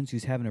your friends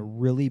who's having a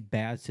really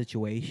bad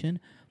situation,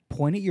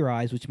 point at your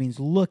eyes, which means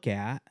look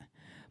at,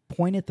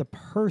 point at the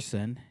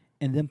person,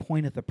 and then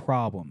point at the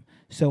problem.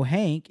 So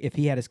Hank, if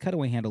he had his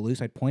cutaway handle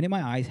loose, I'd point at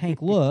my eyes.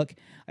 Hank, look.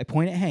 I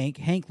point at Hank.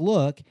 Hank,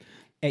 look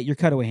at your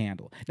cutaway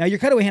handle. Now, your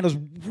cutaway handle's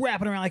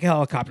wrapping around like a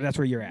helicopter. That's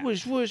where you're at.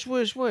 Whoosh, whoosh,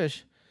 whoosh,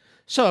 whoosh.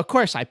 So, of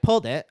course, I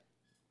pulled it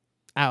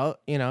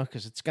out,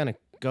 because it's going to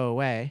go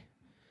away.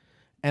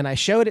 and I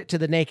showed it to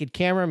the naked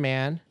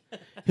cameraman,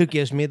 who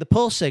gives me the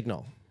pull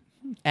signal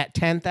at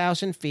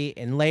 10,000 feet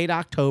in late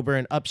October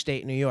in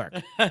upstate New York.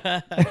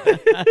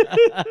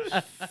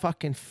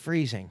 Fucking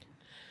freezing.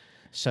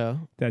 So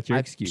That's your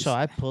excuse. So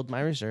I pulled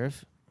my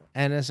reserve,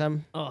 and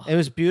it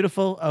was a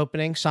beautiful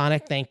opening.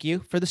 Sonic, thank you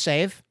for the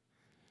save.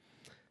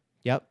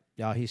 Yep,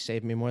 he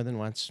saved me more than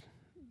once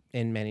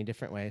in many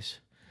different ways.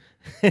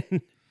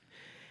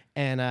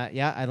 And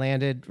I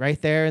landed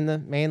right there in the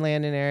main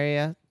landing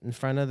area in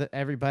front of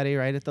everybody,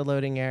 right at the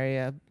loading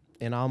area,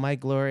 in all my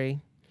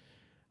glory,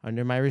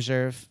 under my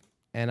reserve.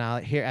 And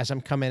I'll hear, as I'm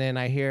coming in,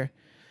 I hear,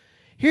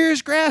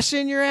 "Here's grass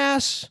in your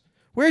ass.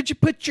 Where'd you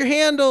put your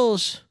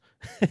handles?"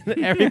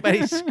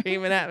 Everybody's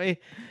screaming at me.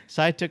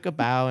 So I took a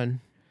bow and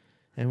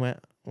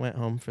went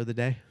home for the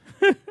day.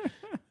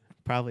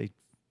 Probably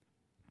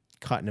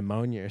caught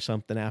pneumonia or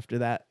something after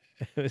that.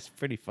 It was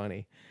pretty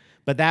funny.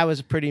 But that was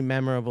a pretty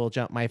memorable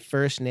jump. My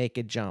first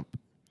naked jump.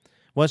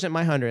 Wasn't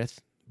my 100th,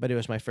 but it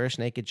was my first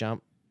naked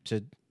jump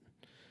to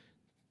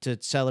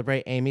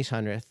celebrate Amy's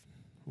 100th.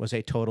 Was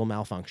a total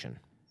malfunction.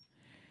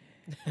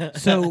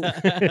 So,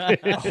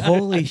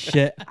 holy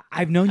shit.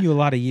 I've known you a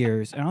lot of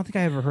years, and I don't think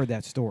I ever heard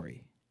that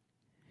story.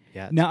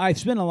 Yeah. Now, I've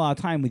spent a lot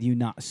of time with you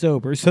not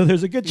sober, so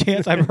there's a good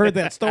chance I've heard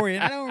that story,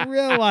 and I don't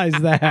realize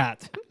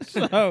that.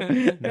 So,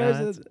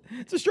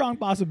 it's a strong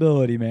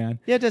possibility, man.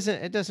 Yeah,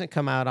 it doesn't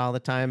come out all the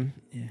time.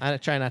 Yeah. I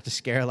try not to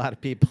scare a lot of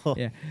people.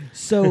 Yeah.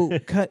 So,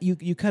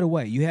 you cut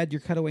away. You had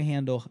your cutaway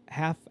handle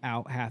half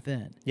out, half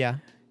in. Yeah.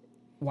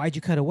 Why'd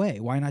you cut away?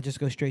 Why not just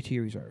go straight to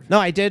your reserve?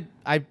 No, I did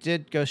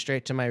go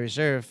straight to my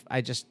reserve.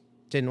 I just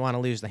didn't want to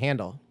lose the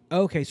handle.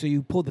 Okay, so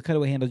you pulled the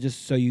cutaway handle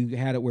just so you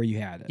had it where you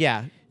had it.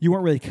 Yeah. You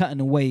weren't really cutting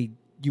away.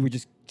 You were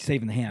just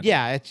saving the handle.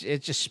 Yeah,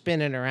 it's just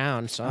spinning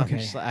around. So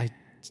Okay. I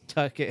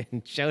took it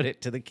and showed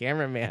it to the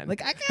cameraman.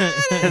 Like, I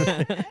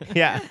got it.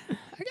 Yeah.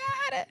 I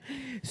got it.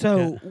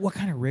 So, what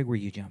kind of rig were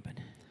you jumping?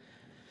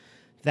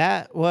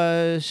 That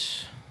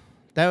was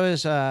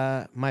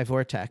my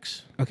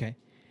Vortex. Okay.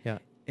 Yeah.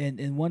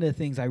 And one of the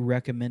things I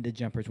recommend to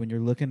jumpers when you're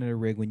looking at a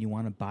rig, when you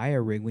want to buy a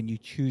rig, when you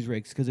choose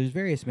rigs, because there's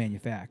various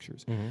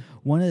manufacturers. Mm-hmm.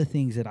 One of the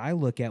things that I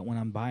look at when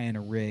I'm buying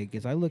a rig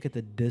is I look at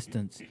the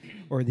distance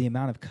or the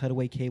amount of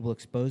cutaway cable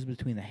exposed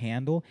between the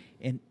handle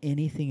and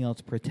anything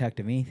else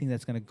protective, anything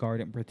that's going to guard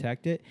it and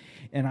protect it.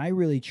 And I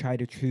really try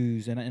to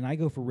choose, and I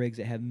go for rigs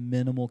that have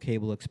minimal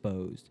cable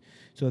exposed.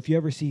 So if you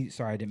ever see,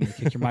 sorry, I didn't mean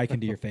to kick your mic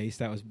into your face.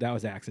 That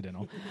was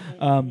accidental.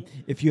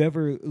 If you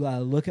ever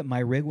look at my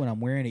rig when I'm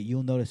wearing it,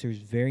 you'll notice there's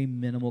very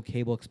minimal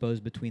cable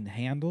exposed between the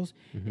handles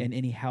and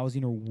any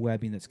housing or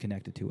webbing that's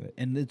connected to it,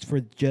 and it's for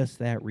just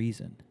that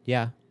reason.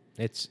 Yeah,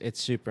 it's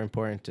super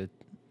important to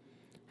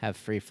have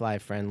free fly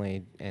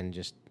friendly and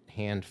just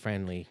hand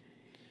friendly.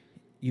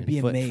 You'd be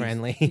foot amazed.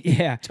 friendly,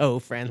 Yeah, toe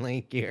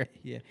friendly gear.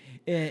 yeah,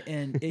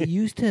 and it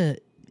used to.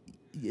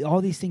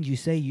 All these things you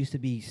say used to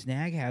be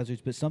snag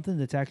hazards, but something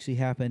that's actually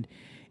happened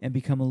and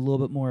become a little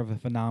bit more of a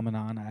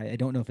phenomenon. I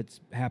don't know if it's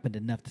happened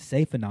enough to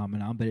say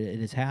phenomenon, but it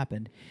has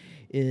happened.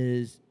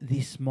 Is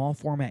these small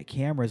format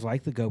cameras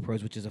like the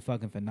GoPros, which is a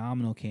fucking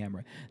phenomenal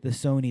camera. The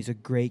Sony's a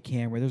great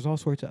camera. There's all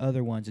sorts of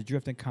other ones. The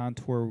Drift and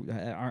Contour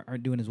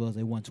aren't doing as well as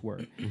they once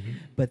were.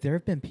 But there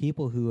have been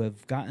people who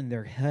have gotten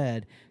their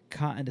head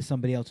caught into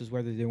somebody else's,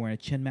 whether they're wearing a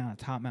chin mount,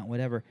 a top mount,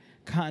 whatever,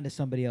 caught into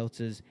somebody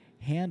else's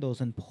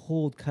handles and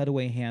pulled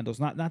cutaway handles.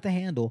 Not the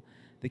handle,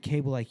 the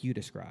cable like you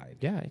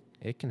described. Yeah,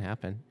 it can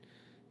happen.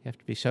 You have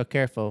to be so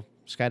careful.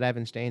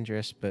 Skydiving's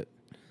dangerous, but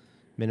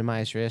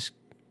minimize risk.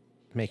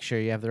 Make sure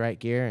you have the right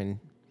gear, and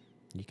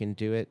you can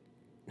do it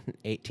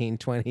 18,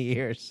 20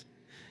 years.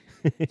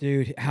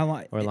 Dude, how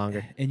long? Or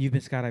longer. And you've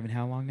been skydiving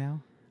how long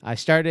now? I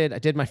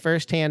did my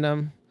first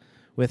tandem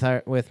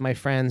with my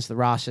friends, the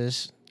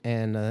Rosses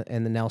and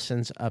the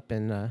Nelsons, up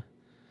in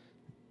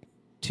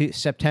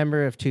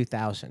September of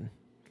 2000.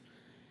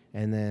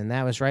 And then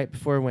that was right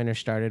before winter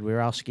started. We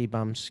were all ski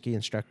bums, ski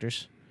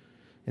instructors,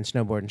 and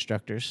snowboard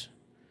instructors.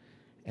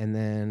 And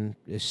then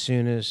as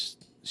soon as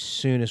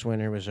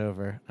winter was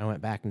over, I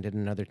went back and did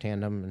another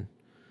tandem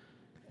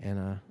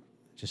and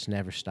just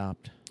never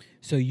stopped.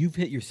 So you've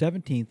hit your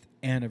 17th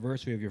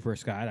anniversary of your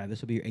first skydive.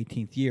 This will be your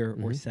 18th year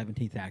or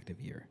 17th active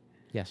year.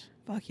 Yes.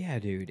 Fuck yeah,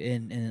 dude.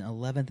 And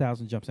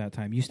 11,000 jumps at a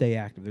time. You stay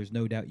active. There's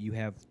no doubt you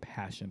have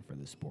passion for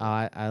this sport.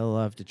 I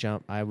love to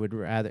jump. I would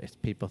rather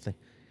people think.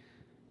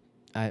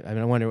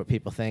 I wonder what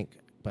people think,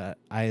 but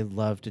I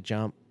love to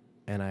jump,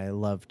 and I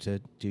love to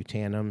do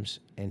tandems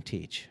and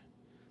teach.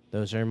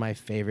 Those are my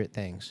favorite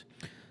things.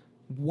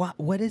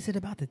 What is it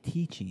about the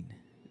teaching?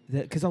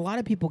 Because a lot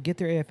of people get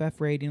their AFF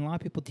rating, a lot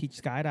of people teach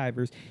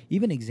skydivers,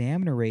 even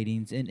examiner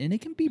ratings, and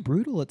it can be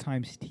brutal at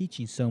times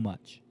teaching so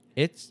much.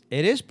 It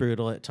is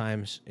brutal at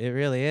times. It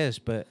really is.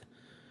 But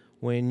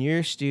when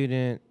your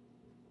student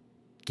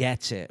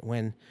gets it,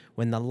 when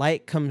the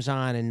light comes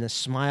on and the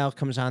smile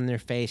comes on their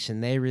face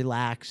and they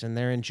relax and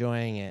they're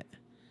enjoying it,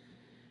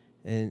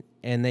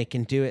 and they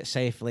can do it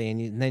safely,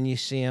 and then you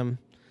see them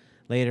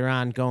later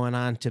on going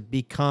on to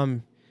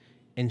become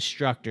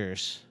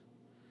instructors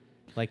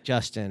like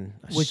Justin.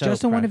 Was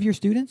Justin one of your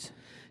students?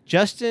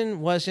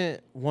 Justin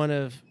wasn't one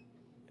of.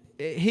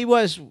 He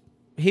was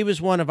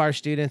one of our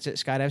students at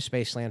Skydive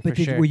Spaceland But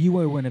for sure. were you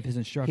one of his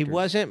instructors? He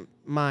wasn't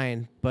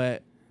mine,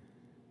 but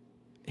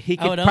he I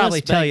could would probably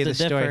almost tell beg you to the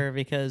story. differ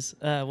because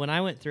when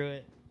I went through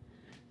it,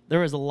 there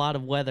was a lot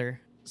of weather,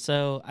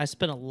 so I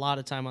spent a lot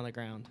of time on the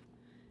ground,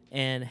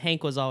 and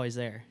Hank was always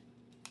there.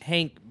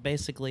 Hank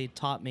basically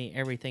taught me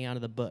everything out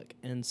of the book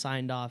and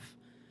signed off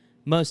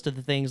most of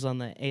the things on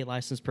the A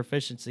license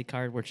proficiency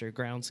card, which are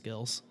ground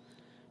skills.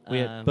 We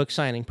had book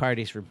signing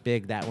parties were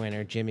big that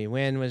winter. Jimmy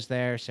Wynn was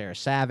there. Sarah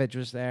Savage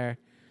was there.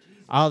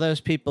 All those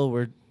people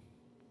were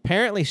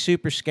apparently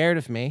super scared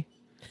of me,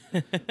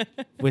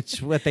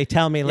 which what they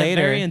tell me Yeah,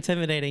 later. very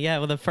intimidating. Yeah,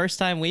 well, the first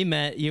time we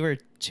met, you were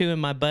chewing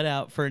my butt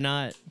out for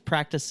not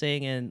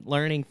practicing and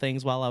learning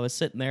things while I was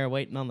sitting there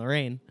waiting on the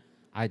rain.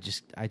 I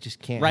just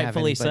can't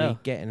Rightfully have anybody so.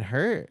 getting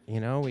hurt. You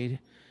know,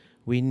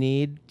 we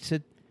need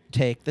to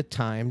take the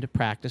time to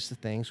practice the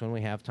things when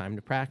we have time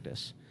to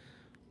practice.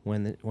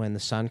 When the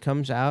sun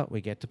comes out, we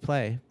get to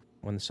play.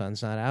 When the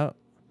sun's not out,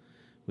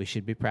 we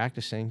should be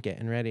practicing,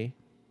 getting ready.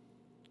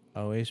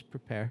 Always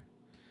prepare.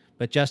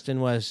 But Justin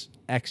was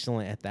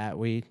excellent at that.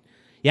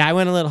 I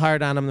went a little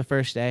hard on him the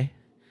first day.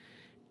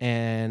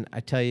 And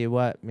I tell you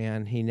what,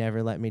 man, he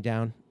never let me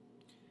down.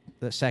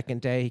 The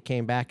second day he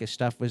came back, his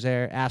stuff was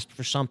there, asked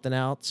for something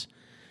else.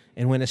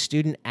 And when a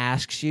student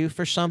asks you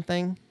for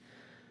something,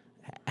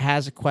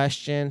 has a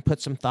question,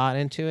 put some thought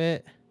into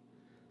it,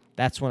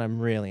 that's when I'm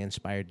really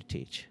inspired to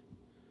teach.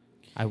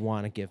 I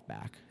want to give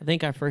back. I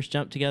think our first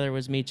jump together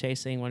was me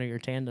chasing one of your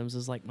tandems. It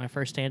was like my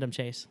first tandem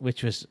chase.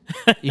 Which was,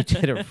 you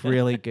did a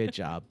really good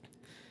job.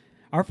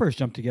 Our first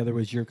jump together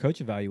was your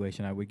coach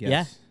evaluation, I would guess.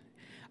 Yeah.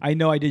 I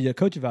know I did a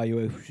coach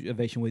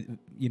evaluation with,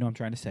 you know what I'm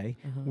trying to say,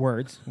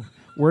 words.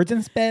 Words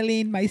and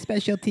spelling, my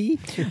specialty.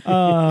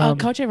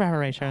 Coach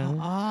evaluation.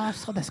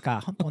 そうです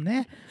か。本当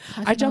ね。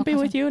 I jumping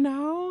with you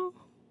now.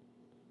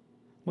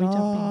 We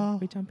No.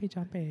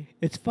 jumpy.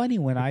 It's funny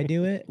when I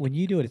do it. When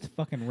you do it, it's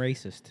fucking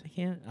racist. I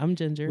can't. I'm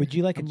ginger. Would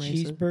you like I'm a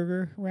racist.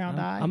 cheeseburger round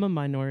eye? I'm a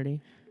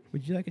minority.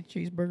 Would you like a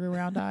cheeseburger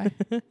round eye?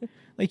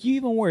 Like, you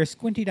even wear a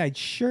squinty-eyed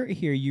shirt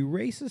here, you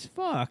racist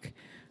fuck.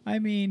 I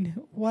mean,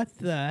 what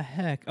the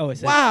heck? Oh, it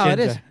says Wow, it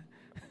ginger. is.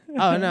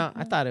 Oh, no,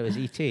 I thought it was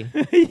E.T.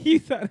 You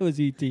thought it was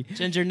E.T.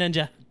 Ginger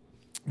ninja.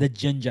 The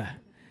ginger.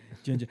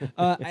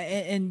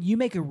 And you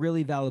make a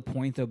really valid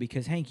point, though,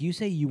 because, Hank, you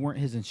say you weren't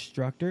his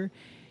instructor.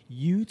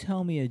 You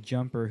tell me a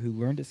jumper who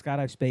learned at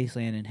Skydive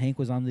Spaceland and Hank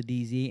was on the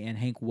DZ and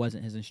Hank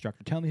wasn't his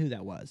instructor. Tell me who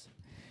that was.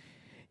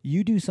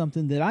 You do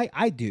something that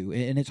I do,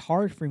 and it's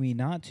hard for me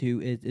not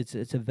to.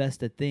 It's a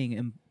vested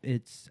thing,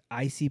 and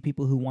I see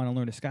people who want to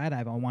learn to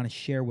skydive. I want to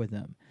share with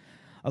them.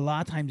 A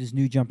lot of times it's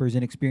new jumpers,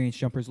 inexperienced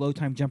jumpers,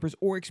 low-time jumpers,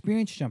 or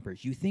experienced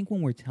jumpers. You think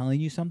when we're telling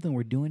you something,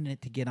 we're doing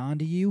it to get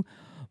onto you.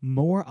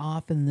 More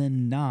often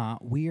than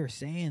not, we are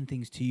saying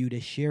things to you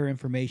to share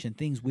information,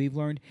 things we've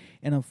learned.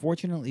 And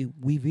unfortunately,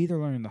 we've either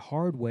learned the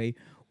hard way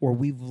or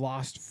we've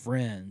lost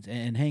friends.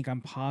 And Hank,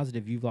 I'm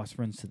positive you've lost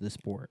friends to this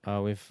sport.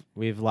 Oh,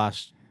 we've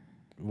lost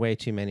way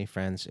too many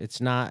friends.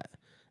 It's not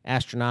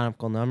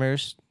astronomical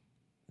numbers,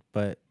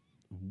 but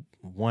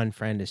one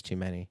friend is too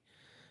many.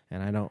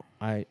 And I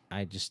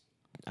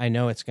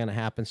know it's going to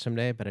happen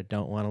someday, but I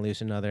don't want to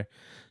lose another,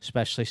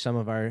 especially some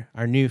of our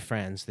new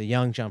friends, the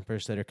young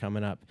jumpers that are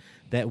coming up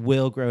that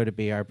will grow to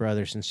be our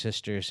brothers and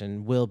sisters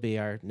and will be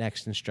our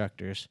next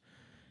instructors.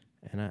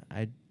 And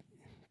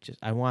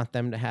I want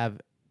them to have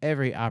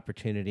every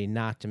opportunity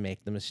not to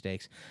make the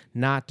mistakes,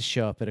 not to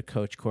show up at a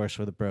coach course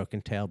with a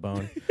broken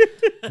tailbone,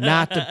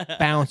 not to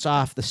bounce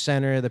off the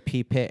center of the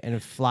pea pit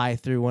and fly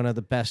through one of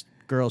the best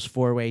girls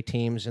 4-way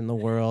teams in the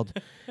world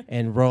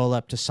and roll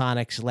up to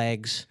Sonic's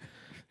legs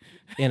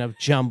in a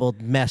jumbled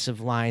mess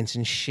of lines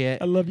and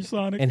shit. I love you,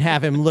 Sonic. And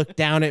have him look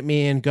down at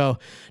me and go,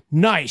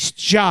 "Nice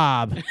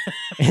job."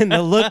 And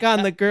the look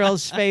on the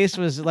girl's face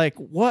was like,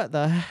 "What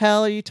the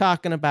hell are you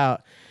talking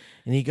about?"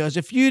 And he goes,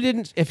 if he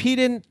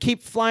didn't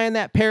keep flying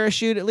that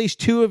parachute, at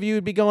least 2 of you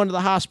would be going to the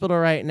hospital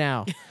right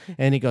now.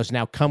 And he goes,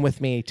 "Now come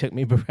with me." He took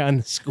me around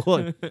the school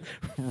and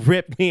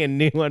ripped me a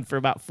new one for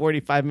about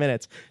 45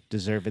 minutes.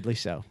 Deservedly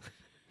so.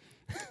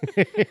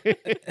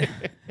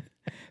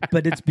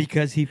 But it's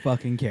because he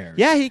fucking cares.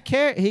 Yeah, he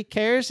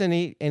cares, and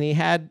he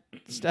had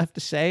stuff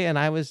to say, and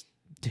I was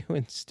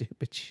doing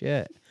stupid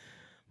shit.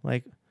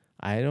 Like,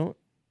 I don't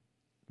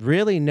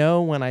really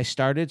know when I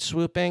started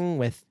swooping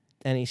with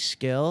any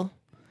skill,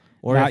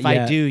 or Not if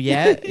yet. I do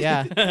yet.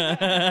 Yeah,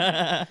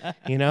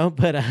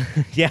 but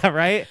yeah,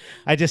 right.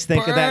 I just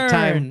think of that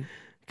time Burn.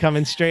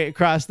 coming straight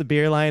across the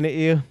beer line at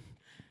you.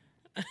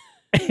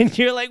 And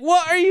you're like,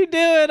 "What are you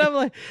doing?" I'm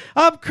like,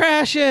 "I'm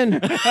crashing."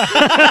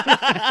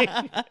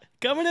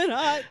 Coming in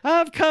hot.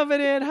 I'm coming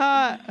in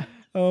hot.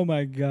 Oh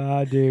my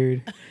God,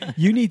 dude!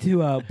 You need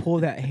to pull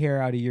that hair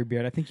out of your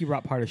beard. I think you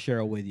brought part of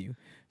Cheryl with you,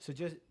 so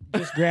just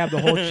grab the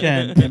whole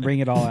chin and bring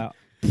it all out.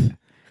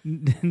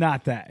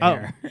 Not that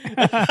hair.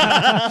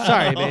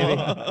 Sorry,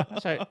 baby.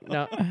 Sorry.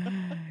 No.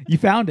 You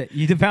found it.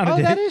 You found it. Oh,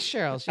 did that it? is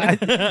Cheryl's. Yeah.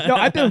 No,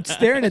 I've been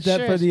staring at That that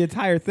sure for is. the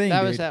entire thing.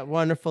 That dude. was that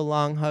wonderful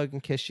long hug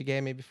and kiss she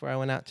gave me before I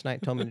went out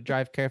tonight. Told me to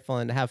drive careful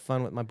and to have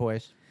fun with my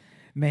boys.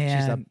 Man.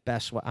 She's the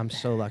best. I'm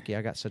so lucky.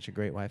 I got such a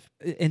great wife.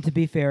 And to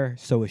be fair,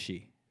 so is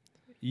she.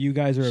 You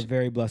guys are a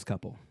very blessed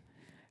couple.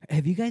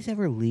 Have you guys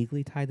ever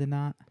legally tied the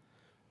knot?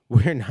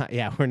 We're not.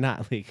 Yeah, we're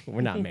not legal.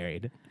 We're not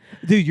married.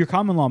 Dude, you're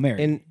common law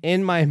married.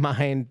 In my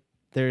mind,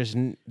 there's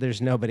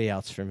nobody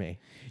else for me.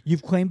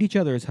 You've claimed each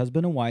other as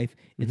husband and wife.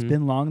 Mm-hmm. It's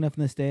been long enough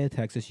in the state of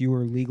Texas. You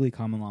were legally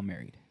common law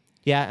married.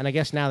 Yeah, and I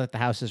guess now that the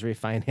house is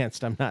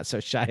refinanced, I'm not so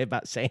shy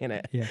about saying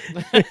it. Yeah.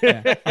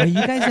 Yeah. Are you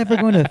guys ever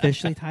going to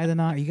officially tie the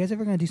knot? Are you guys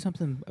ever going to do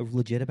something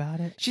legit about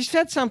it? She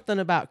said something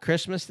about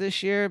Christmas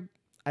this year.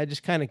 I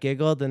just kind of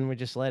giggled and we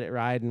just let it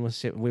ride, and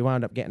we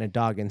wound up getting a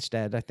dog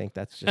instead. I think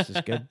that's just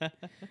as good.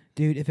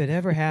 Dude, if it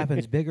ever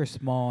happens, big or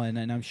small, and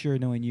I'm sure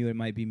knowing you, it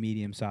might be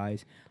medium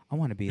size, I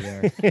want to be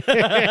there.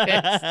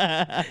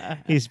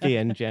 He's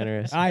being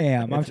generous. I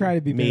am. I'm trying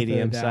to be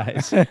medium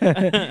benefit size. of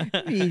the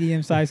doubt.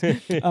 Medium size.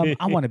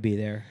 I want to be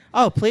there.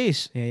 Oh,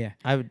 please. Yeah, yeah.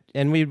 I would,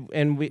 and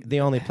we the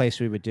only place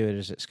we would do it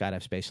is at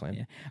Skydive Spaceland.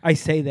 Yeah. I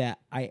say that.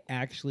 I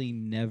actually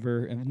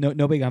never,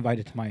 nobody got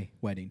invited to my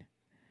wedding.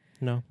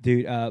 No.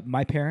 Dude,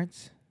 my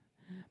parents,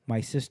 my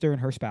sister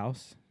and her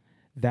spouse,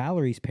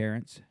 Valerie's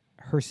parents,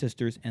 her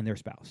sisters, and their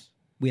spouse.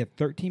 We had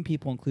 13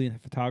 people, including the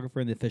photographer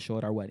and the official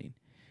at our wedding.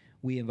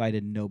 We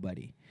invited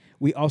nobody.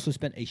 We also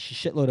spent a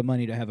shitload of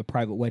money to have a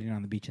private wedding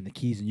on the beach in the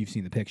Keys, and you've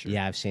seen the picture.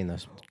 Yeah, I've seen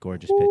those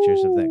gorgeous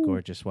pictures of that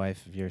gorgeous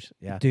wife of yours.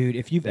 Yeah. Dude,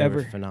 if you've They were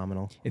ever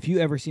phenomenal. If you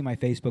ever see my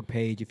Facebook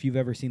page, if you've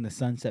ever seen the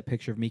sunset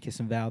picture of me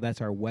kissing Val, that's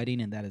our wedding,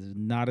 and that is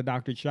not a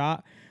doctored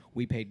shot.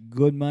 We paid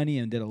good money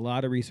and did a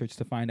lot of research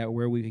to find out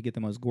where we could get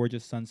the most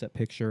gorgeous sunset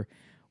picture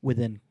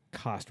within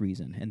cost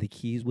reason. And the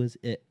Keys was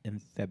it in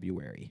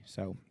February.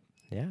 So,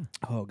 Yeah.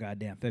 oh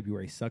goddamn,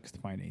 February sucks to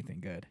find anything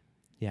good.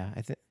 Yeah,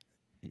 I think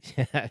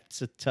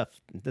that's a tough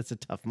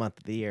month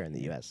of the year in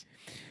the US.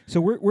 So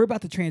we're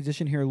about to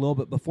transition here a little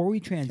bit. Before we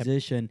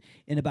transition,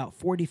 in about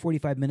 40,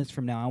 45 minutes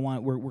from now,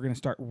 we're going to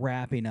start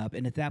wrapping up.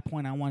 And at that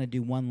point, I want to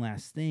do one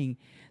last thing.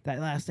 That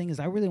last thing is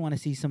I really want to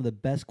see some of the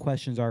best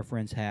questions our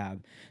friends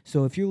have.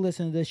 So if you're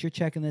listening to this, you're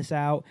checking this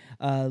out,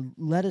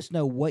 let us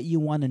know what you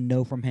want to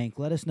know from Hank.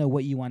 Let us know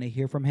what you want to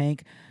hear from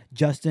Hank.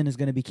 Justin is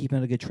going to be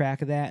keeping a good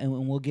track of that,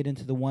 and we'll get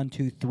into the 1,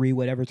 2, 3,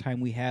 whatever time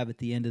we have at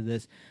the end of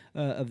this,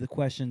 of the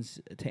questions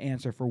to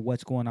answer for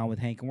what's going on with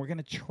Hank. And we're going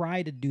to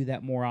try to do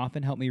that more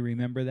often. Help me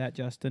remember that,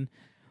 Justin.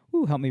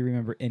 Ooh, help me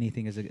remember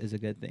anything is a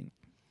good thing.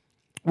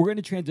 We're going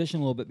to transition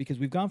a little bit because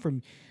we've gone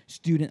from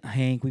student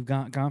Hank, we've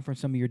gone from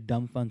some of your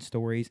dumb fun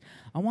stories.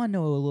 I want to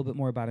know a little bit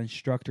more about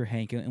instructor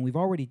Hank, and we've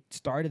already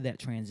started that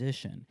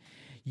transition.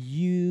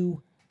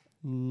 You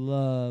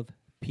love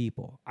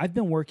people. I've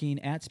been working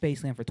at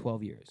Spaceland for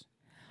 12 years.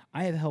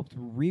 I have helped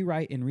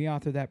rewrite and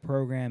reauthor that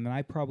program, and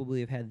I probably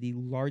have had the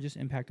largest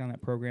impact on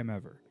that program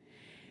ever.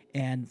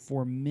 And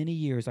for many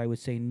years, I would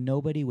say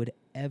nobody would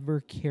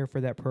ever care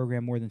for that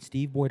program more than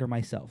Steve Boyd or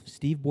myself.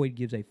 Steve Boyd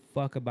gives a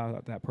fuck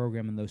about that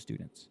program and those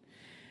students.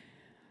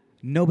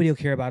 Nobody will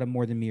care about it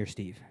more than me or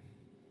Steve.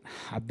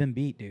 I've been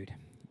beat, dude.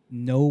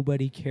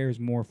 Nobody cares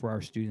more for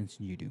our students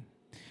than you do.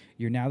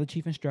 You're now the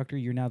chief instructor.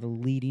 You're now the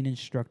leading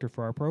instructor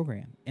for our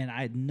program. And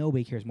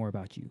nobody cares more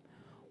about you.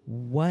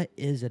 What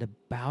is it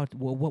about?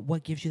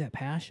 What gives you that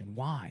passion?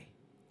 Why?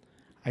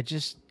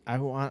 I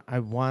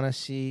want to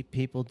see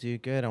people do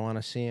good. I want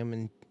to see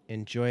them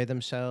enjoy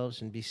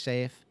themselves and be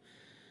safe.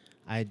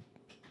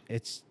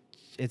 It's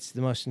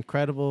the most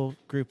incredible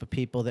group of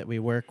people that we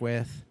work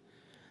with.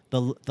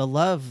 The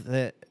love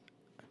that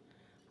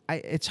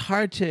it's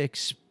hard to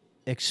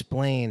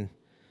explain.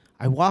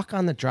 I walk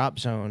on the drop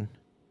zone,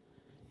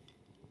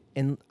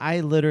 and I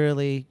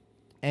literally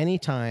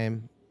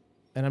anytime,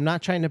 and I'm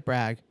not trying to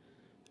brag,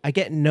 I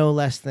get no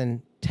less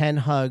than 10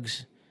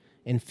 hugs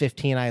and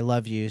 15 I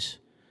love yous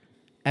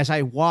as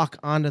I walk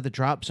onto the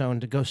drop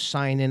zone to go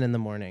sign in the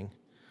morning.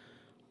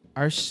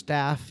 Our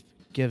staff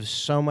gives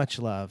so much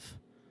love.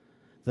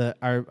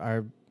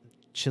 Our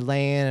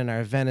Chilean and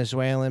our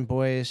Venezuelan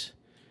boys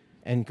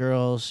and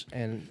girls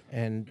and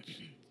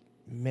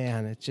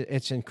man,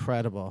 it's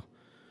incredible.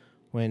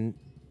 When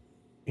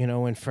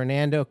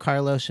Fernando,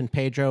 Carlos, and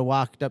Pedro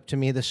walked up to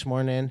me this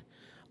morning,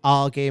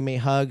 all gave me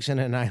hugs and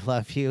an I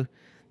love you.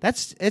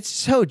 It's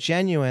so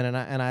genuine,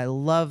 and I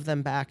love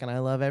them back, and I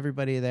love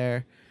everybody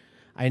there.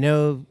 I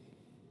know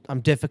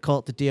I'm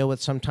difficult to deal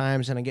with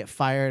sometimes, and I get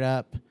fired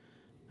up,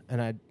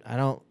 and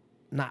I'm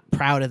not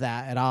proud of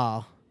that at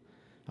all.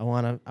 I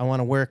want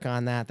to work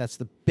on that. That's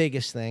the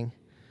biggest thing.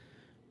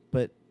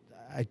 But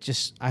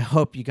I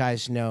hope you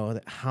guys know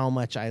that how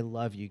much I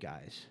love you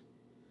guys.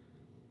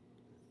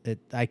 That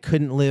I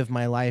couldn't live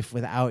my life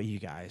without you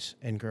guys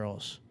and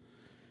girls,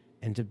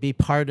 and to be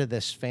part of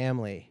this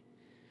family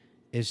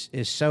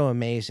is so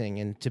amazing,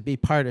 and to be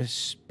part of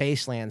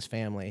Spaceland's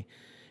family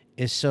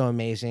is so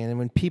amazing. And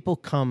when people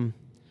come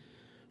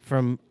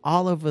from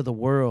all over the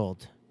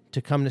world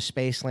to come to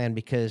Spaceland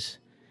because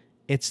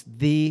it's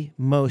the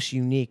most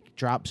unique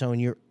drop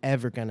zone you're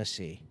ever going to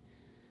see.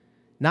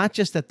 not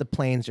just that the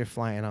planes are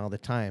flying all the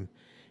time.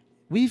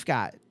 We've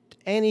got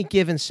any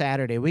given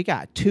Saturday, we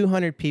got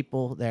 200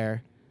 people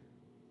there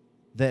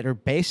that are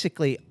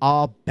basically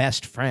all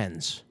best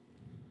friends.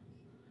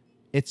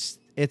 It's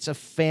a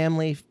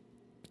family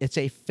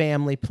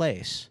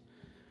place.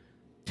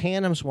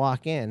 Tandems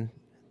walk in,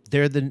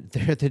 they're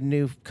the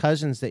new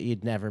cousins that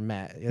you'd never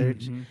met.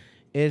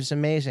 It's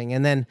amazing.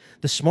 And then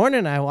this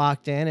morning I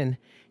walked in and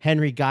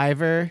Henry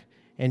Guyver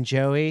and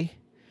Joey,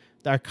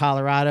 our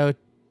Colorado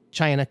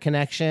China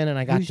connection, and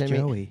I got Who's to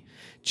Joey? meet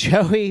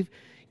Joey.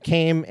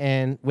 Came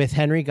in with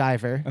Henry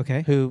Guyver,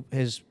 Okay. who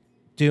is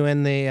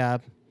doing the.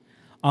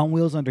 On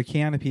Wheels Under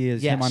Canopy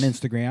is him Yes. on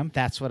Instagram.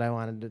 That's what I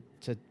wanted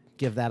to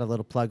give that a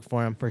little plug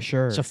for him. For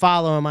sure. So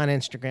follow him on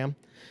Instagram.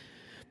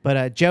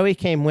 But Joey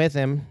came with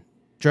him,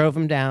 drove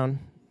him down.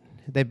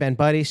 They've been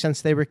buddies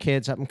since they were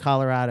kids up in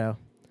Colorado.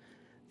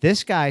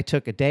 This guy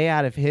took a day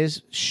out of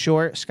his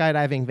short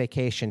skydiving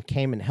vacation,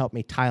 came and helped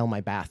me tile my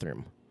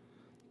bathroom.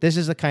 This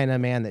is the kind of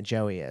man that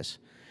Joey is.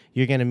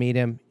 You're going to meet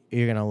him.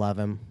 You're going to love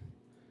him.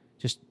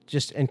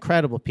 Just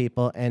incredible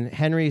people. And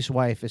Henry's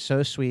wife is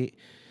so sweet.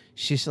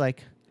 She's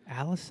like,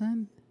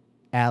 Allison?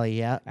 Allie,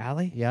 yeah.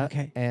 Allie? Yeah.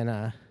 Okay.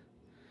 And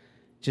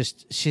she's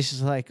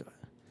just like,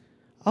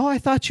 oh, I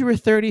thought you were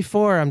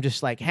 34. I'm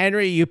just like,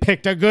 Henry, you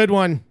picked a good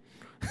one.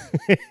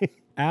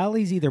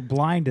 Allie's either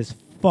blind as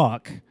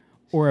fuck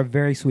or a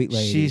very sweet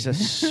lady. She's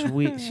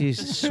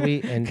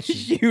sweet and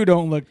she's You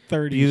don't look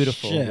 30.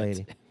 beautiful shit.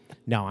 lady.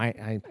 No,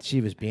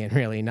 she was being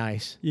really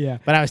nice. Yeah.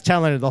 But I was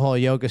telling her the whole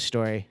yoga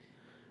story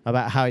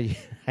about how I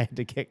had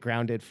to get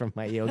grounded from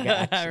my yoga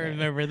I accident.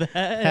 remember that.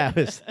 That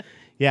was,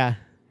 yeah.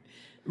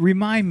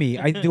 Remind me.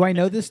 Do I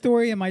know this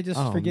story? Am I just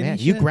Oh, forgetting man.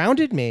 shit? You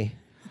grounded me.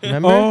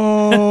 Remember?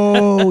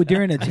 Oh,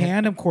 during a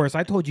tandem course.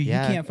 I told you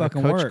yeah, you can't our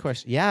fucking coach work.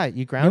 course. Yeah,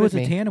 you It grounded was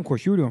me. a tandem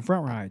course. You were doing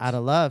front rides. Out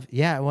of love.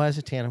 Yeah, it was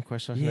a tandem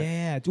course, wasn't it?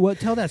 Yeah. Well,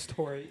 tell that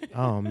story.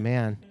 Oh,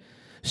 man.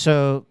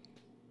 So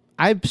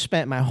I've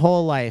spent my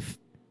whole life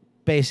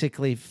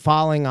basically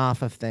falling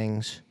off of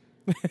things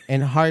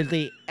and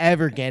hardly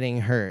ever getting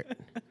hurt.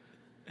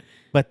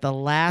 But the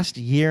last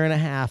year and a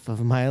half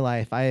of my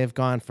life, I have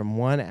gone from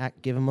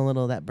give him a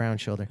little of that brown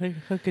shoulder.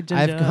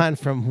 I've gone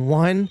from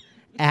one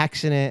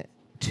accident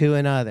to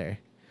another.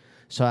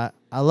 So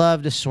I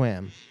love to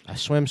swim. I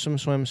swim,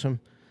 swim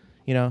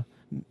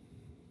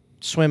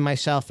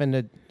myself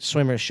into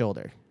swimmer's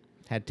shoulder.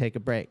 Had to take a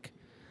break.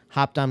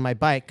 Hopped on my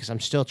bike because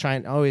I'm still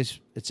trying,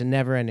 it's a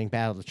never-ending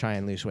battle to try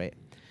and lose weight.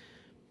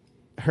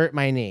 Hurt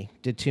my knee.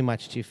 Did too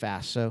much too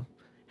fast. So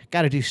I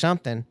got to do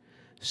something.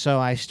 So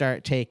I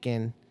start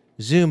taking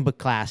Zumba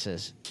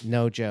classes,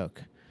 no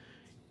joke.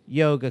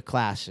 Yoga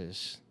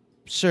classes,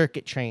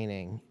 circuit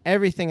training,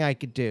 everything I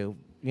could do,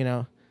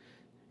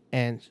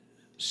 And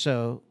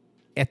so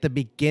at the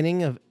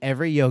beginning of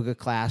every yoga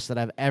class that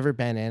I've ever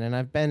been in, and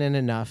I've been in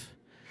enough,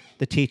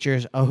 the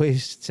teachers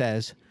always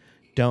says,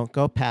 don't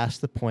go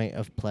past the point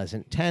of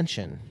pleasant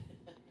tension.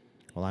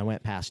 Well, I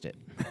went past it.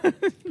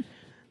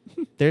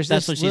 There's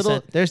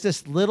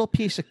this little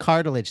piece of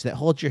cartilage that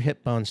holds your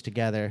hip bones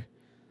together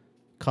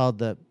called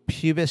the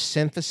pubis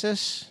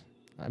symphysis.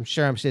 I'm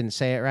sure I didn't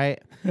say it right,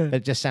 but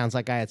it just sounds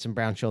like I had some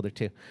brown shoulder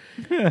too.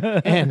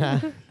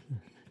 And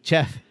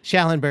Jeff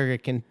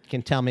Schallenberger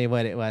can tell me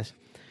what it was.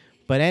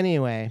 But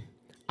anyway,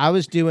 I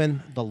was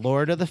doing the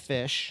Lord of the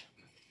Fish.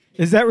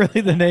 Is that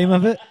really the name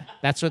of it?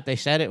 That's what they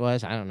said it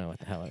was. I don't know what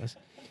the hell it was.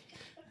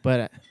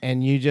 But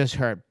and you just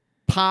heard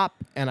pop,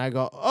 and I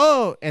go,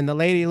 oh, and the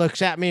lady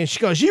looks at me and she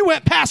goes, you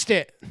went past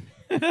it.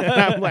 And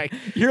I'm like,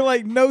 You're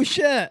like, no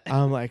shit.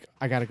 I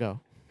gotta go.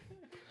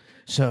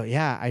 So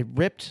yeah, I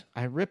ripped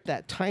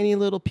that tiny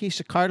little piece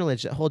of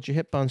cartilage that holds your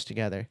hip bones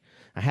together.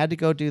 I had to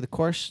go do the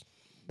course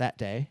that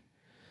day.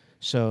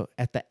 So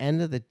at the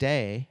end of the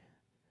day,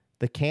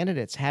 the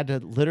candidates had to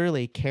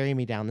literally carry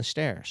me down the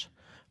stairs,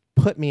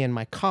 put me in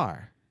my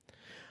car.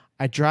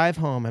 I drive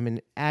home, I'm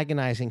in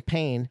agonizing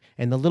pain,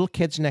 and the little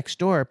kids next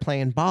door are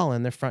playing ball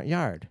in their front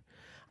yard.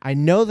 I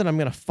know that I'm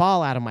going to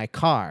fall out of my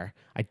car.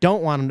 I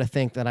don't want them to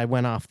think that I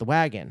went off the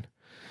wagon.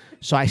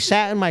 So I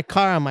sat in my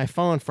car on my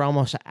phone for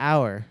almost an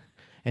hour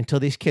until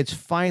these kids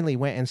finally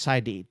went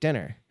inside to eat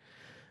dinner.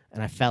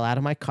 And I fell out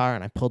of my car,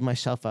 and I pulled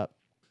myself up,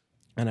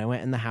 and I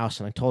went in the house,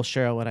 and I told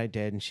Cheryl what I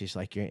did, and she's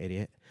like, you're an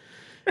idiot.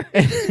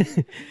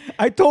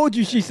 I told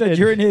you, she said,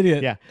 you're an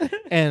idiot. Yeah.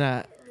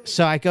 And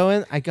so I go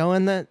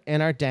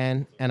in our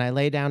den, and I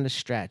lay down to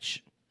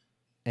stretch.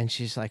 And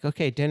she's like,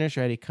 okay, dinner's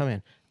ready. Come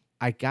in.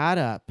 I got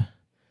up.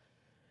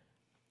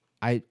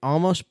 I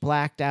almost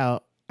blacked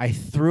out. I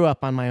threw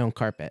up on my own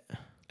carpet.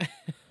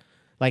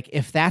 Like,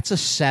 if that's a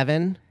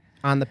 7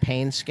 on the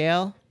pain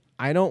scale,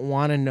 I don't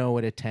want to know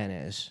what a 10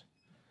 is.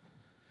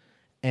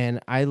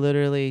 And I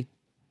literally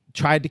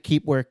tried to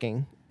keep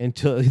working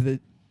until the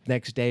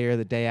next day or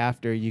the day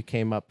after you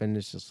came up and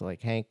it's just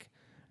like, Hank,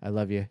 I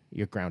love you.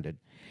 You're grounded.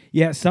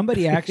 Yeah,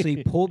 somebody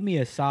actually pulled me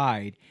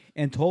aside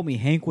and told me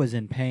Hank was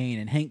in pain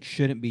and Hank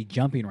shouldn't be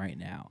jumping right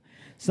now.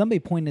 Somebody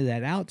pointed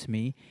that out to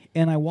me,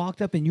 and I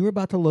walked up, and you were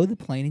about to load the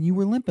plane, and you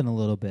were limping a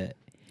little bit.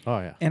 Oh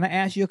yeah. And I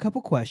asked you a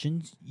couple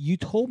questions. You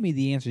told me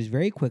the answers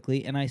very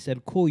quickly, and I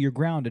said, cool, you're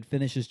grounded.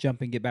 Finish this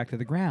jump and get back to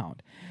the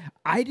ground.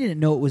 I didn't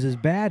know it was as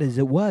bad as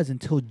it was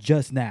until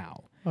just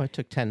now. Oh, it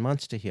took 10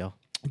 months to heal.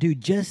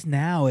 Dude, just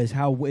now is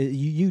how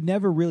you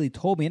never really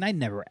told me, and I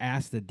never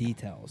asked the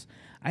details.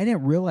 I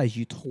didn't realize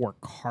you tore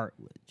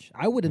cartilage.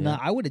 I would have not.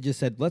 I would have just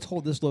said, let's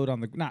hold this load on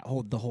the, not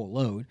hold the whole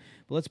load,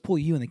 but let's pull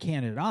you and the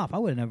candidate off. I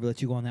would have never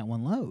let you go on that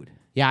one load.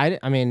 Yeah,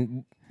 I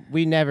mean,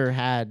 we never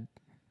had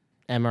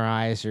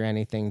MRIs or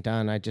anything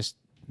done. I just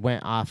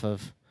went off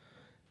of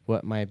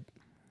what my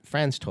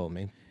friends told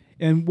me.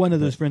 And one of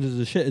those friends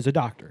is a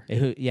doctor.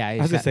 Yeah, I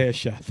was going to say a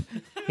chef.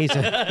 he's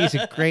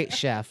a great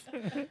chef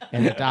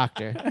and a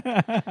doctor.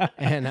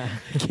 And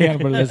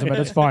Cannibalism at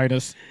its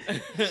finest.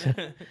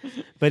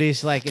 but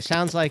he's like, it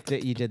sounds like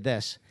that you did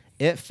this.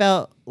 It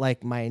felt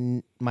like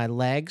my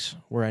legs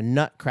were a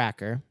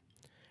nutcracker,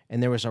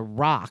 and there was a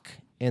rock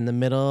in the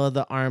middle of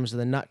the arms of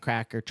the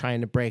nutcracker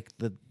trying to break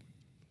the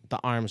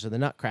arms of the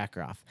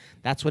nutcracker off.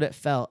 That's what it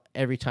felt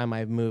every time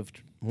I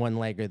moved one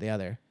leg or the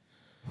other.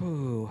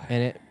 Ooh.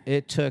 And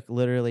it took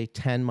literally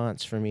 10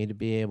 months for me to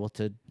be able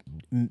to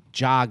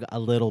jog a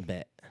little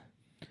bit.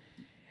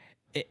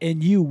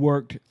 And you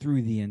worked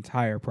through the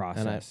entire And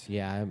process.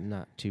 I'm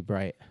not too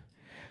bright.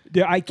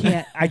 Dude, I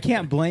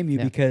can't blame you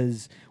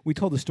because we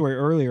told the story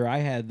earlier. I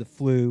had the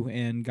flu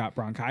and got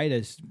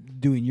bronchitis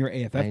doing your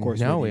AFF course.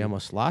 No, with we you.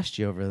 almost lost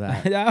you over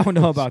that. I don't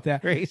know about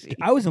that. Crazy.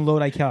 I was in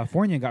Lodi,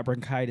 California, and got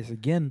bronchitis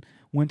again.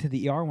 Went to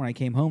the ER when I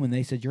came home, and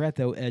they said you're at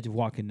the edge of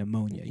walking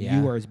pneumonia.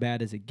 Yeah. You are as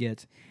bad as it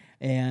gets.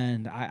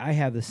 And I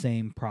have the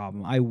same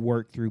problem. I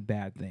work through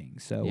bad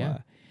things. So, Yeah.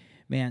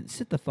 man,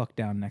 sit the fuck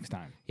down next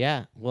time.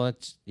 Yeah, well,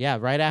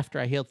 right after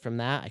I healed from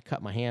that, I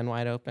cut my hand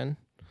wide open.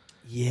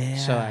 Yeah.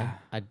 So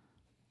I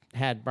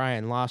had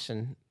Brian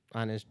Lawson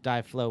on his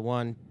Dive Flow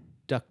 1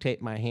 duct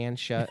tape my hand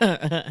shut.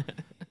 That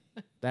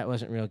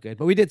wasn't real good.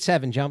 But we did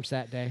 7 jumps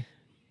that day.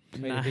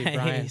 Way to be,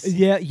 Brian. Nice.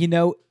 Yeah,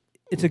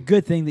 it's a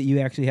good thing that you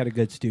actually had a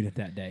good student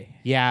that day.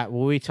 Yeah,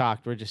 well, we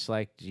talked. We're just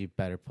like, you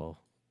better pull.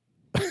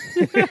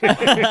 Because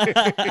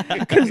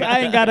I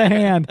ain't got a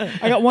hand.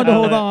 I got one to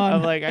hold on.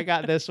 I'm like, I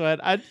got this one.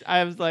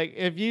 I was like,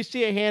 if you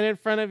see a hand in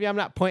front of you, I'm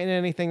not pointing at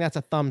anything. That's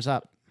a thumbs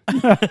up.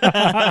 If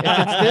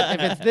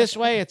it's this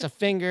way, it's a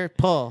finger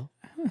pull.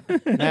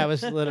 That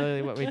was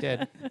literally what we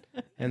did.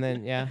 And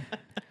then, yeah.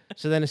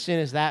 So then as soon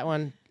as that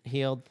one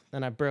healed,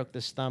 then I broke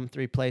this thumb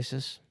 3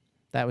 places.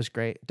 That was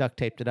great. Duct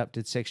taped it up,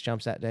 did 6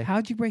 jumps that day.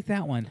 How'd you break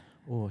that one?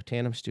 Oh, a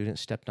tandem student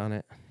stepped on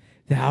it.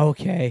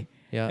 Okay.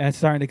 Yeah. That's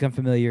starting to come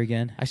familiar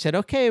again. I said,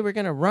 okay, we're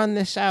going to run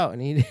this out.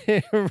 And he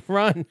didn't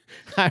run.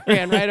 I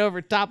ran right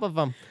over top of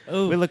him.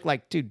 Ooh. We looked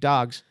like 2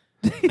 dogs.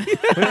 2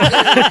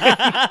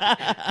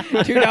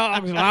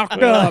 dogs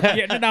locked up,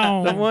 getting it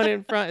on. The one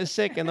in front is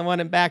sick, and the one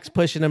in back's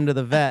pushing him to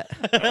the vet.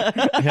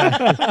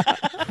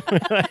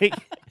 Like,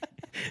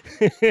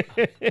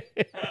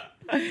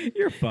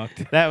 You're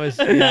fucked. that was,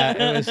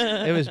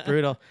 yeah, it was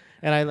brutal.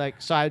 And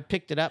so I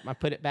picked it up, and I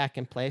put it back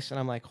in place, and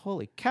I'm like,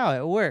 holy cow,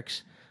 it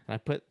works. And I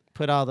put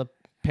all the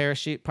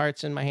parachute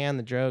parts in my hand,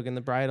 the drogue and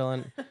the bridle,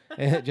 and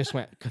it just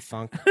went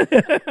ka-thunk.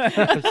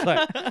 I was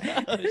like,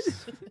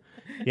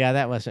 yeah,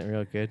 that wasn't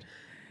real good.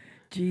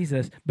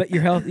 Jesus. But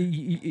your health,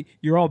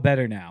 you're all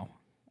better now.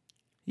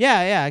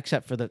 Yeah,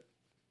 except for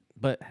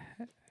but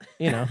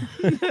you know.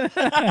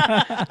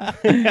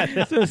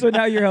 So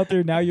now you're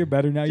healthier. Now you're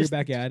better. Now you're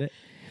back at it.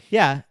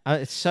 Yeah,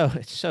 it's so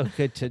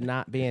good to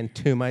not be in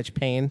too much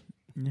pain.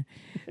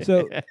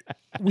 So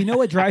we know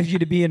what drives you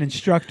to be an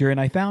instructor, and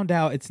I found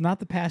out it's not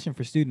the passion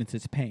for students,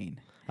 it's pain.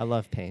 I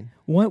love pain.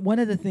 One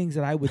of the things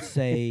that I would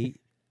say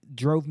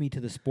drove me to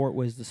the sport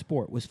was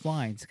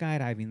flying,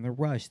 skydiving, the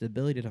rush, the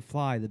ability to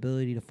fly, the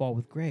ability to fall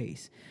with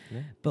grace. Yeah.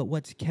 But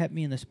what's kept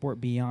me in the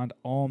sport beyond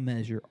all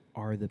measure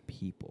are the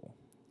people.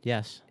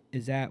 Yes.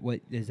 Is that what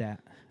is that?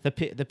 The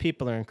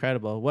people are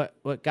incredible.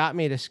 What got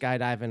me to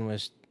skydiving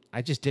was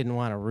I just didn't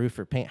want to roof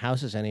or paint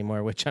houses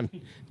anymore, which I'm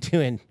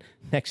doing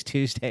next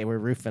Tuesday. We're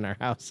roofing our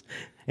house.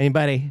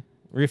 Anybody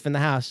roofing the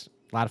house?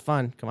 A lot of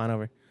fun. Come on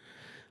over.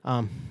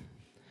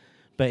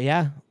 But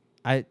yeah,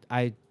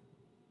 I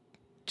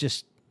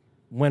just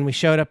when we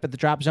showed up at the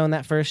drop zone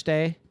that first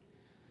day,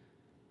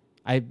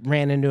 I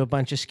ran into a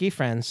bunch of ski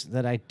friends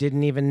that I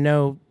didn't even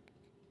know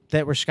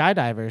that were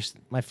skydivers.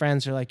 My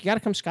friends are like, you got to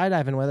come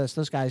skydiving with us.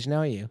 Those guys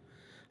know you.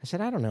 I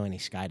said, I don't know any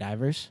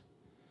skydivers.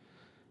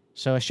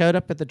 So I showed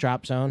up at the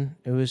drop zone.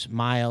 It was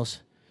Miles.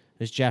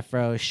 It was Jeff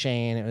Rose,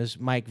 Shane. It was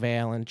Mike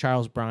Vale and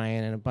Charles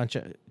Bryan and a bunch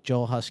of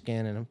Joel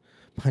Huskin and a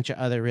bunch of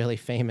other really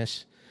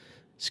famous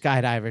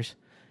skydivers.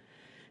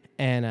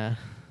 And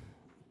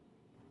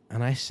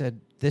I said,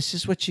 this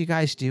is what you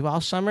guys do all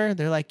summer?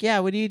 They're like, yeah,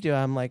 what do you do?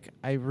 I'm like,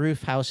 I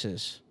roof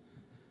houses.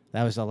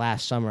 That was the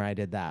last summer I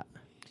did that.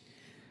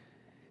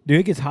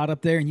 Dude, it gets hot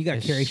up there, and you got to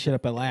It's- carry shit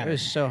up a It ladder.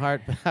 was so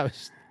hard, but I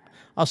was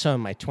also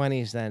in my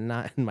 20s then,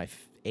 not in my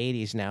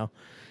 80s now.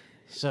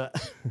 So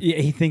Yeah,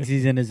 he thinks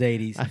he's in his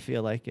 80s. I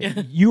feel like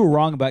it. You were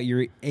wrong about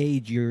your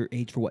age. Your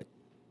age for what?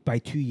 by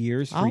 2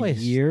 years for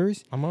Always.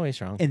 years. I'm always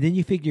wrong. And then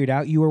you figured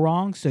out you were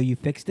wrong, so you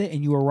fixed it,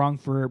 and you were wrong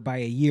by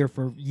a year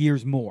for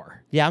years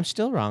more. Yeah, I'm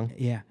still wrong.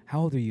 Yeah.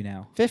 How old are you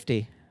now?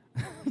 50.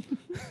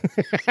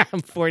 I'm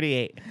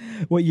 48.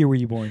 What year were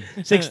you born?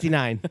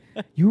 69.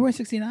 You were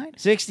 69?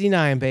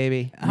 69,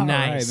 baby. All right,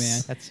 Nice.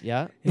 man. That's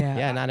yeah. Yeah.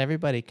 Yeah, not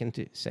everybody can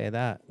say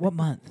that. What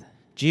month?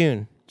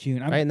 June,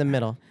 June. right in the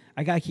middle.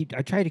 I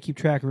try to keep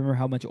track. Remember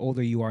how much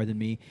older you are than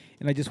me,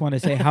 and I just want to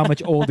say how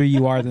much older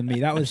you are than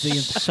me. That was the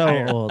So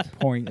entire old.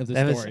 point of the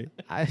That was, story.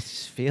 I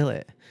just feel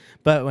it.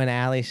 But when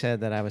Allie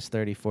said that I was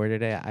 34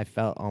 today, I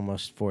felt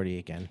almost 40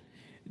 again.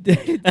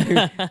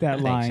 That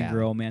lying Allie.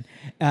 girl, man.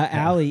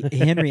 Allie,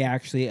 Henry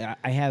actually,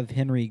 I have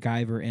Henry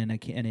Guyver in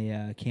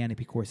a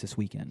canopy course this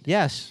weekend.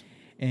 Yes.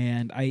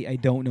 And I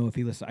don't know if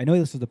he listens. I know he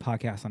listens to the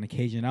podcast on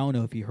occasion. I don't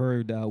know if he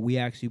heard.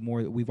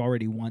 We've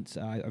already once.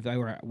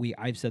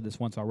 I've said this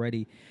once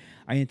already.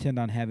 I intend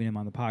on having him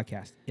on the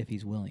podcast if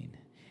he's willing,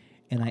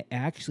 and I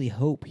actually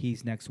hope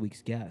he's next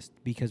week's guest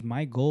because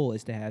my goal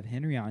is to have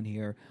Henry on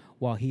here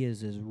while he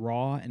is as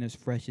raw and as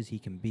fresh as he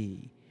can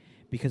be.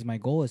 Because my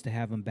goal is to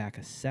have him back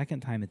a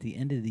second time at the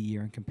end of the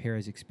year and compare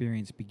his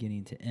experience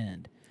beginning to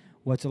end.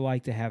 What's it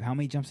like to have? How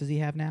many jumps does he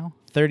have now?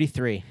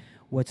 33.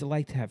 What's it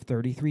like to have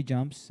 33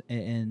 jumps?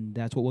 And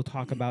that's what we'll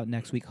talk about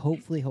next week.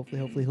 Hopefully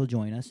he'll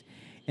join us.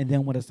 And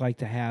then what it's like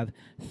to have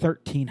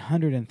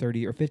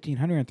 1,330 or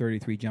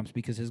 1,533 jumps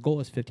because his goal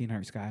is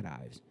 1,500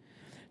 skydives.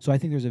 So I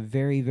think there's a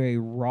very, very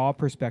raw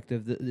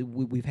perspective.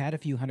 We've had a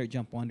few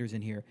 100-jump wonders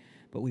in here,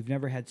 but we've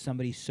never had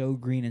somebody so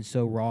green and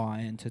so raw.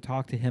 And to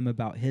talk to him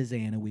about his A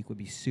in a week would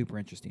be super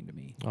interesting to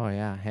me. Oh,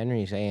 yeah.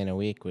 Henry's A in a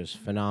week was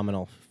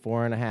phenomenal.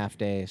 4.5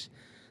 days.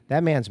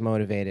 That man's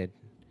motivated,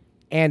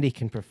 and he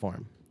can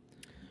perform.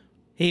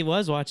 He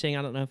was watching.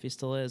 I don't know if he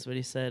still is, but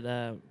he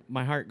said,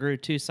 my heart grew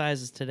 2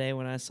 sizes today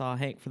when I saw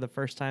Hank for the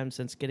first time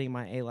since getting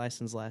my A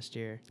license last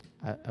year.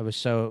 I was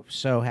so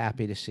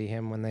happy to see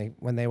him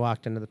when they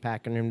walked into the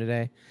packing room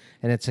today.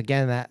 And it's,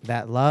 again,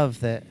 that love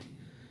that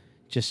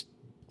just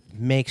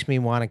makes me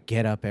want to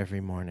get up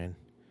every morning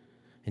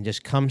and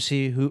just come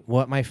see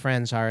what my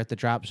friends are at the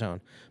drop zone.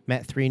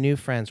 Met 3 new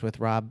friends with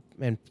Rob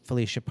and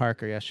Felicia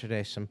Parker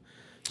yesterday. Some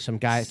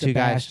guys, 2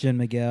 guys. Sebastian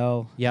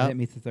Miguel. Yep. Hit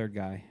me the third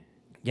guy.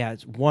 Yeah,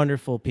 it's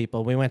wonderful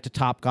people. We went to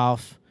Top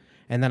Golf,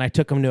 and then I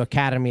took them to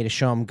Academy to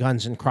show them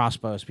guns and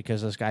crossbows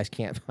because those guys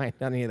can't find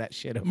any of that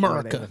shit.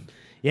 America.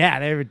 Yeah,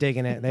 they were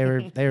digging it. They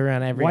were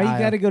on every Why aisle. you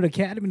got to go to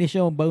Academy to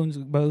show them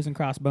bows and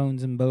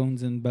crossbones and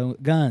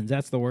guns?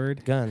 That's the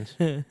word. guns?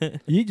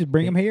 You just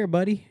bring them here,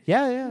 buddy.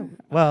 Yeah.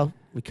 Well,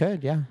 we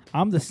could, yeah.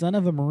 I'm the son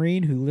of a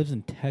Marine who lives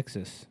in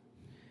Texas.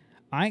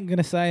 I ain't going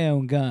to say I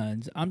own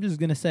guns. I'm just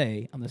going to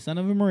say I'm the son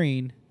of a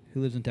Marine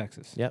who lives in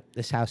Texas. Yep,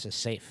 this house is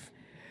safe.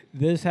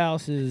 This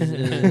house is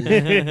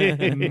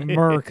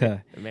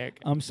America. America.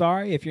 I'm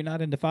sorry if you're not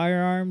into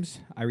firearms.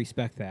 I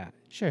respect that.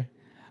 Sure.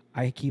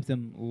 I keep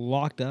them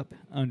locked up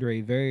under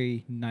a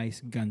very nice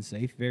gun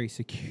safe, very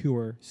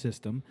secure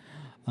system.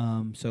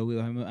 So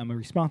I'm a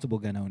responsible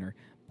gun owner,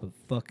 but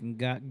fucking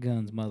got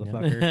guns,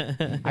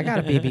 motherfucker. I got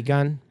a BB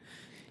gun.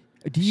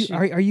 Do you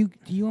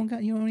do you own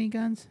any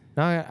guns?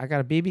 No, I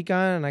got a BB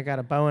gun and I got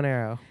a bow and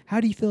arrow.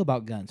 How do you feel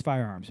about guns,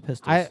 firearms,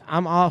 pistols?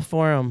 I'm all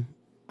for them.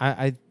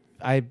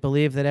 I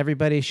believe that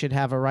everybody should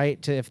have a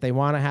right to, if they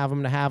want to have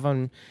them,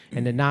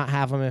 and to not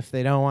have them if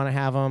they don't want to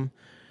have them.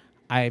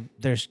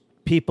 There's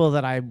people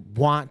that I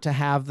want to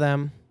have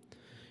them.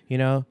 You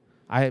know,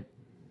 I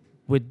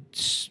would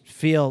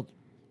feel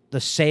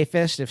the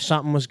safest if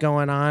something was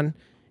going on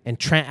and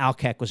Trent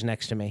Alkeck was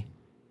next to me.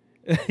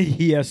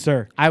 Yes,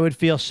 sir. I would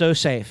feel so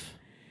safe.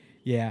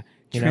 Yeah,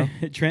 You know?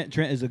 Trent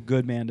is a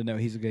good man to know.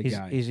 He's a good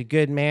guy. He's a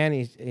good man.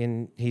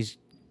 He's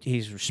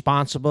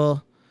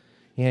responsible.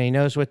 You know, he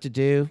knows what to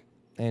do,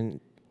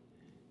 and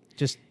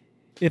just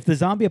If the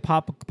zombie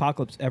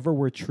apocalypse ever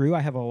were true,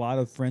 I have a lot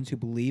of friends who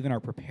believe and are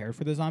prepared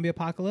for the zombie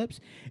apocalypse.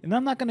 And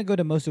I'm not going to go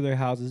to most of their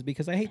houses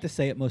because I hate to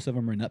say it, most of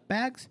them are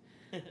nutbags.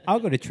 I'll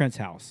go to Trent's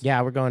house.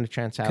 yeah, we're going to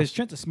Trent's Because house.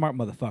 Trent's a smart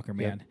motherfucker,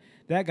 man. Yep.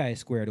 That guy is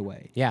squared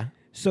away. Yeah,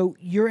 So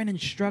you're an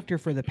instructor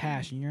for the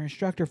passion. You're an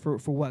instructor for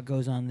what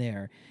goes on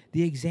there.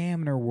 The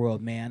examiner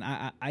world, man.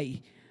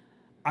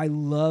 I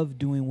love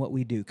doing what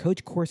we do.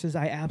 Coach courses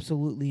I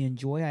absolutely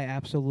enjoy. I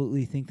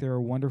absolutely think they're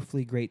a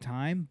wonderfully great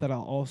time. But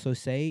I'll also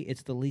say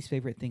it's the least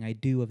favorite thing I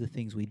do of the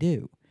things we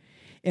do.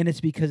 And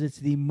it's because it's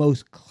the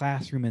most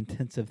classroom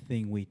intensive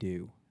thing we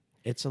do.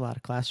 it's a lot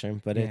of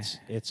classroom, but Yeah.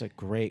 it's a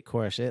great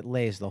course. It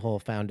lays the whole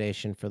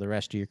foundation for the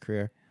rest of your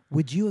career.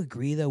 Would you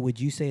agree, though? Would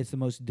you say it's the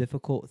most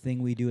difficult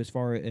thing we do as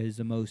far as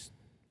the most...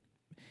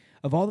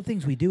 Of all the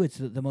things we do, it's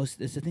the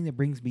most. It's the thing that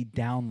brings me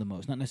down the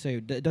most. Not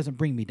necessarily... It doesn't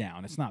bring me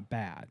down. It's not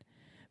bad.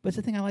 But it's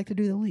the thing I like to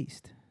do the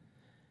least.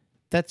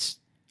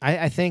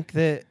 I think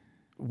that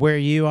where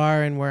you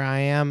are and where I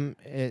am,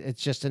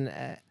 it's just an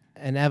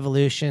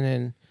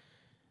evolution,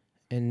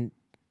 and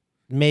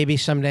maybe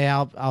someday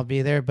I'll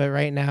be there. But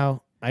right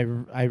now, I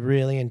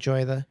really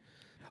enjoy the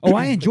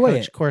I enjoy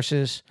coach it.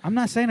 courses. I'm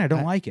not saying I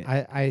don't like it.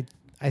 I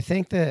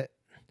think that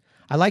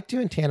I like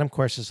doing tandem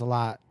courses a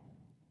lot.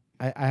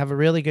 I have a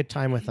really good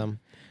time with them.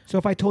 So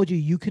if I told you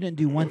you couldn't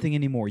do one thing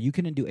anymore, you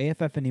couldn't do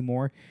AFF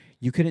anymore,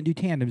 you couldn't do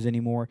tandems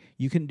anymore,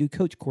 you couldn't do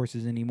coach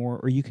courses anymore,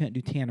 or you couldn't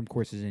do tandem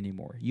courses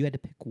anymore, you had to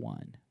pick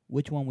one.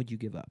 Which one would you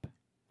give up?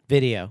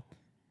 Video.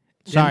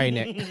 Sorry,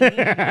 Nick.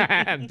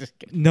 I'm just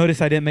kidding. Notice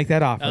I didn't make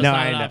that offer. That's No, not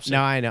I an know. option.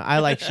 No, I know. I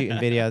like shooting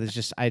video.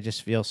 I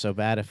just feel so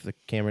bad if the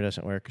camera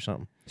doesn't work or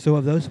something. So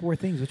of those four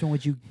things, which one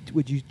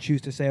would you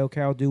choose to say,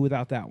 okay, I'll do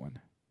without that one?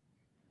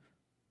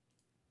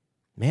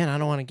 Man, I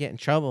don't want to get in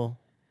trouble.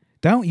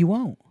 Don't, you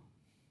won't.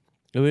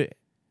 It would,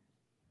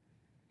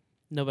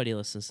 Nobody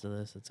listens to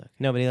this. It's okay.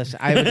 nobody listen.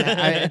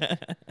 I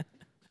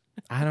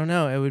don't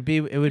know. It would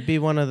be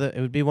one of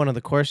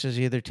the courses,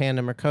 either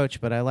tandem or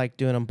coach. But I like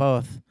doing them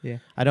both. Yeah.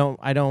 I don't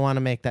want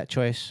to make that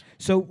choice.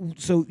 So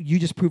you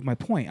just proved my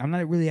point. I'm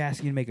not really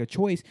asking you to make a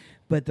choice,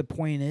 but the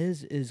point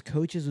is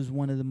coaches is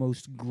one of the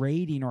most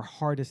grading or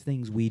hardest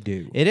things we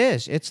do. It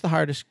is. It's the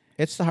hardest.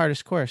 It's the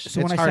hardest course. So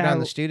it's when I hard say on I-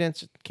 the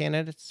students,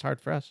 candidates. It's hard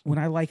for us. When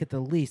I like it the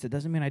least, it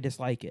doesn't mean I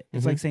dislike it.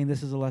 It's Mhm. like saying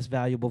this is a less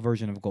valuable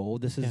version of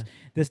gold.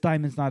 This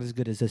diamond's not as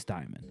good as this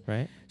diamond.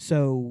 Right.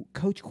 So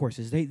coach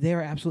courses, they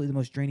are absolutely the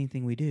most draining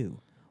thing we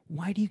do.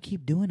 Why do you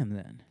keep doing them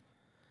then?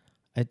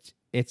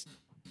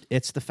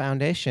 It's the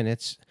foundation.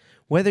 It's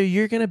whether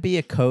you're going to be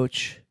a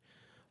coach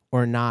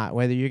or not,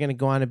 whether you're going to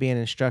go on to be an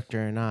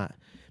instructor or not.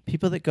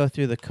 People that go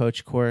through the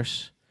coach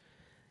course,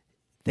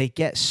 they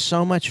get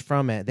so much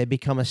from it. They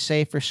become a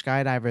safer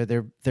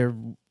skydiver. Their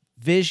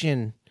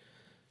vision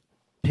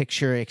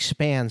picture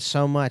expands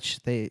so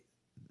much. They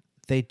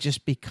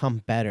just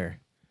become better.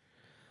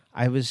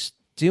 I was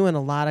doing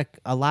a lot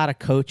of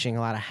coaching, a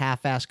lot of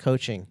half-ass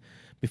coaching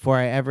before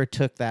I ever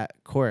took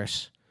that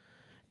course.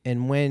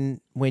 And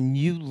when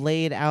you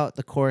laid out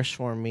the course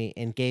for me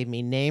and gave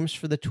me names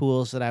for the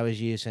tools that I was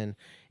using,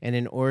 and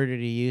in order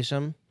to use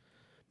them,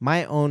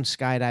 my own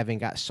skydiving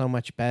got so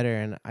much better.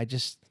 And I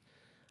just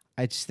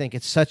think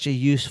it's such a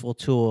useful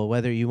tool,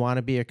 whether you want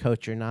to be a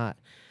coach or not.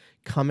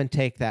 Come and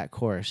take that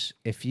course.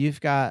 If you've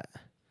got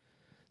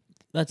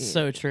That's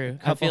so true.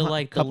 I feel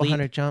like the couple leap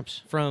hundred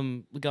jumps.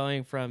 from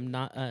going from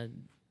not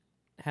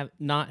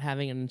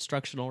having an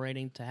instructional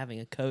rating to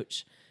having a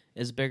coach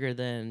is bigger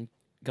than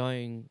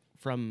going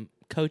from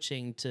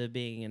coaching to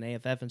being an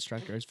AFF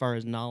instructor as far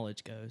as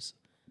knowledge goes.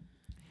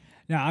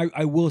 Now,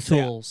 I will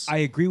say, Tools. I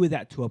agree with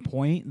that to a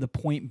point. The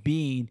point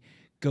being,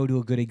 go to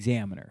a good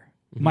examiner.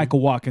 Michael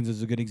Watkins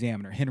is a good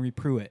examiner. Henry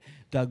Pruitt,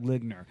 Doug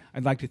Ligner.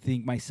 I'd like to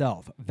think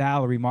myself.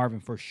 Valerie Marvin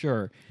for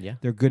sure. Yeah.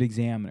 They're good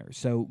examiners.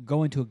 So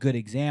going to a good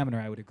examiner,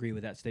 I would agree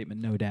with that statement,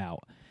 no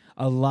doubt.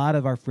 A lot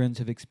of our friends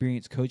have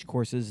experienced coach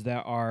courses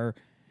that are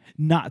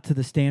not to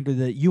the standard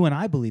that you and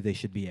I believe they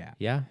should be at.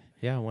 Yeah.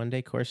 1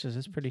 day courses.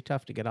 It's pretty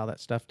tough to get all that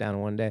stuff down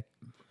in 1 day.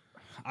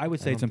 I would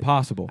say it's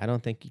impossible. I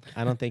don't think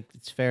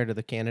it's fair to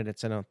the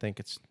candidates. I don't think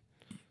it's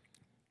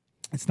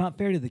It's not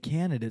fair to the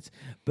candidates,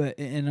 but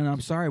and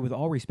I'm sorry, with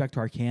all respect to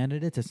our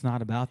candidates, it's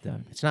not about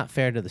them. not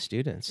fair to the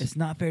students. It's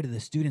not fair to the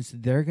students.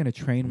 They're going to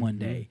train one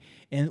day.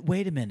 And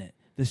wait a minute.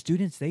 The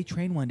students they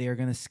train one day are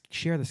going to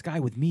share the sky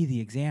with me,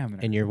 the examiner.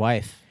 And your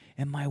wife.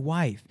 And my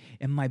wife.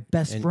 And my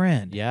best And-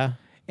 friend. Yeah.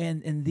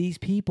 And these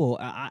people,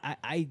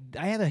 I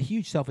have a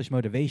huge selfish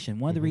motivation.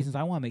 One of the reasons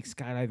I want to make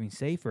skydiving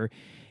safer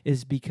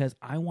is because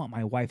I want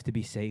my wife to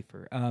be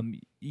safer.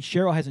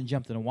 Cheryl hasn't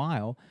jumped in a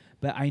while,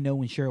 but I know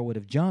when Cheryl would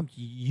have jumped,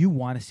 you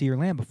want to see her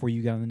land before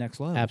you get on the next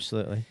level.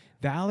 Absolutely.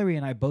 Valerie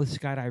and I both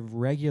skydive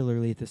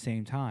regularly at the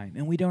same time,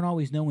 and we don't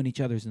always know when each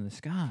other's in the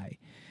sky.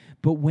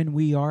 But when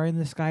we are in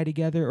the sky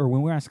together, or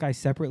when we're on sky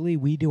separately,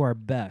 we do our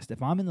best.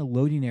 If I'm in the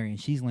loading area and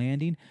she's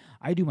landing,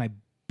 I do my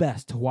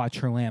best to watch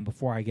her land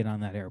before I get on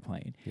that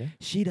airplane. Yeah.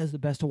 She does the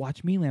best to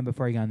watch me land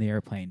before I get on the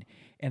airplane.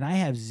 And I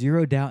have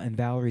zero doubt in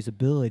Valerie's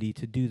ability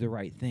to do the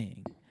right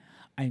thing.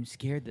 I'm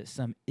scared that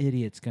some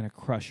idiot's going to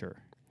crush her.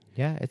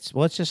 Yeah, it's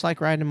just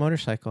like riding a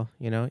motorcycle.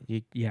 You know,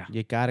 you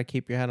got to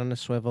keep your head on the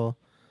swivel.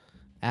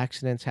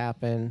 Accidents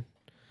happen,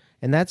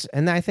 and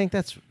I think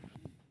that's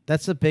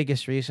the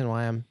biggest reason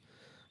why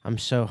I'm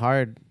so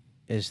hard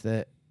is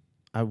that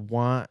I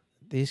want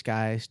these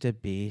guys to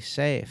be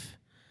safe.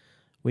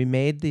 We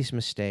made these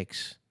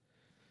mistakes.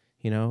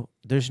 You know,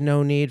 there's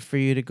no need for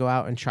you to go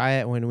out and try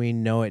it when we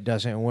know it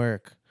doesn't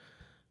work.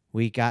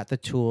 We got the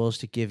tools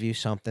to give you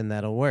something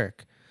that'll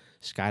work.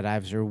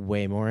 Skydives are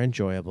way more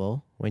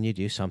enjoyable when you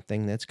do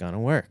something that's going to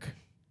work.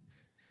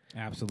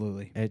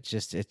 Absolutely. It's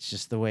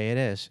just the way it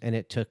is. And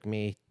it took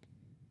me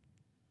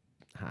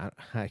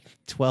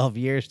 12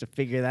 years to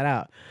figure that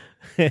out.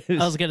 I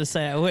was gonna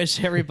say, I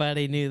wish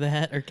everybody knew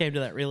that or came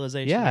to that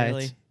realization. Yeah,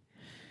 really. it's-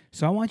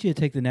 So I want you to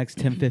take the next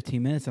 10,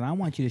 15 minutes, and I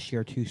want you to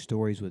share two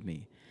stories with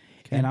me.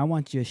 And I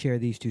want you to share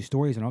these two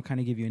stories, and I'll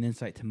kind of give you an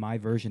insight to my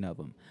version of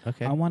them.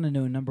 Okay. I want to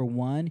know, number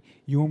one,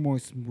 your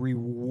most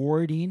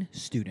rewarding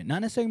student.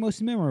 Not necessarily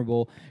most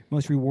memorable,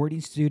 most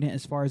rewarding student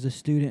as far as a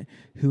student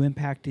who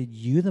impacted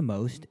you the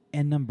most.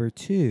 And number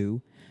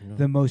two,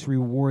 the most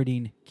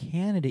rewarding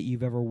candidate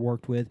you've ever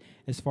worked with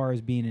as far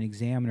as being an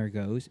examiner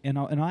goes. And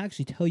I'll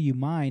actually tell you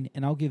mine,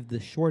 and I'll give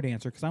the short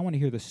answer because I want to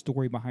hear the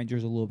story behind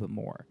yours a little bit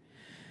more.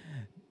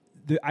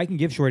 I can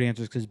give short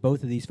answers because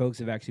both of these folks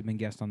have actually been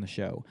guests on the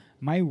show.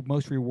 My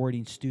most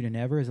rewarding student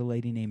ever is a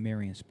lady named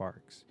Marion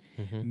Sparks.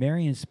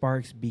 Marion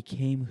Sparks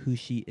became who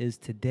she is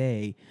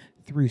today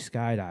through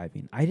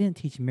skydiving. I didn't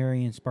teach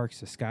Marion Sparks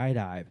to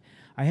skydive.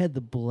 I had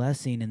the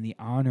blessing and the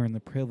honor and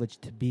the privilege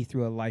to be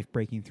through a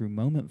life-breaking through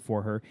moment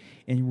for her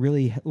and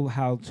really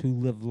how to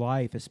live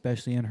life,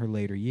 especially in her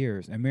later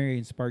years. And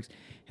Marion Sparks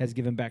has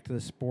given back to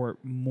the sport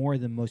more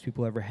than most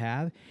people ever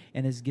have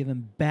and has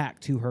given back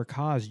to her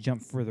cause,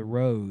 Jump for the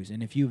Rose.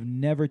 And if you've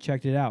never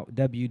checked it out,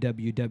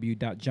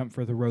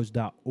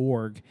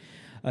 www.jumpfortherose.org.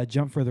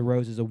 Jump for the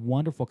Rose is a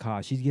wonderful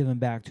cause. She's given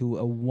back to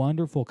a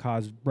wonderful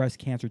cause, breast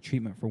cancer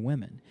treatment for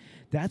women.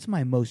 That's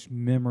my most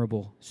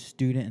memorable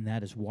student, and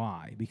that is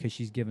why, because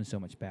she's given so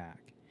much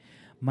back.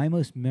 My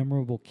most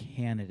memorable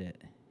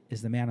candidate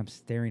is the man I'm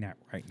staring at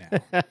right now.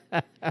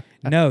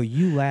 No,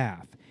 you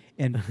laugh.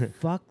 And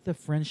fuck the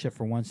friendship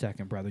for 1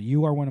 second, brother.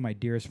 You are one of my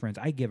dearest friends.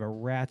 I give a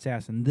rat's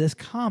ass in this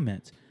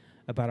comment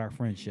about our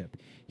friendship.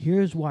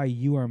 Here's why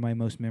you are my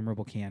most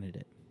memorable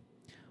candidate.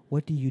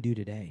 What do you do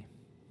today?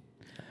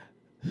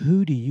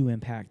 Who do you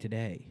impact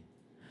today?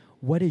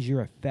 What is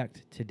your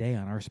effect today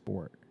on our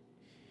sport?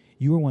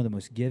 You are one of the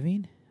most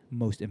giving,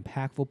 most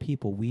impactful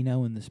people we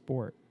know in the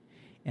sport.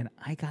 And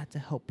I got to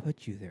help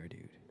put you there,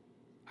 dude.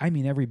 I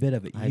mean every bit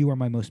of it. You are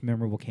my most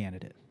memorable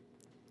candidate.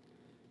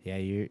 Yeah,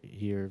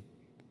 you're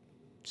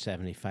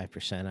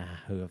 75% of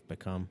who I've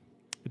become.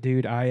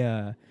 Dude,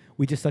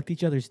 we just sucked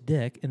each other's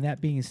dick. And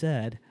that being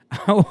said,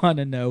 I want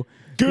to know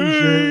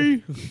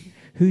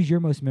who's your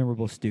most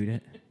memorable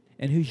student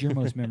and who's your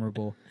most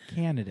memorable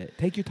candidate.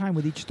 Take your time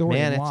with each story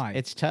and why.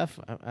 It's tough.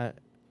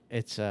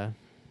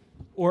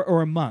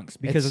 Or amongst,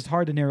 because it's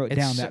hard to narrow it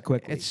down that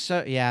quickly.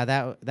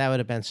 That would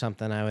have been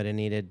something I would have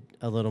needed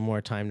a little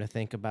more time to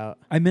think about.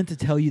 I meant to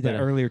tell you that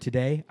earlier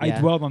today. I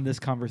dwelled on this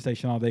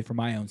conversation all day for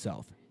my own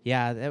self.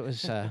 Yeah, that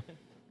was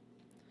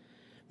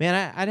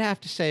man, I'd have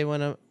to say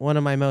one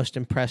of my most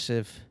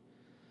impressive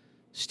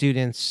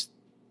students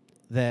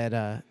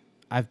that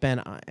I've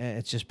been.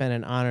 It's just been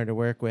an honor to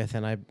work with,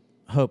 and I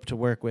hope to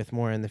work with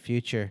more in the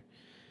future.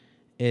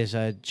 Is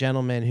a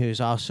gentleman who's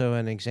also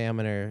an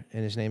examiner,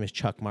 and his name is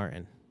Chuck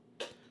Martin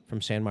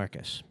from San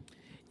Marcos.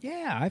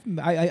 Yeah,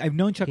 I've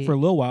known Chuck for a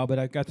little while, but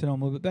I got to know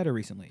him a little bit better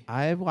recently.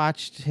 I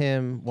watched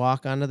him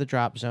walk onto the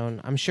drop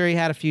zone. I'm sure he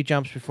had a few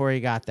jumps before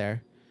he got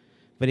there,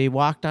 but he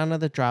walked onto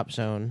the drop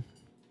zone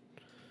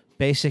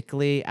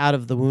basically out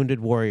of the Wounded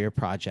Warrior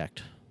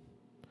Project.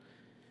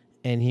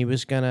 And he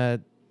was gonna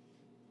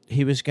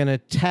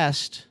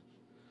test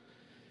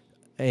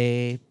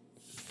a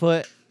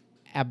foot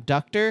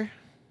abductor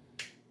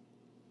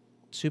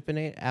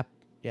supinate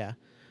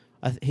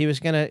he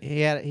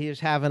was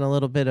having a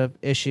little bit of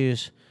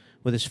issues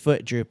with his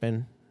foot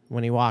drooping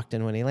when he walked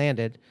and when he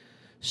landed.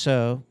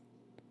 So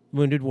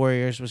Wounded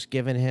Warriors was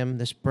giving him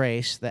this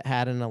brace that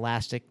had an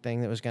elastic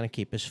thing that was going to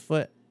keep his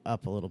foot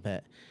up a little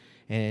bit.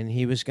 And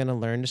he was going to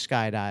learn to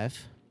skydive.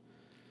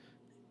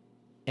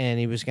 And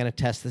he was going to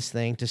test this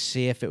thing to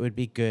see if it would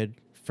be good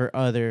for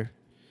other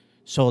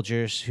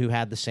soldiers who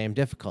had the same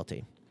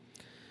difficulty.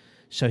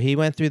 So he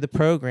went through the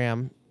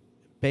program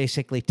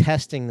basically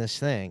testing this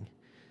thing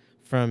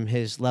from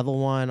his level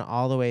 1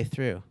 all the way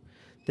through.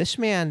 This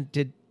man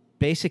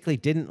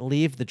didn't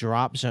leave the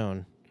drop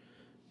zone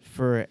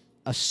for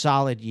a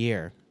solid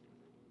year.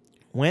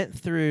 Went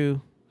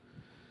through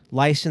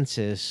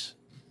licenses,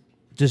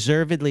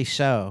 deservedly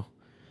so,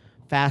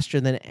 faster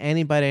than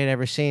anybody had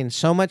ever seen.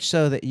 So much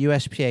so that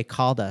USPA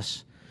called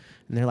us,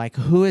 and they're like,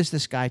 who is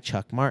this guy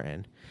Chuck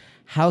Martin?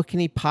 How can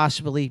he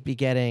possibly be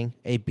getting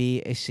a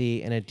B, a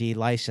C, and a D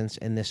license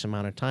in this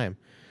amount of time?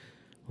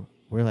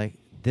 We're like,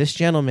 this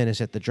gentleman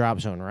is at the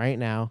drop zone right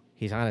now.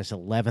 He's on his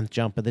 11th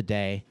jump of the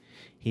day.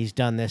 He's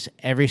done this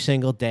every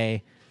single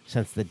day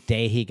since the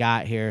day he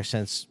got here,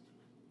 since,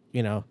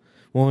 when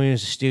he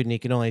was a student, he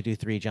could only do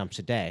 3 jumps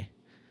a day.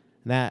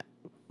 And that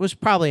was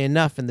probably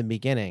enough in the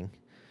beginning.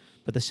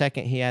 But the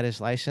second he had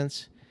his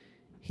license,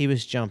 he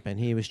was jumping. And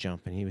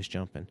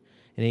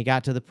he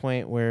got to the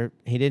point where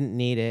he didn't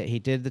need it. He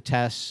did the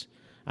tests,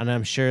 and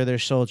I'm sure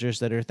there's soldiers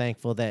that are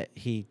thankful that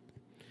he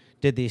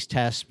did these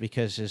tests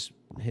because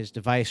his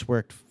device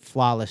worked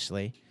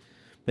flawlessly.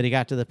 But he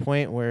got to the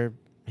point where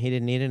he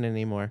didn't need it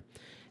anymore.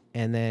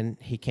 And then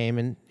he came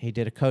and he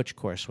did a coach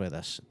course with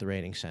us at the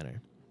Rating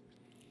Center.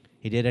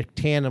 He did a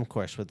tandem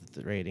course with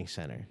the Rating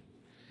Center.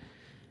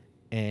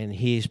 And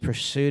he's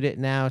pursued it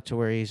now to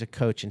where he's a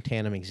coach and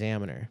tandem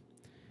examiner.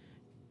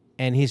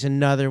 And he's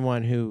another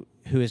one who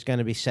is going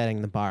to be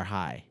setting the bar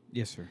high.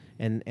 Yes, sir.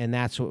 And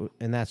that's what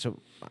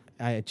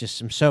I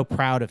just am so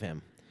proud of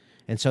him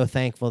and so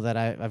thankful that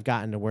I've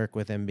gotten to work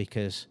with him,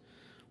 because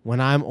when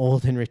I'm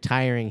old and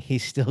retiring,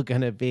 he's still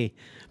going to be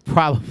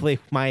probably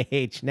my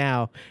age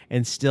now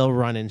and still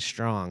running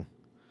strong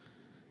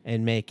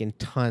and making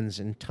tons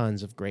and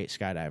tons of great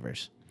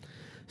skydivers.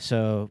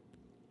 So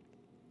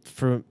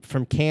from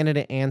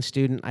candidate and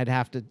student, I'd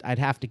have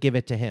to give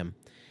it to him.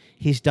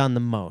 He's done the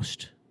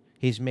most.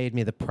 He's made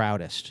me the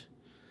proudest.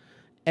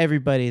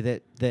 Everybody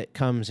that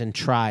comes and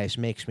tries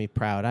makes me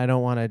proud. I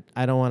don't want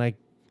to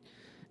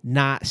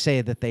not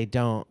say that they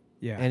don't.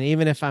 Yeah. And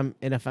even if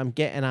I'm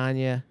getting on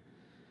you,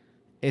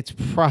 it's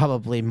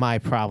probably my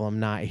problem,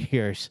 not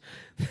yours,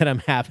 that I'm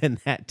having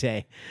that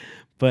day.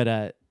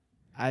 But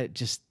I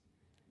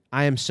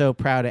am so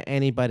proud of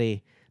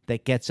anybody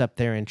that gets up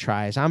there and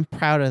tries. I'm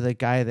proud of the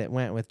guy that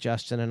went with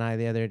Justin and I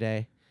the other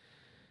day.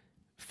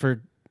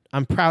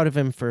 I'm proud of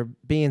him for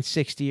being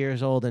 60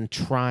 years old and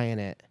trying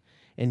it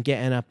and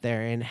getting up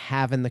there and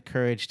having the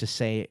courage to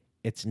say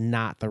it's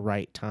not the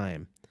right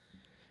time.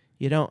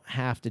 You don't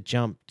have to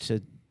jump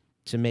to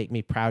make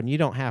me proud, and you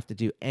don't have to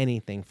do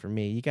anything for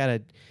me. You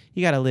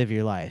gotta live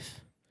your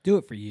life. Do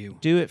it for you.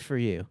 Do it for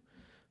you.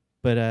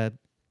 But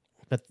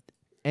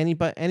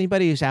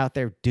anybody who's out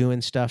there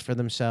doing stuff for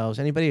themselves,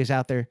 anybody who's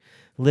out there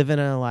living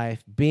a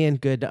life, being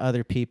good to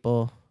other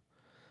people,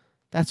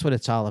 that's what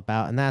it's all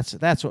about, and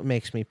that's what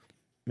makes me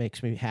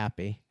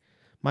happy.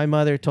 My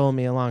mother told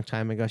me a long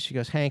time ago, she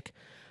goes, Hank,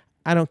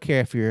 I don't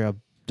care if you're a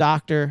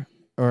doctor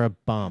or a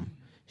bum.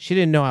 She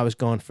didn't know I was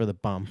going for the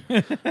bum.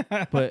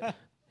 But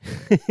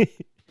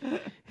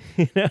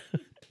you know.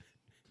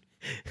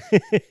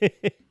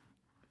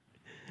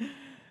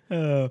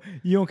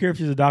 You don't care if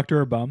she's a doctor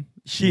or a bum.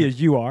 She is.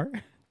 You are.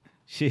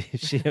 She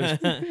was,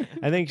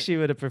 I think she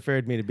would have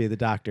preferred me to be the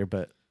doctor,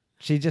 but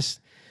she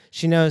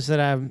knows that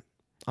I'm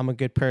a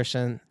good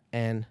person,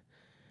 and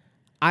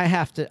I'm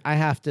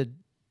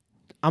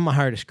a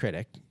hardest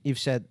critic. You've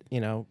said,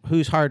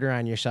 who's harder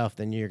on yourself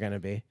than you're going to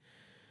be,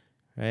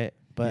 right?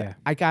 But Yeah.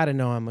 I got to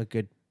know I'm a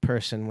good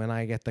person when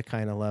I get the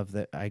kind of love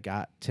that I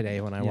got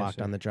today when I walked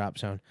sir. on the drop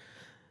zone,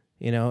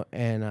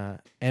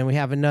 and we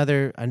have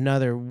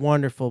another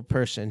wonderful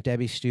person,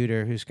 Debbie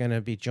Studer, who's going to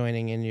be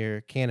joining in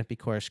your canopy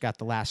course, got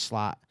the last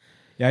slot.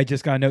 Yeah, I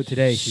just got a note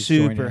today. She's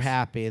joining Super us.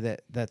 happy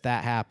that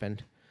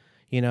happened.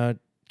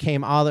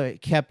 Came all the way,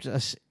 kept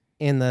us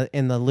in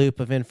the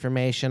loop of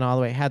information all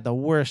the way. Had the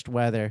worst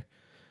weather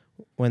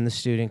when the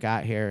student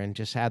got here, and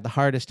just had the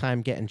hardest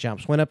time getting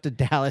jumps. Went up to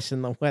Dallas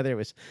and the weather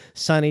was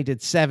sunny.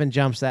 Did 7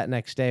 jumps that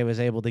next day. Was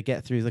able to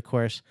get through the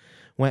course.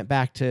 Went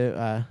back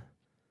to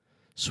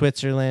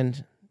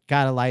Switzerland,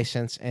 got a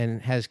license,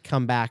 and has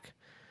come back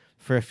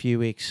for a few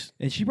weeks.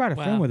 And she brought a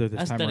friend with her this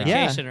That's time around.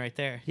 dedication right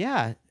there.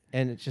 Yeah,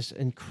 and it's just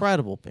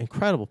incredible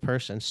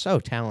person. So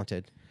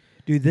talented.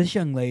 Dude, this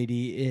young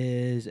lady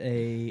is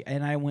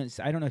and I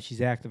don't know if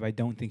she's active. I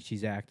don't think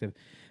she's active,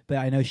 but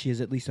I know she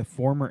is at least a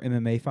former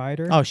MMA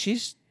fighter. Oh,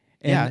 she's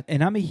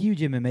And I'm a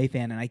huge MMA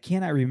fan, and I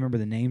cannot remember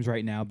the names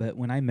right now, but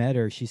when I met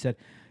her, she said,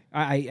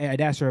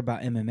 I'd asked her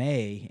about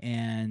MMA,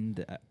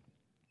 and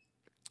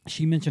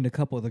she mentioned a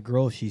couple of the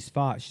girls she's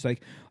fought. She's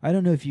like, I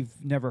don't know if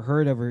you've never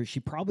heard of her. She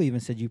probably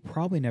even said you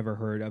probably never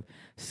heard of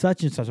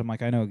such and such. I'm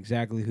like, I know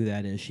exactly who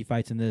that is. She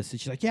fights in this.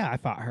 And she's like, yeah, I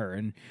fought her.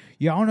 And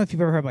I don't know if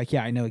you've ever heard, like,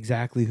 yeah, I know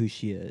exactly who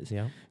she is.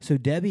 Yeah. So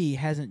Debbie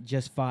hasn't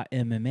just fought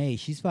MMA.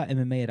 She's fought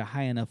MMA at a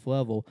high enough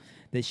level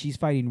that she's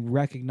fighting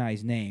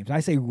recognized names. I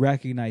say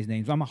recognized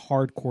names. I'm a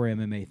hardcore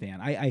MMA fan.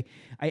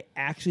 I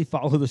actually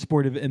follow the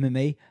sport of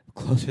MMA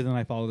closer than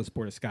I follow the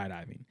sport of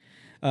skydiving.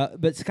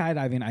 But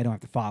skydiving, I don't have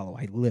to follow.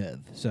 I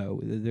live. So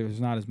there's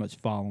not as much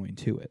following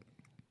to it.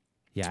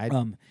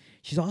 Yeah.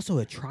 She's also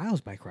a trials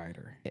bike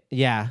rider.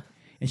 Yeah.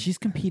 And she's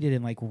competed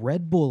in like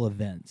Red Bull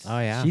events. Oh,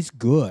 yeah. She's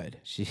good.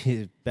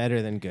 She's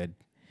better than good.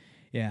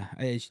 Yeah,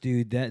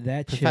 dude,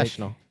 that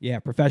Professional. chick, yeah,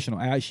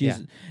 professional. She's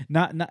Yeah.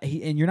 not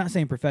and you're not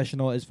saying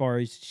professional as far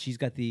as she's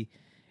got the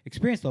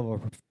experience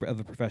level of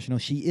a professional.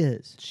 She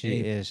is.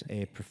 She is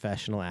a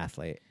professional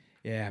athlete.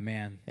 Yeah,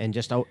 man. And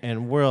just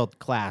and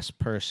world-class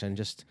person.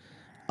 Just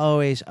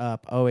always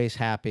up, always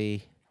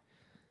happy.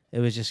 It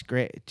was just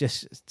great.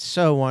 Just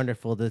so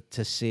wonderful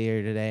to see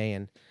her today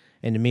and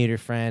to meet her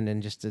friend,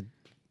 and just to,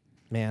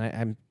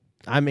 man,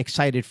 I'm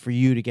excited for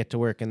you to get to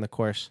work in the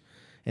course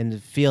and to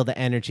feel the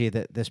energy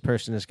that this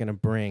person is going to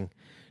bring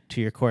to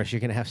your course. You're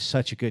going to have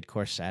such a good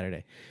course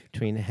Saturday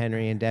between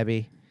Henry and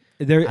Debbie.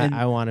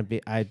 I want to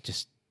be.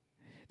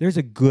 There's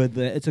a good.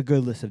 It's a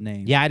good list of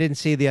names. Yeah, I didn't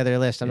see the other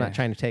list. I'm Yeah. not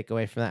trying to take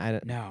away from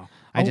that. No.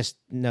 I just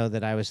know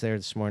that I was there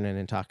this morning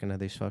and talking to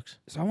these folks.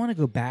 So I want to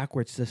go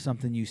backwards to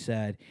something you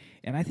said,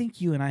 and I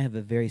think you and I have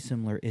a very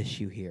similar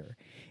issue here.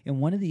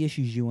 And one of the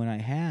issues you and I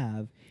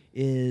have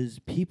is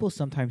people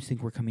sometimes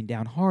think we're coming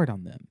down hard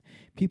on them.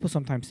 People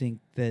sometimes think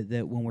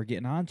that when we're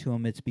getting onto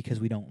them, it's because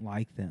we don't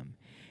like them.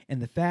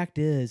 And the fact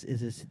is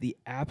it's the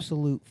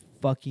absolute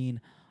fucking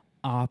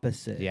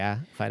opposite. Yeah,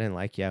 if I didn't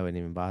like you, I wouldn't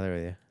even bother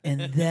with you.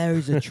 And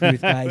there's the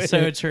truth, guys.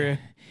 So true.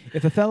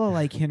 If a fellow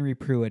like Henry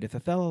Pruitt, if a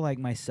fellow like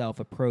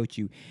myself approach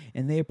you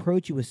and they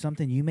approach you with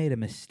something you made a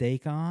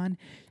mistake on,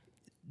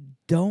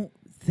 don't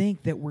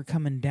think that we're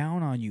coming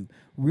down on you.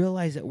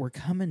 Realize that we're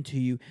coming to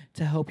you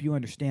to help you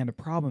understand a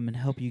problem and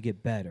help you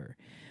get better.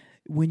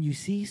 When you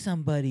see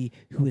somebody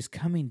who is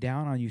coming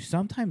down on you,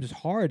 sometimes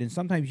it's hard, and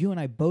sometimes you and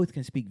I both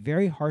can speak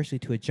very harshly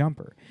to a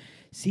jumper.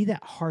 See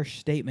that harsh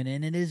statement,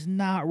 and it is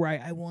not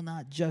right. I will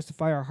not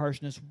justify our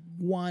harshness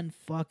one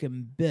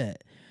fucking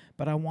bit.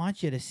 But I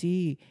want you to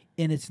see,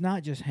 and it's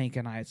not just Hank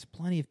and I, it's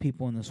plenty of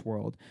people in this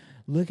world.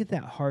 Look at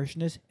that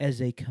harshness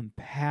as a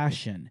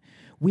compassion.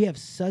 We have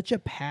such a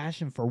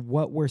passion for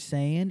what we're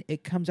saying,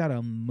 it comes out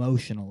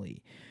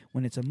emotionally.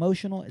 When it's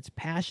emotional, it's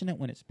passionate.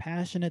 When it's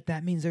passionate,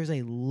 that means there's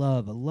a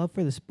love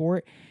for the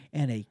sport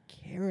and a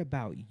care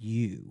about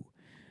you.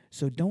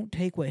 So don't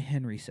take what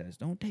Henry says.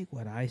 Don't take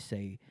what I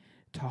say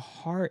to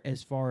heart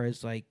as far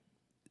as like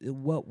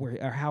what we're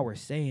or how we're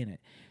saying it.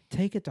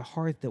 Take it to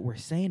heart that we're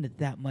saying it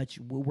that much.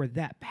 We're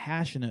that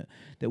passionate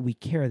that we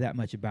care that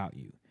much about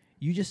you.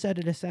 You just said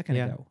it a second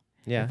ago.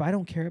 Yeah. If I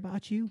don't care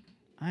about you,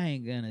 I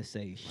ain't gonna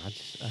say I'll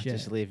shit.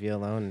 just leave you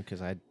alone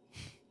because I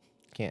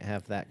can't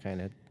have that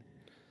kind of,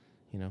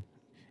 you know.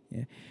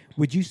 Yeah.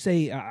 Would you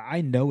say,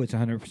 I know it's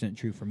 100%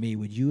 true for me,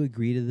 would you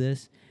agree to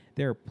this?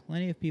 There are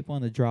plenty of people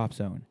in the drop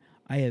zone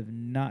I have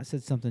not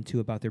said something to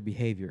about their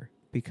behavior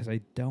because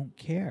I don't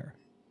care.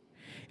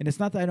 And it's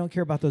not that I don't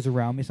care about those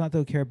around me. It's not that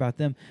I don't care about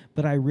them.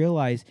 But I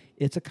realize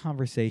it's a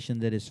conversation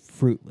that is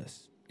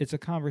fruitless. It's a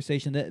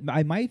conversation that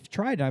I might have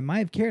tried. I might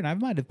have cared. And I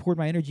might have poured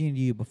my energy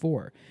into you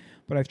before.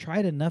 But I've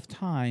tried enough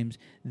times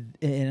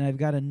and I've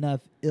got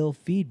enough ill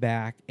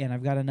feedback and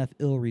I've got enough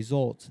ill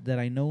results that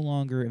I no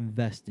longer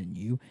invest in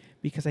you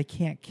because I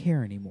can't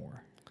care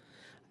anymore.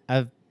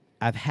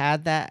 I've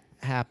had that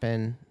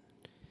happen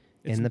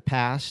in the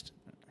past.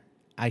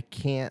 I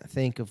can't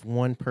think of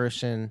one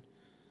person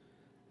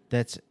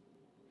that's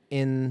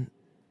in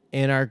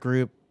our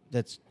group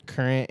that's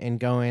current and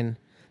going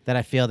that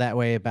I feel that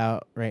way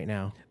about right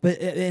now. But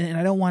and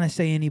I don't want to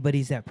say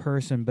anybody's that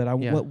person, but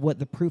what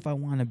the proof I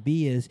want to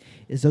be is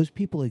those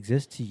people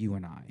exist to you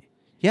and I.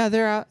 Yeah,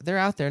 they're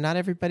out there. Not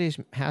everybody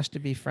has to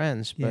be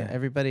friends, but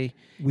everybody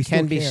We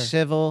can still be care.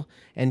 civil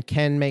and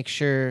can make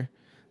sure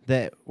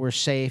that we're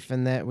safe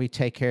and that we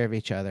take care of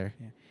each other.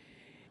 Yeah.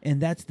 And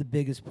that's the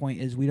biggest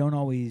point is we're not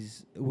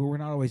always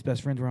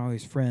best friends. We're not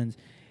always friends.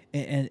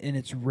 And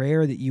it's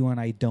rare that you and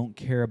I don't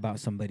care about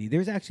somebody.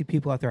 There's actually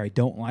people out there I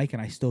don't like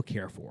and I still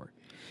care for.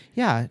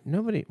 Yeah,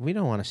 we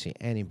don't want to see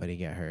anybody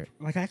get hurt.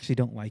 Like, I actually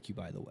don't like you,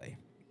 by the way.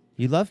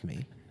 You love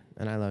me,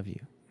 and I love you.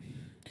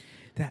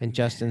 And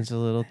Justin's a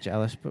little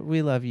jealous, but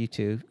we love you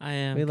too. I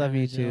am. We love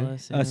kinda you too.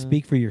 jealous, yeah.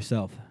 Speak for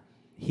yourself.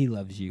 He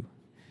loves you.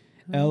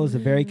 L is a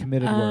very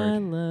committed I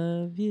word.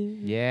 love you.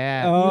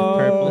 Yeah. Oh,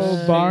 purple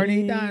suit.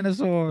 Barney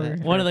Dinosaur. That-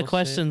 One of the Purple suit.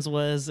 questions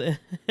was,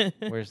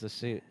 Where's the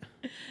suit?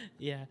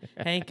 yeah,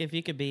 Hank, if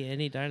you could be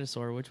any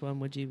dinosaur, which one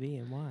would you be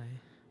and why?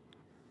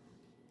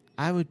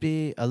 I would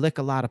be a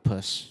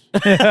lick-a-lot-of-puss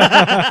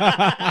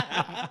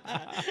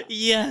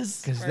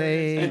Yes, because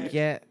they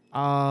get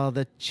all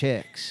the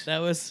chicks. that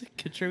was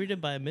contributed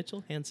by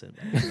Mitchell Hansen.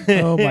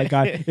 Oh, my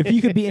God. If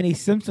you could be any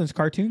Simpsons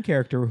cartoon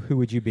character, who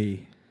would you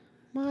be?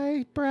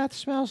 My breath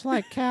smells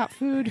like cat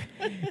food.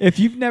 If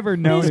you've never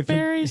known, These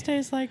berries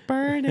taste like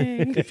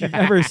burning. if you've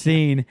ever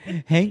seen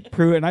Hank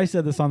Pruitt, and I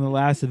said this on the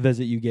last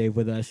visit you gave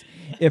with us,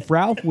 if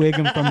Ralph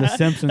Wiggum from The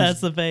Simpsons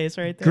That's the face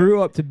right there.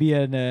 grew up to be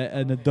an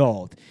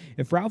adult,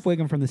 if Ralph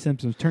Wiggum from The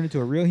Simpsons turned into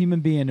a real human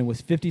being and was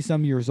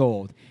 50-some years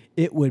old,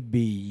 it would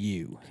be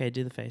you. Okay,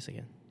 do the face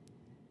again.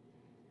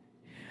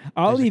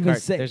 I'll There's a even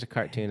say there's a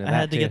cartoon of I that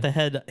had to too. get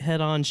the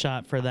head-on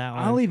shot for that one.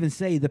 I'll even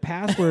say the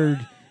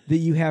password that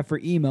you have for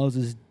emails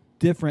is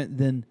different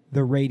than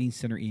the Rating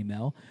Center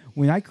email.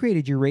 When I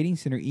created your Rating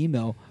Center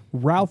email,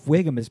 Ralph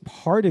Wiggum is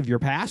part of your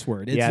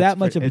password. It's Yeah, that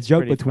much of a it's joke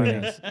pretty between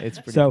funny. us. It's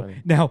pretty So funny.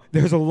 now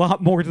there's a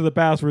lot more to the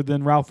password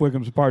than Ralph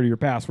Wiggum's part of your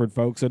password,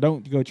 folks. So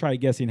don't go try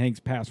guessing Hank's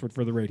password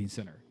for the Rating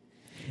Center.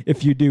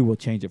 If you do, we'll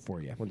change it for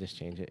you. We'll just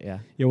change it. Yeah.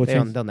 Yeah, we'll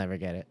change. They'll never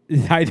get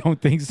it. I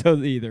don't think so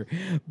either.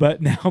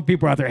 But now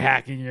people are out there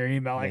hacking your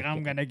email like,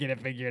 I'm going to get it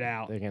figured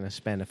out. They're gonna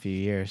spend a few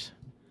years.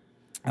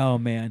 Oh,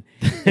 man.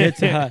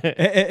 It's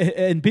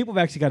and people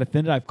have actually got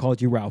offended I've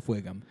called you Ralph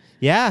Wiggum.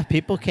 Yeah,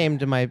 people came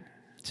to my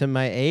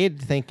aid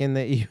thinking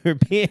that you were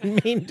being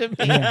mean to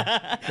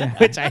me,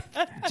 which I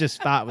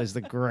just thought was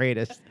the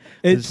greatest.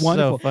 It It's was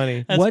wonderful. so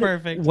funny. That's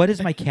perfect. What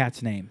is my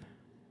cat's name?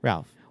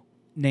 Ralph,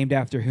 Named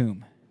after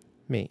whom?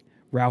 me.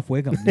 Ralph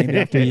Wiggum, named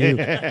after you.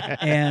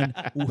 And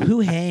who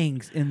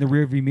hangs in the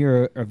rearview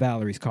mirror of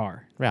Valerie's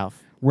car?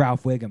 Ralph.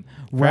 Ralph Wiggum.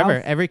 Forever,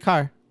 Ralph, every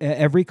car.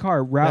 every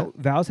car.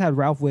 Val's had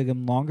Ralph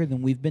Wiggum longer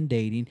than we've been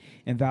dating,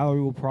 and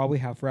Valerie will probably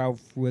have Ralph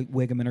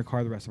Wiggum in her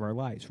car the rest of our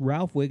lives.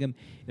 Ralph Wiggum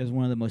is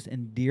one of the most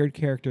endeared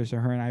characters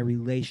to her and I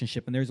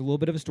relationship, and there's a little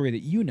bit of a story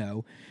that you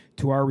know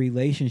to our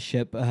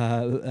relationship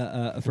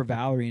for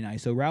Valerie and I.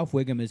 So Ralph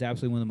Wiggum is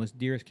absolutely one of the most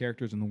dearest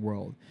characters in the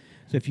world.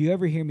 So if you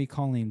ever hear me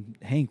calling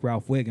Hank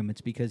Ralph Wiggum,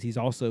 it's because he's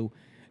also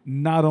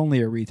not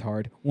only a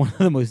retard, one of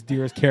the most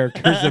dearest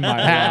characters in my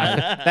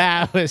life.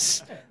 that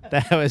was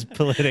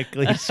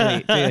politically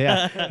sweet too.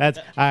 Yeah, that's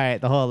all right.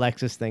 The whole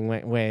Alexis thing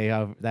went way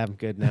over. I'm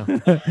good now.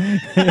 Made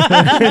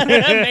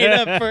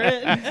up for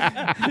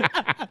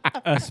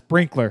it. A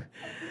sprinkler.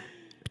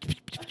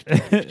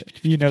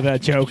 You know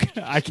that joke.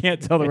 I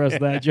can't tell the rest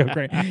of that joke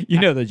right. You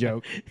know the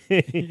joke.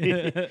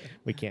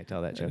 We can't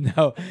tell that joke.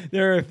 No,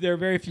 there are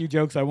very few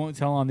jokes I won't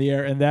tell on the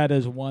air, and that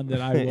is one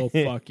that I will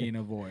fucking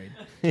avoid.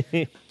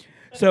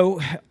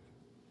 So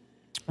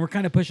we're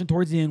kind of pushing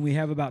towards the end. We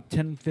have about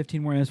 10,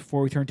 15 more minutes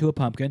before we turn to a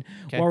pumpkin.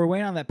 Okay. While we're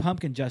waiting on that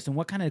pumpkin, Justin,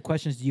 what kind of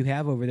questions do you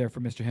have over there for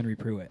Mr. Henry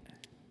Pruitt?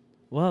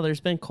 Well,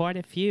 there's been quite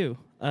a few.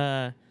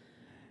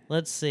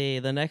 Let's see.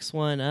 The next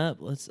one up.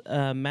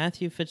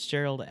 Matthew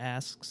Fitzgerald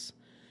asks,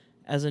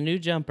 as a new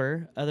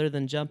jumper, other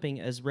than jumping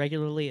as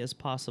regularly as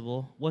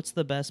possible, what's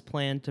the best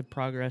plan to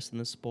progress in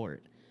the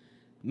sport?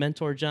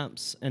 Mentor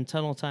jumps and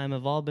tunnel time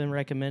have all been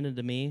recommended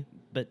to me,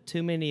 but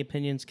too many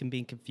opinions can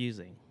be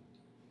confusing.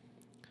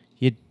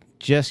 You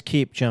just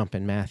keep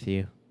jumping,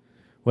 Matthew.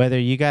 Whether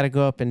you got to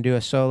go up and do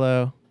a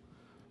solo,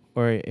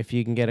 or if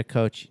you can get a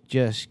coach,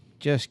 just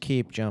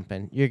keep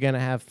jumping. You're gonna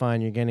have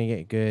fun. You're gonna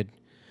get good.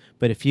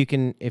 But if you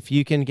can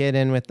get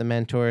in with the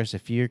mentors,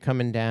 if you're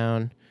coming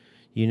down,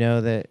 you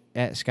know that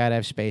at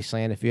Skydive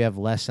Spaceland, if you have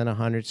less than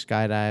 100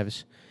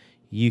 skydives,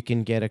 you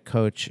can get a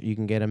coach, you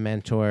can get a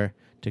mentor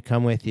to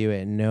come with you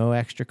at no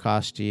extra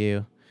cost to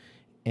you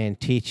and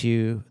teach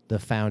you the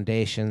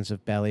foundations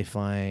of belly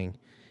flying.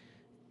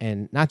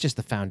 And not just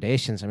the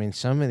foundations. I mean,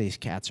 some of these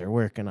cats are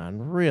working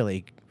on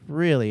really,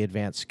 really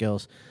advanced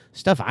skills,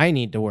 stuff I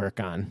need to work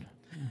on.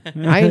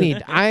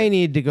 I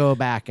need to go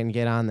back and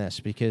get on this,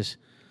 because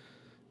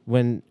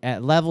when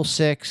at level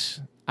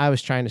 6, I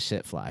was trying to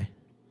sit fly.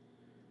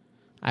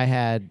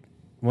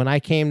 When I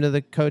came to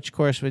the coach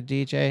course with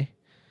DJ,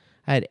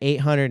 I had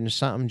 800 and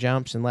something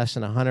jumps, and less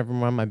than 100 of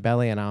them were on my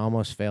belly, and I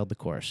almost failed the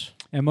course.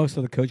 And most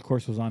of the coach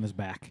course was on his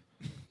back.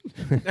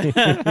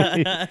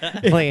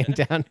 Laying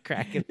down,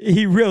 cracking.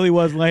 He really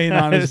was laying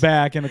on his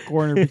back in a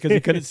corner because he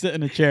couldn't sit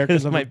in a chair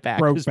because of my a back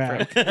broke was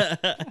back.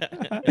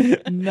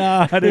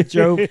 Not a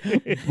joke,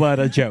 but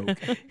a joke.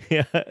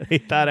 Yeah, he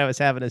thought I was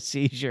having a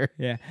seizure.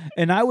 Yeah,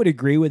 and I would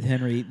agree with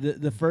Henry.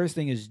 The first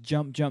thing is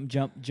jump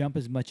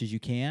as much as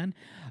you can.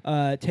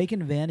 Taking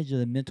advantage of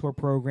the mentor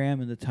program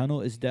and the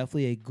tunnel is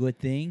definitely a good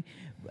thing,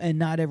 and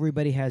not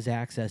everybody has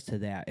access to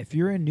that. If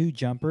you're a new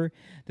jumper,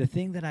 the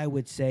thing that I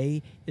would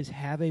say is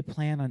have a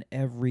plan on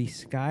every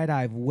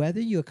skydive, whether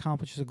you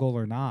accomplish the goal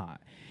or not.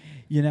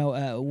 You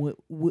know,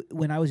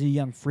 when I was a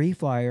young free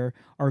flyer,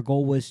 our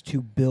goal was to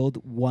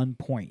build 1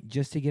 point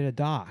just to get a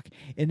dock.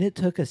 And it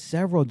took us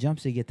several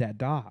jumps to get that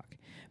dock.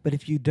 But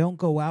if you don't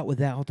go out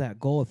without that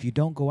goal, if you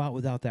don't go out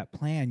without that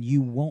plan,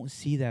 you won't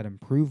see that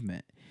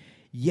improvement.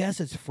 Yes,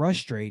 it's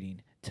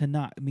frustrating to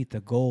not meet the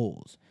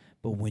goals.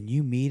 But when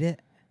you meet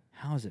it,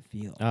 how does it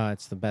feel? Oh,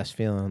 it's the best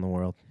feeling in the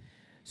world.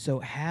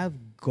 So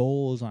have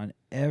goals on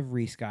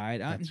every That's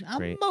skydive.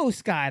 great.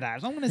 Most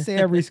skydives. I'm going to say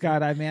every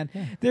skydive, man.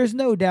 Yeah. There's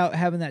no doubt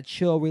having that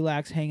chill,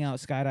 relax, hang out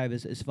skydive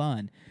is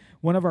fun.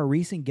 One of our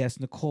recent guests,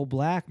 Nicole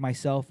Black,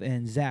 myself,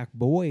 and Zach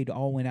Boyd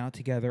all went out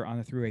together on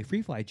a through a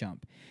free fly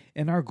jump.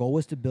 And our goal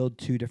was to build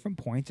 2 different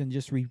points and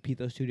just repeat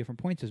those 2 different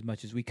points as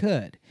much as we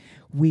could.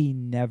 We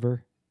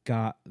never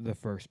got the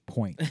first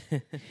point.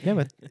 Yeah,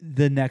 but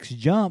The next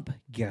jump,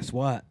 guess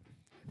what?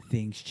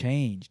 Things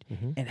changed.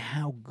 Mhm. And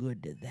how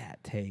good did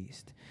that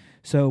taste?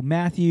 So,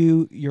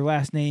 Matthew, your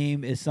last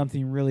name is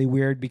something really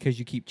weird because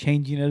you keep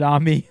changing it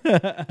on me.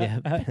 yeah,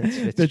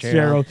 it's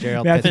Fitzgerald.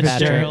 Gerald Matthew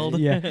Fitzpatrick. Fitzgerald.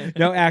 Yeah.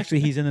 No,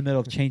 actually, he's in the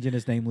middle of changing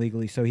his name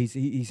legally, so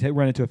he's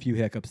run into a few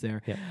hiccups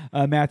there.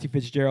 Yeah. Matthew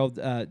Fitzgerald,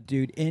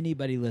 dude,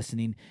 anybody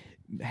listening,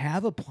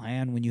 have a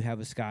plan when you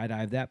have a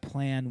skydive. That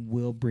plan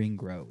will bring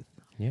growth.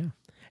 Yeah.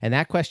 And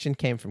that question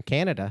came from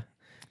Canada.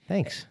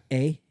 Thanks.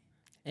 Eh?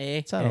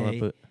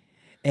 Saddle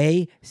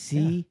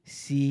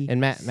A-C-C. And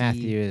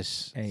Matthew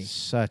is A.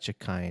 such a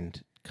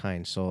kind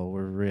soul.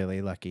 We're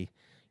really lucky.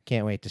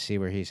 Can't wait to see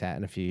where he's at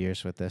in a few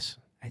years with this.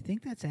 I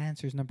think that's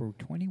answers number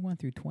 21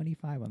 through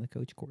 25 on the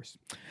coach course.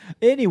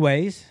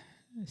 Anyways,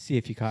 see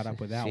if you caught up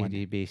with that one.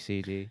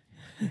 CDBCD.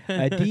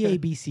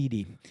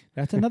 D-A-B-C-D.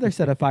 That's another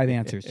set of 5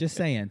 answers. Just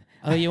saying.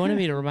 Oh, you wanted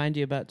me to remind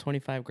you about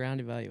 25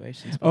 ground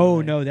evaluations. by the Oh,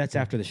 way. no, that's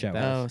after the show.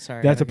 Oh,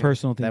 sorry. That's a Okay.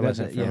 personal thing. That That's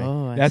wasn't yeah. for me.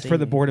 Oh, I That's for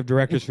the see. board of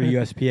directors for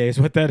USPA is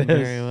what that is.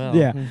 Very well.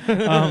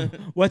 Yeah.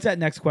 What's that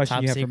next question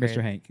Top you have secret.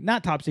 for Mr. Hank?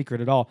 Not top secret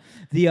at all.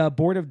 The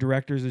board of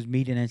directors is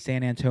meeting in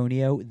San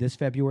Antonio this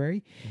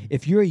February.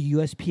 If you're a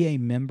USPA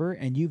member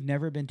and you've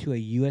never been to a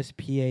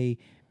USPA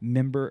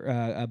member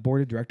a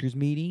board of directors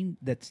meeting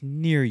that's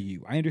near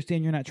you, I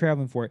understand you're not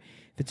traveling for it.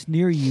 If it's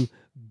near you,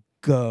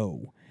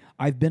 go.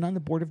 I've been on the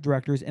board of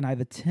directors and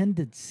I've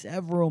attended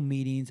several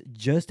meetings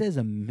just as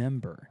a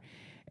member,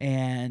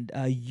 and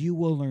you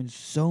will learn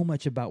so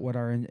much about what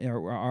our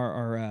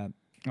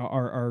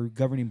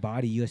governing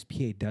body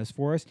USPA does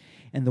for us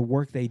and the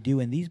work they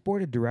do. And these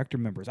board of director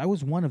members, I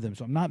was one of them,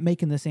 so I'm not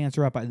making this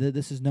answer up.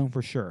 This is known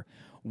for sure.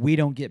 We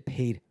don't get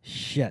paid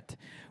shit.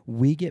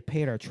 We get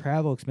paid our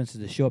travel expenses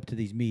to show up to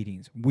these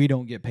meetings. We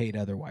don't get paid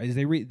otherwise.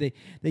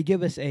 They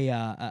give us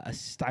a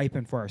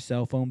stipend for our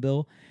cell phone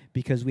bill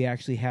because we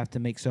actually have to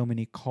make so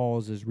many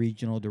calls as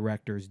regional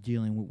directors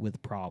dealing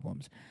with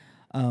problems.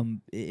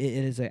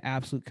 It is an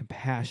absolute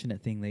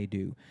compassionate thing they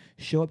do.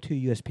 Show up to a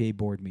USPA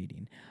board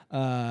meeting.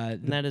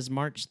 And that is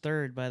March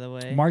 3rd, by the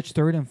way. March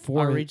 3rd and 4th.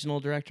 Our regional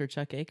director,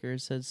 Chuck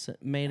Akers, has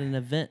made an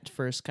event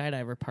for a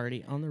skydiver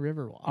party on the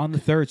Riverwalk. On the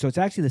 3rd. So it's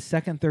actually the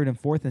 2nd, 3rd,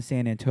 and 4th in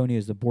San Antonio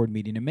is the board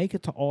meeting. And make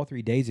it to all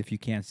 3 days if you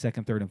can,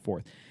 2nd, 3rd, and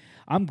 4th.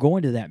 I'm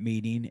going to that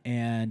meeting,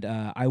 and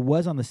I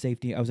was on the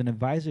safety. I was an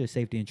advisor to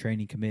Safety and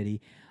Training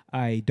Committee.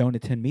 I don't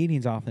attend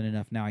meetings often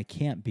enough now. I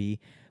can't be.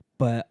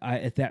 But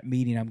at that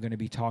meeting, I'm going to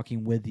be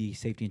talking with the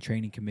safety and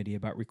training committee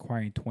about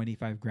requiring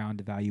 25 ground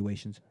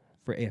evaluations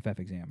for AFF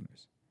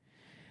examiners.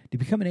 To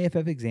become an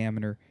AFF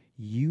examiner,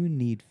 you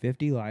need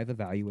 50 live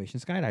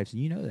evaluation skydives,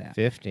 and you know that.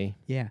 50.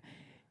 Yeah.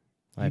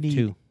 I have you need,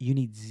 2. You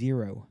need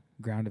 0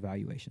 ground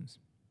evaluations.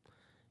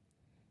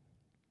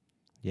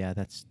 Yeah,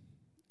 that's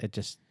it.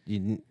 Just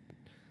you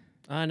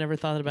I never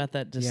thought about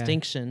that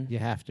distinction. you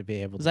have to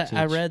be able 'Cause to teach.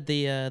 I read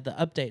the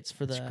updates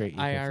for It's the great you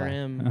can fly.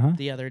 IRM Uh-huh.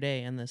 the other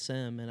day and the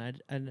sim, and I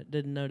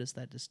didn't notice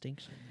that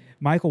distinction.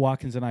 Michael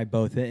Watkins and I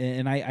both,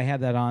 and I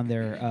have that on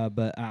there,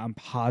 but I'm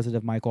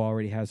positive Michael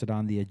already has it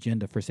on the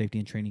agenda for Safety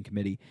and Training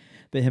Committee.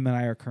 But him and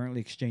I are currently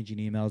exchanging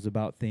emails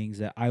about things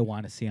that I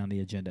want to see on the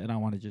agenda, and I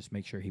want to just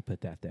make sure he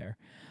put that there.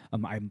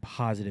 I'm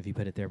positive he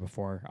put it there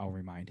before I'll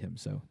remind him.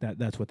 So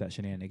that's what that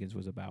shenanigans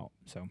was about.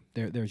 So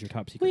there's your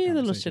top secret Wee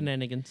little conversation.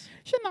 shenanigans.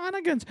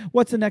 Shenanigans.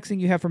 What's the next thing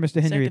you have for Mr. So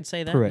I Henry can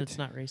say that. Pruitt? It's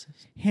not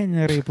racist.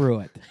 Henry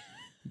Pruitt.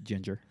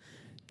 Ginger.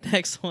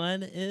 Next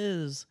one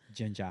is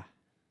Ginger.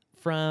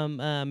 from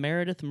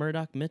Meredith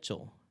Murdoch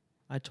Mitchell.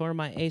 I tore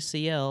my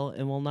ACL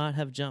and will not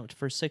have jumped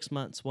for 6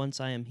 months once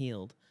I am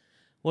healed.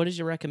 What is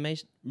your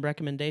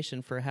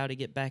recommendation for how to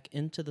get back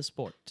into the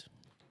sport?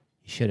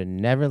 You should have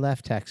never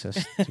left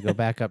Texas to go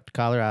back up to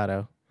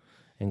Colorado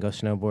and go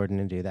snowboarding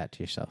and do that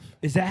to yourself.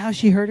 Is that how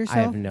she hurt herself?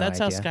 I have no That's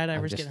how idea.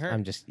 skydivers get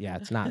hurt.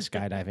 It's not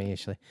skydiving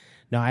usually.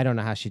 No, I don't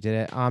know how she did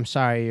it. Oh, I'm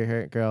sorry you're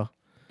hurt, girl.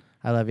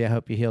 I love you. I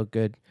hope you heal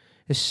good.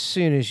 As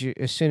soon as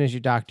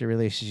your doctor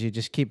releases you,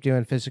 just keep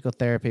doing physical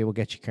therapy. We'll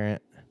get you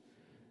current.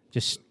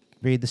 Just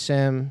read the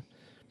sim,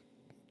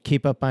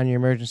 keep up on your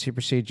emergency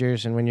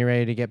procedures, and when you're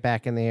ready to get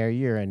back in the air,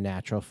 you're a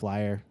natural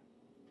flyer.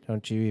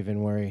 Don't you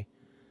even worry.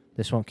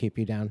 This won't keep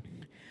you down.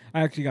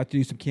 I actually got to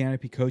do some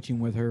canopy coaching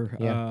with her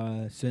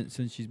Yeah. since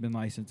she's been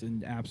licensed,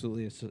 and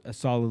absolutely a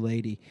solid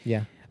lady.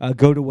 Yeah.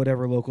 Go to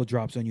whatever local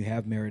drop zone you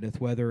have, Meredith.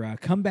 Whether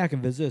come back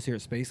and visit us here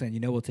at Spaceland,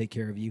 we'll take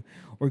care of you,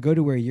 or go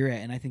to where you're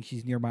at. And I think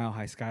she's near Mile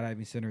High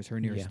Skydiving Center is her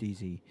nearest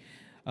DZ.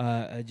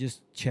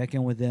 Just check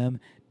in with them,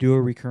 do a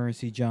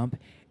recurrency jump.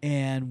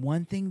 And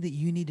one thing that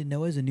you need to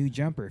know as a new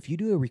jumper, if you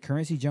do a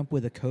recurrency jump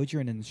with a coach or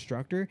an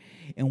instructor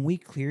and we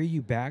clear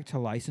you back to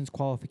license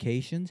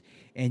qualifications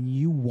and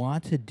you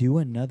want to do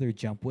another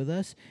jump with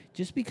us,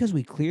 just because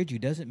we cleared you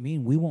doesn't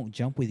mean we won't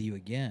jump with you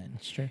again.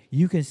 That's true.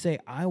 You can say,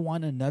 I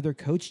want another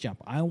coach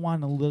jump. I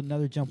want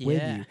another jump with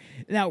Yeah. you.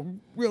 Now,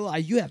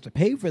 realize you have to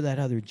pay for that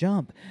other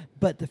jump.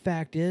 But the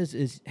fact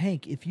is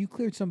Hank, if you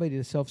cleared somebody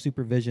to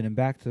self-supervision and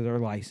back to their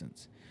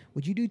license,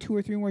 would you do 2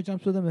 or 3 more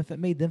jumps with them if it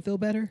made them feel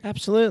better?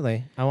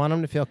 Absolutely. I want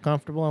them to feel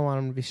comfortable. I want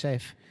them to be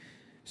safe.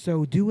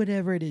 So do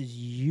whatever it is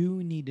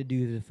you need to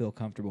do to feel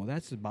comfortable.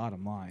 That's the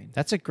bottom line.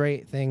 That's a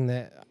great thing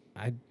that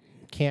I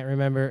can't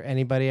remember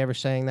anybody ever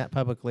saying that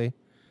publicly.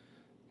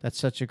 That's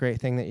such a great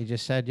thing that you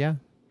just said. Yeah.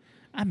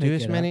 I Do make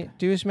as it many up.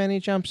 do as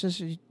many jumps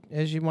as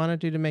you want to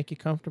do to make you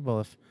comfortable.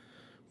 If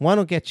one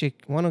will get you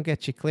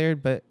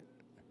cleared, but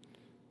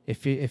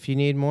if you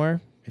need more,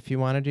 if you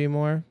want to do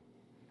more,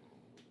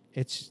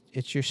 it's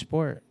your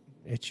sport.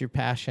 It's your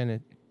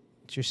passion.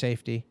 It's your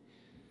safety.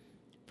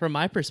 From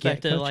my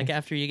perspective, coaching. like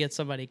after you get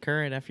somebody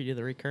current, after you do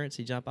the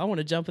recurrency jump, I want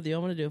to jump with you. I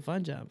want to do a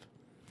fun jump.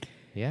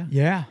 Yeah.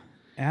 Yeah,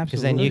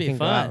 Because then absolutely. you It'll be can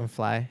go out fun. and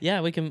fly.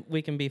 Yeah, we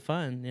can be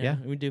fun. Yeah.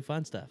 We do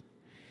fun stuff.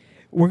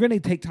 We're going to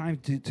take time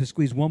to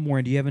squeeze one more.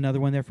 And do you have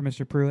another one there for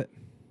Mr. Pruitt?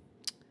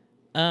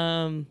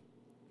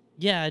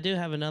 Yeah, I do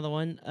have another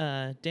one.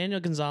 Daniel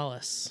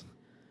Gonzalez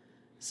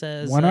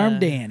says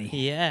One-armed Danny.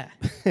 Yeah.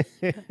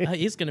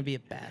 He's gonna be a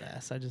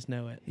badass. I just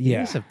know it. Yeah.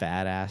 He's a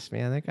badass,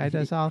 man. That guy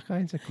does all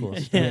kinds of cool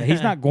stuff. Yeah,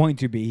 he's not going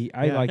to be.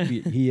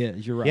 He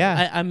is. You're right.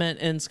 Yeah. I meant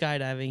in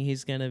skydiving,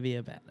 he's gonna be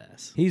a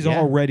badass. He's Yeah,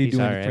 already he's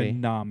doing already.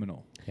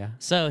 phenomenal. Yeah.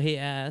 So he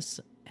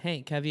asks,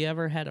 Hank, have you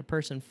ever had a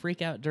person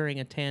freak out during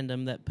a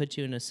tandem that put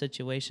you in a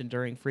situation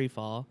during free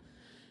fall?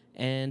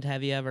 And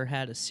have you ever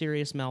had a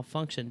serious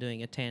malfunction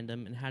doing a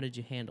tandem, and how did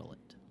you handle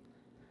it?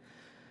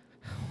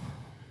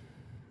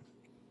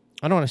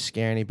 I don't want to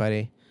scare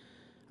anybody.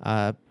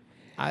 I've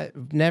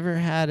never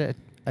had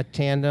a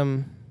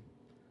tandem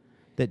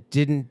that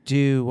didn't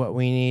do what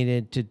we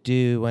needed to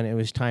do when it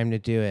was time to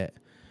do it.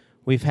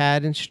 We've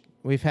had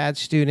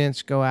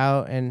students go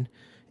out and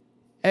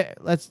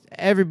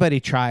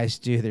everybody tries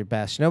to do their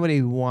best.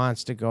 Nobody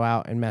wants to go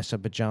out and mess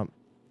up a jump,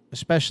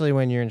 especially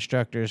when your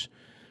instructor's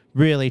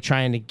really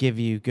trying to give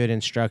you good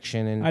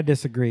instruction. And I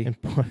disagree. and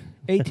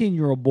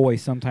 18-year-old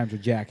boys sometimes are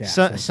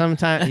jackasses.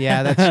 sometimes,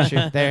 yeah, that's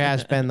true. There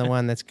has been the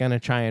one that's gonna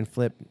try and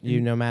flip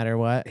you no matter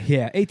what.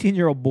 Yeah,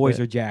 18-year-old boys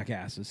But- are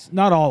jackasses.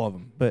 Not all of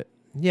them. But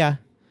yeah,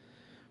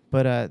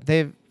 but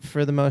they've,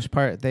 for the most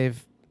part,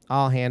 they've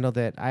all handled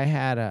it. I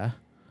had a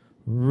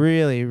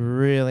really,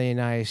 really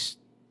nice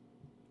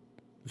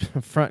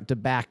front to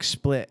back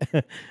split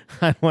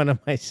on one of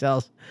my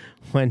cells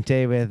one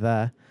day with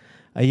a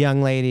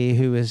young lady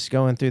who was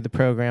going through the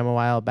program a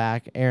while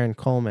back, Erin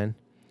Coleman,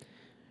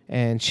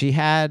 and she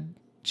had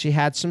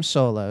some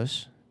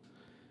solos,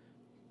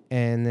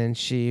 and then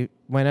she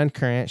went on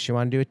current. She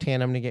wanted to do a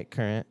tandem to get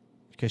current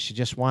because she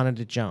just wanted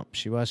to jump.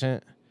 She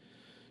wasn't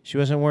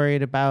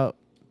worried about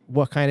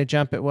what kind of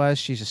jump it was.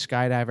 She's a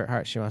skydiver at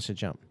heart. She wants to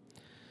jump.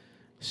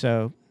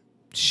 So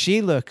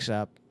she looks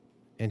up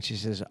and she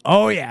says,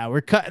 "Oh yeah,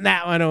 we're cutting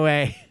that one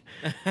away."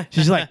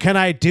 She's like, "Can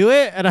I do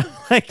it?" And I'm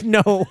like,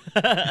 "No,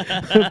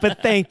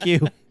 but thank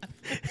you."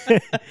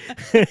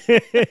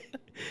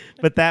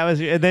 But that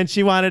was, and then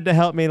she wanted to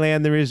help me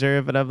land the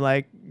reserve, and I'm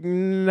like,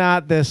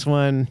 "Not this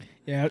one."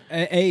 Yeah,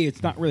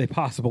 it's not really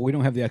possible. We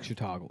don't have the extra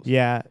toggles.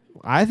 Yeah,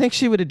 I think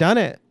she would have done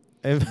it.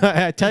 If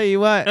I tell you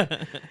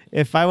what,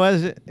 if I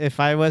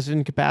was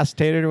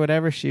incapacitated or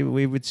whatever,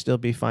 we would still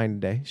be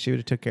fine today. She would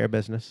have took care of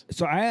business.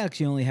 So I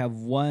actually only have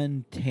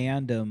one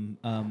tandem.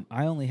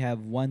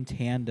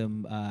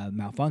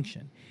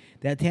 Malfunction.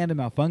 That tandem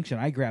malfunction,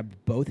 I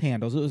grabbed both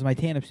handles. It was my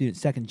tandem student's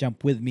second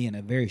jump with me in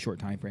a very short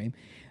time frame.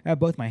 I had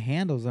both my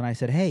handles, and I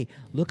said, "Hey,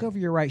 look over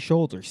your right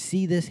shoulder.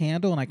 See this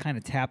handle?" And I kind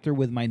of tapped her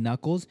with my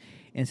knuckles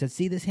and said,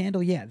 "See this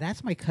handle? Yeah,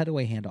 that's my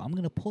cutaway handle. I'm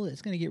going to pull it.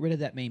 It's going to get rid of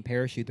that main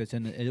parachute that's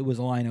in it was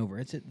a line over.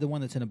 It's the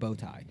one that's in a bow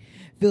tie.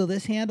 Feel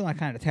this handle?" I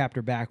kind of tapped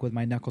her back with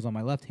my knuckles on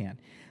my left hand.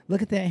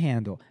 "Look at that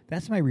handle.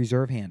 That's my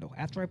reserve handle.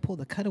 After I pull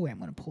the cutaway, I'm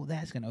going to pull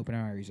that. It's going to open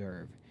my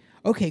reserve."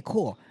 "Okay,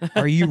 cool.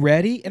 Are you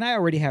ready?" And I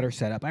already had her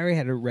set up. I already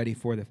had her ready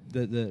for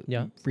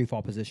the free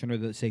fall position or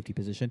the safety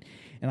position.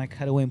 And I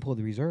cut away and pulled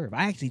the reserve.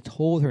 I actually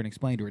told her and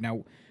explained to her.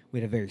 Now, we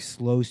had a very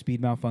slow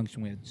speed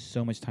malfunction. We had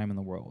so much time in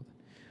the world.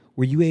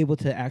 Were you able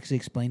to actually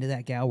explain to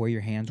that gal where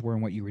your hands were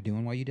and what you were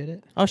doing while you did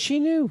it? Oh,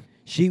 she knew.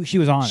 She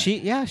was on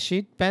it.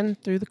 She'd been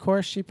through the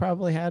course. She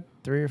probably had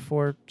 3 or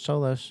 4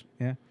 solos.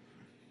 Yeah.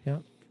 Yeah.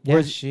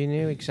 Yeah, she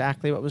knew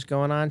exactly what was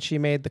going on. She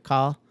made the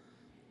call.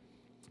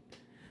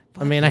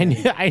 I mean,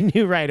 I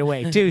knew right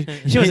away too.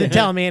 She wasn't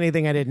telling me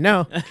anything I didn't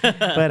know,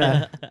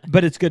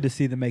 but it's good to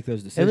see them make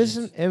those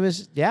decisions. It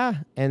was yeah.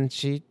 And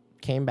she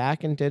came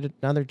back and did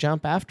another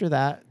jump after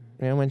that.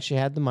 You know, when she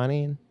had the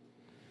money, and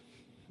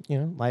you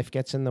know, life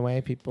gets in the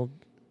way.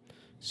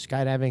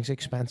 Skydiving's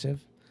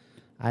expensive.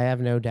 I have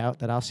no doubt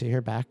that I'll see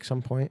her back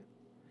some point.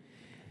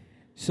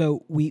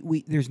 So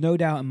we there's no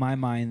doubt in my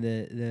mind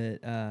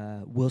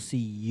that we'll see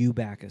you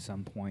back at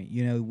some point.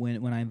 You know,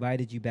 when I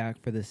invited you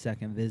back for the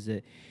second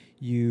visit,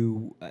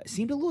 you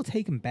seemed a little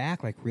taken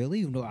back. Like,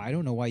 really? No, I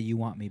don't know why you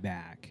want me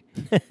back.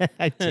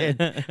 I did.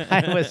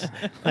 I was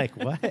like,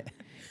 what?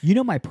 You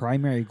know, my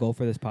primary goal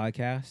for this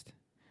podcast,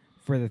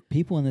 for the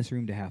people in this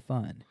room to have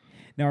fun.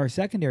 Now, our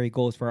secondary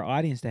goal is for our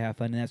audience to have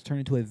fun, and that's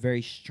turned into a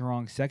very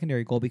strong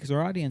secondary goal because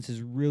our audience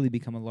has really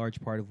become a large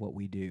part of what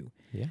we do.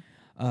 Yeah.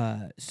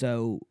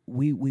 So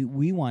we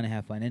want to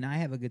have fun, and I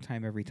have a good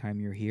time every time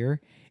you're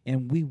here,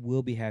 and we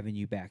will be having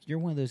you back. You're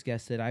one of those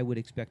guests that I would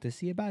expect to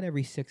see about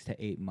every 6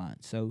 to 8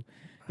 months. So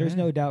there's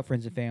no doubt,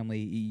 friends and family,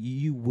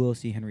 you will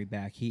see Henry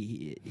back.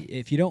 He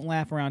if you don't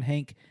laugh around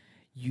Hank,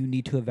 you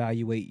need to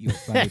evaluate your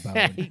funny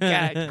bone. You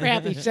got a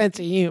crappy sense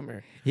of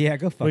humor. Yeah,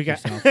 go fuck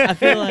yourself. I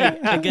feel like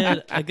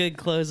a good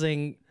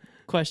closing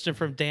question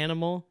from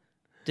Danimal.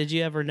 Did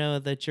you ever know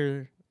that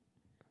you're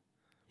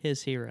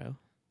his hero?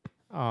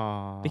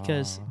 Aww.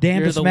 Because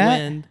Dan you're the DeSmet?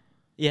 wind.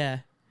 Yeah.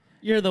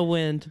 You're the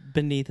wind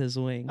beneath his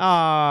wing.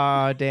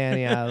 Oh,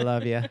 Danny, I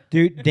love you.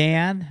 Dude,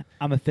 Dan,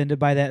 I'm offended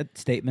by that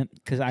statement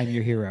because I'm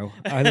your hero.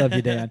 I love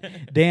you, Dan.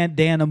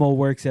 Danimal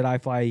works at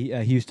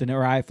iFly Houston,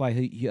 or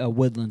iFly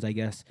Woodlands, I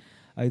guess.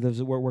 He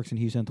works in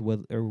Houston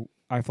or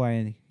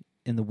iFly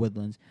in the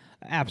Woodlands.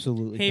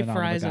 Absolutely He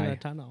phenomenal fries guy. in a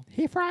tunnel.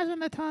 He fries in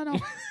the tunnel.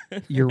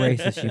 You're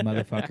racist, you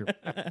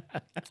motherfucker.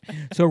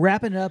 So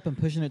wrapping it up and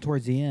pushing it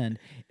towards the end,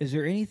 is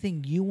there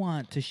anything you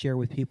want to share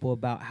with people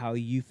about how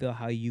you feel,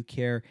 how you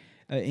care,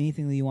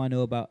 anything that you want to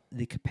know about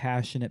the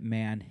compassionate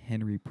man,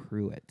 Henry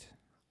Pruitt?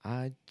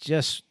 I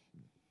just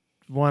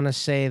want to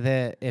say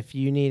that if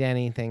you need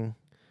anything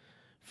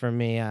from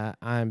me, I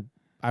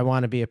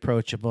want to be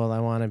approachable. I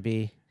want to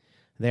be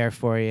there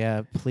for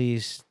you.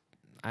 Please,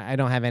 I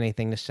don't have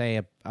anything to say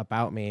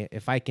about me.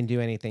 If I can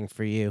do anything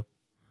for you,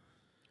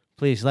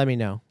 please let me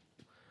know.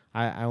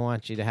 I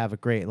want you to have a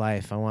great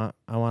life. I want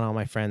all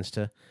my friends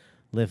to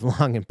live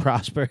long and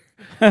prosper.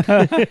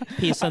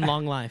 Peace and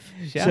long life.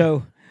 Yeah.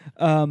 So,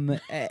 and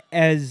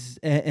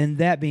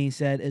that being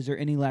said, is there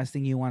any last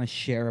thing you want to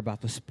share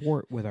about the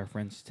sport with our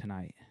friends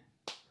tonight?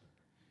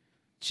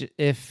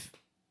 If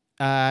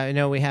I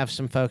know we have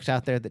some folks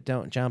out there that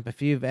don't jump.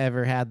 If you've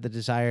ever had the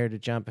desire to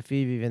jump, if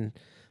you've even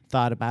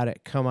thought about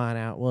it, come on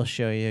out. We'll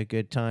show you a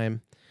good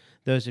time.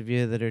 Those of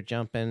you that are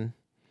jumping,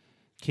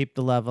 keep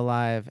the love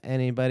alive.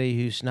 Anybody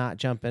who's not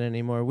jumping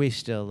anymore, we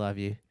still love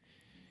you.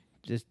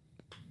 Just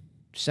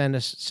send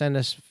us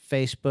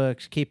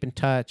Facebooks. Keep in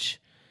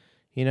touch.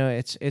 You know,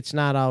 it's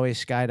not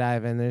always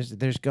skydiving.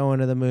 There's going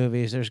to the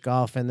movies. There's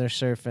golfing. There's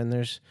surfing.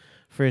 There's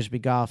frisbee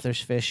golf.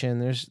 There's fishing.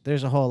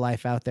 There's a whole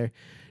life out there.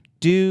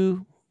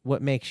 Do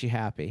what makes you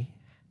happy.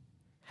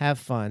 Have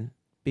fun.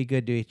 Be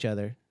good to each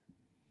other.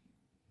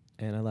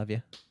 And I love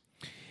you.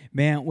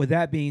 Man, with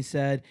that being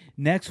said,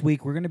 next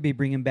week we're going to be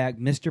bringing back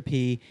Mr.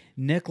 P.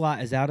 Nick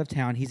Lott is out of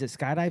town. He's at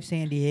Skydive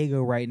San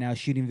Diego right now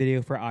shooting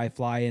video for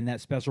iFly and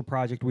that special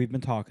project we've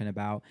been talking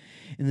about.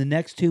 In the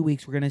next 2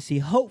 weeks, we're going to see,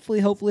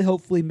 hopefully,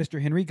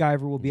 Mr. Henry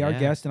Guyver will be our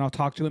guest, and I'll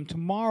talk to him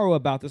tomorrow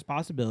about this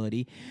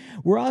possibility.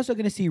 We're also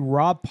going to see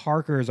Rob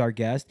Parker as our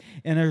guest,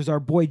 and there's our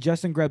boy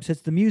Justin Grubbs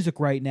hits the music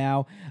right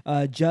now.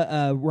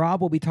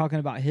 Rob will be talking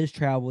about his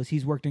travels.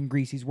 He's worked in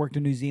Greece. He's worked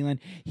in New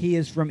Zealand. He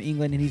is from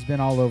England, and he's been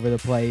all over the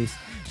place.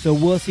 So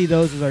we'll see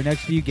those as our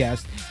next few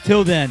guests.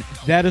 Till then,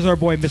 that is our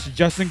boy, Mr.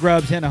 Justin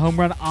Grubbs, hitting a home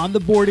run on the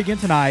board again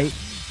tonight.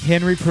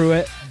 Henry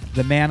Pruitt,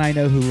 the man I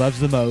know who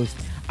loves the most.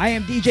 I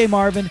am DJ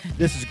Marvin.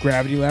 This is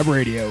Gravity Lab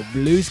Radio.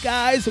 Blue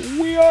skies,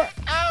 we are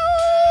out!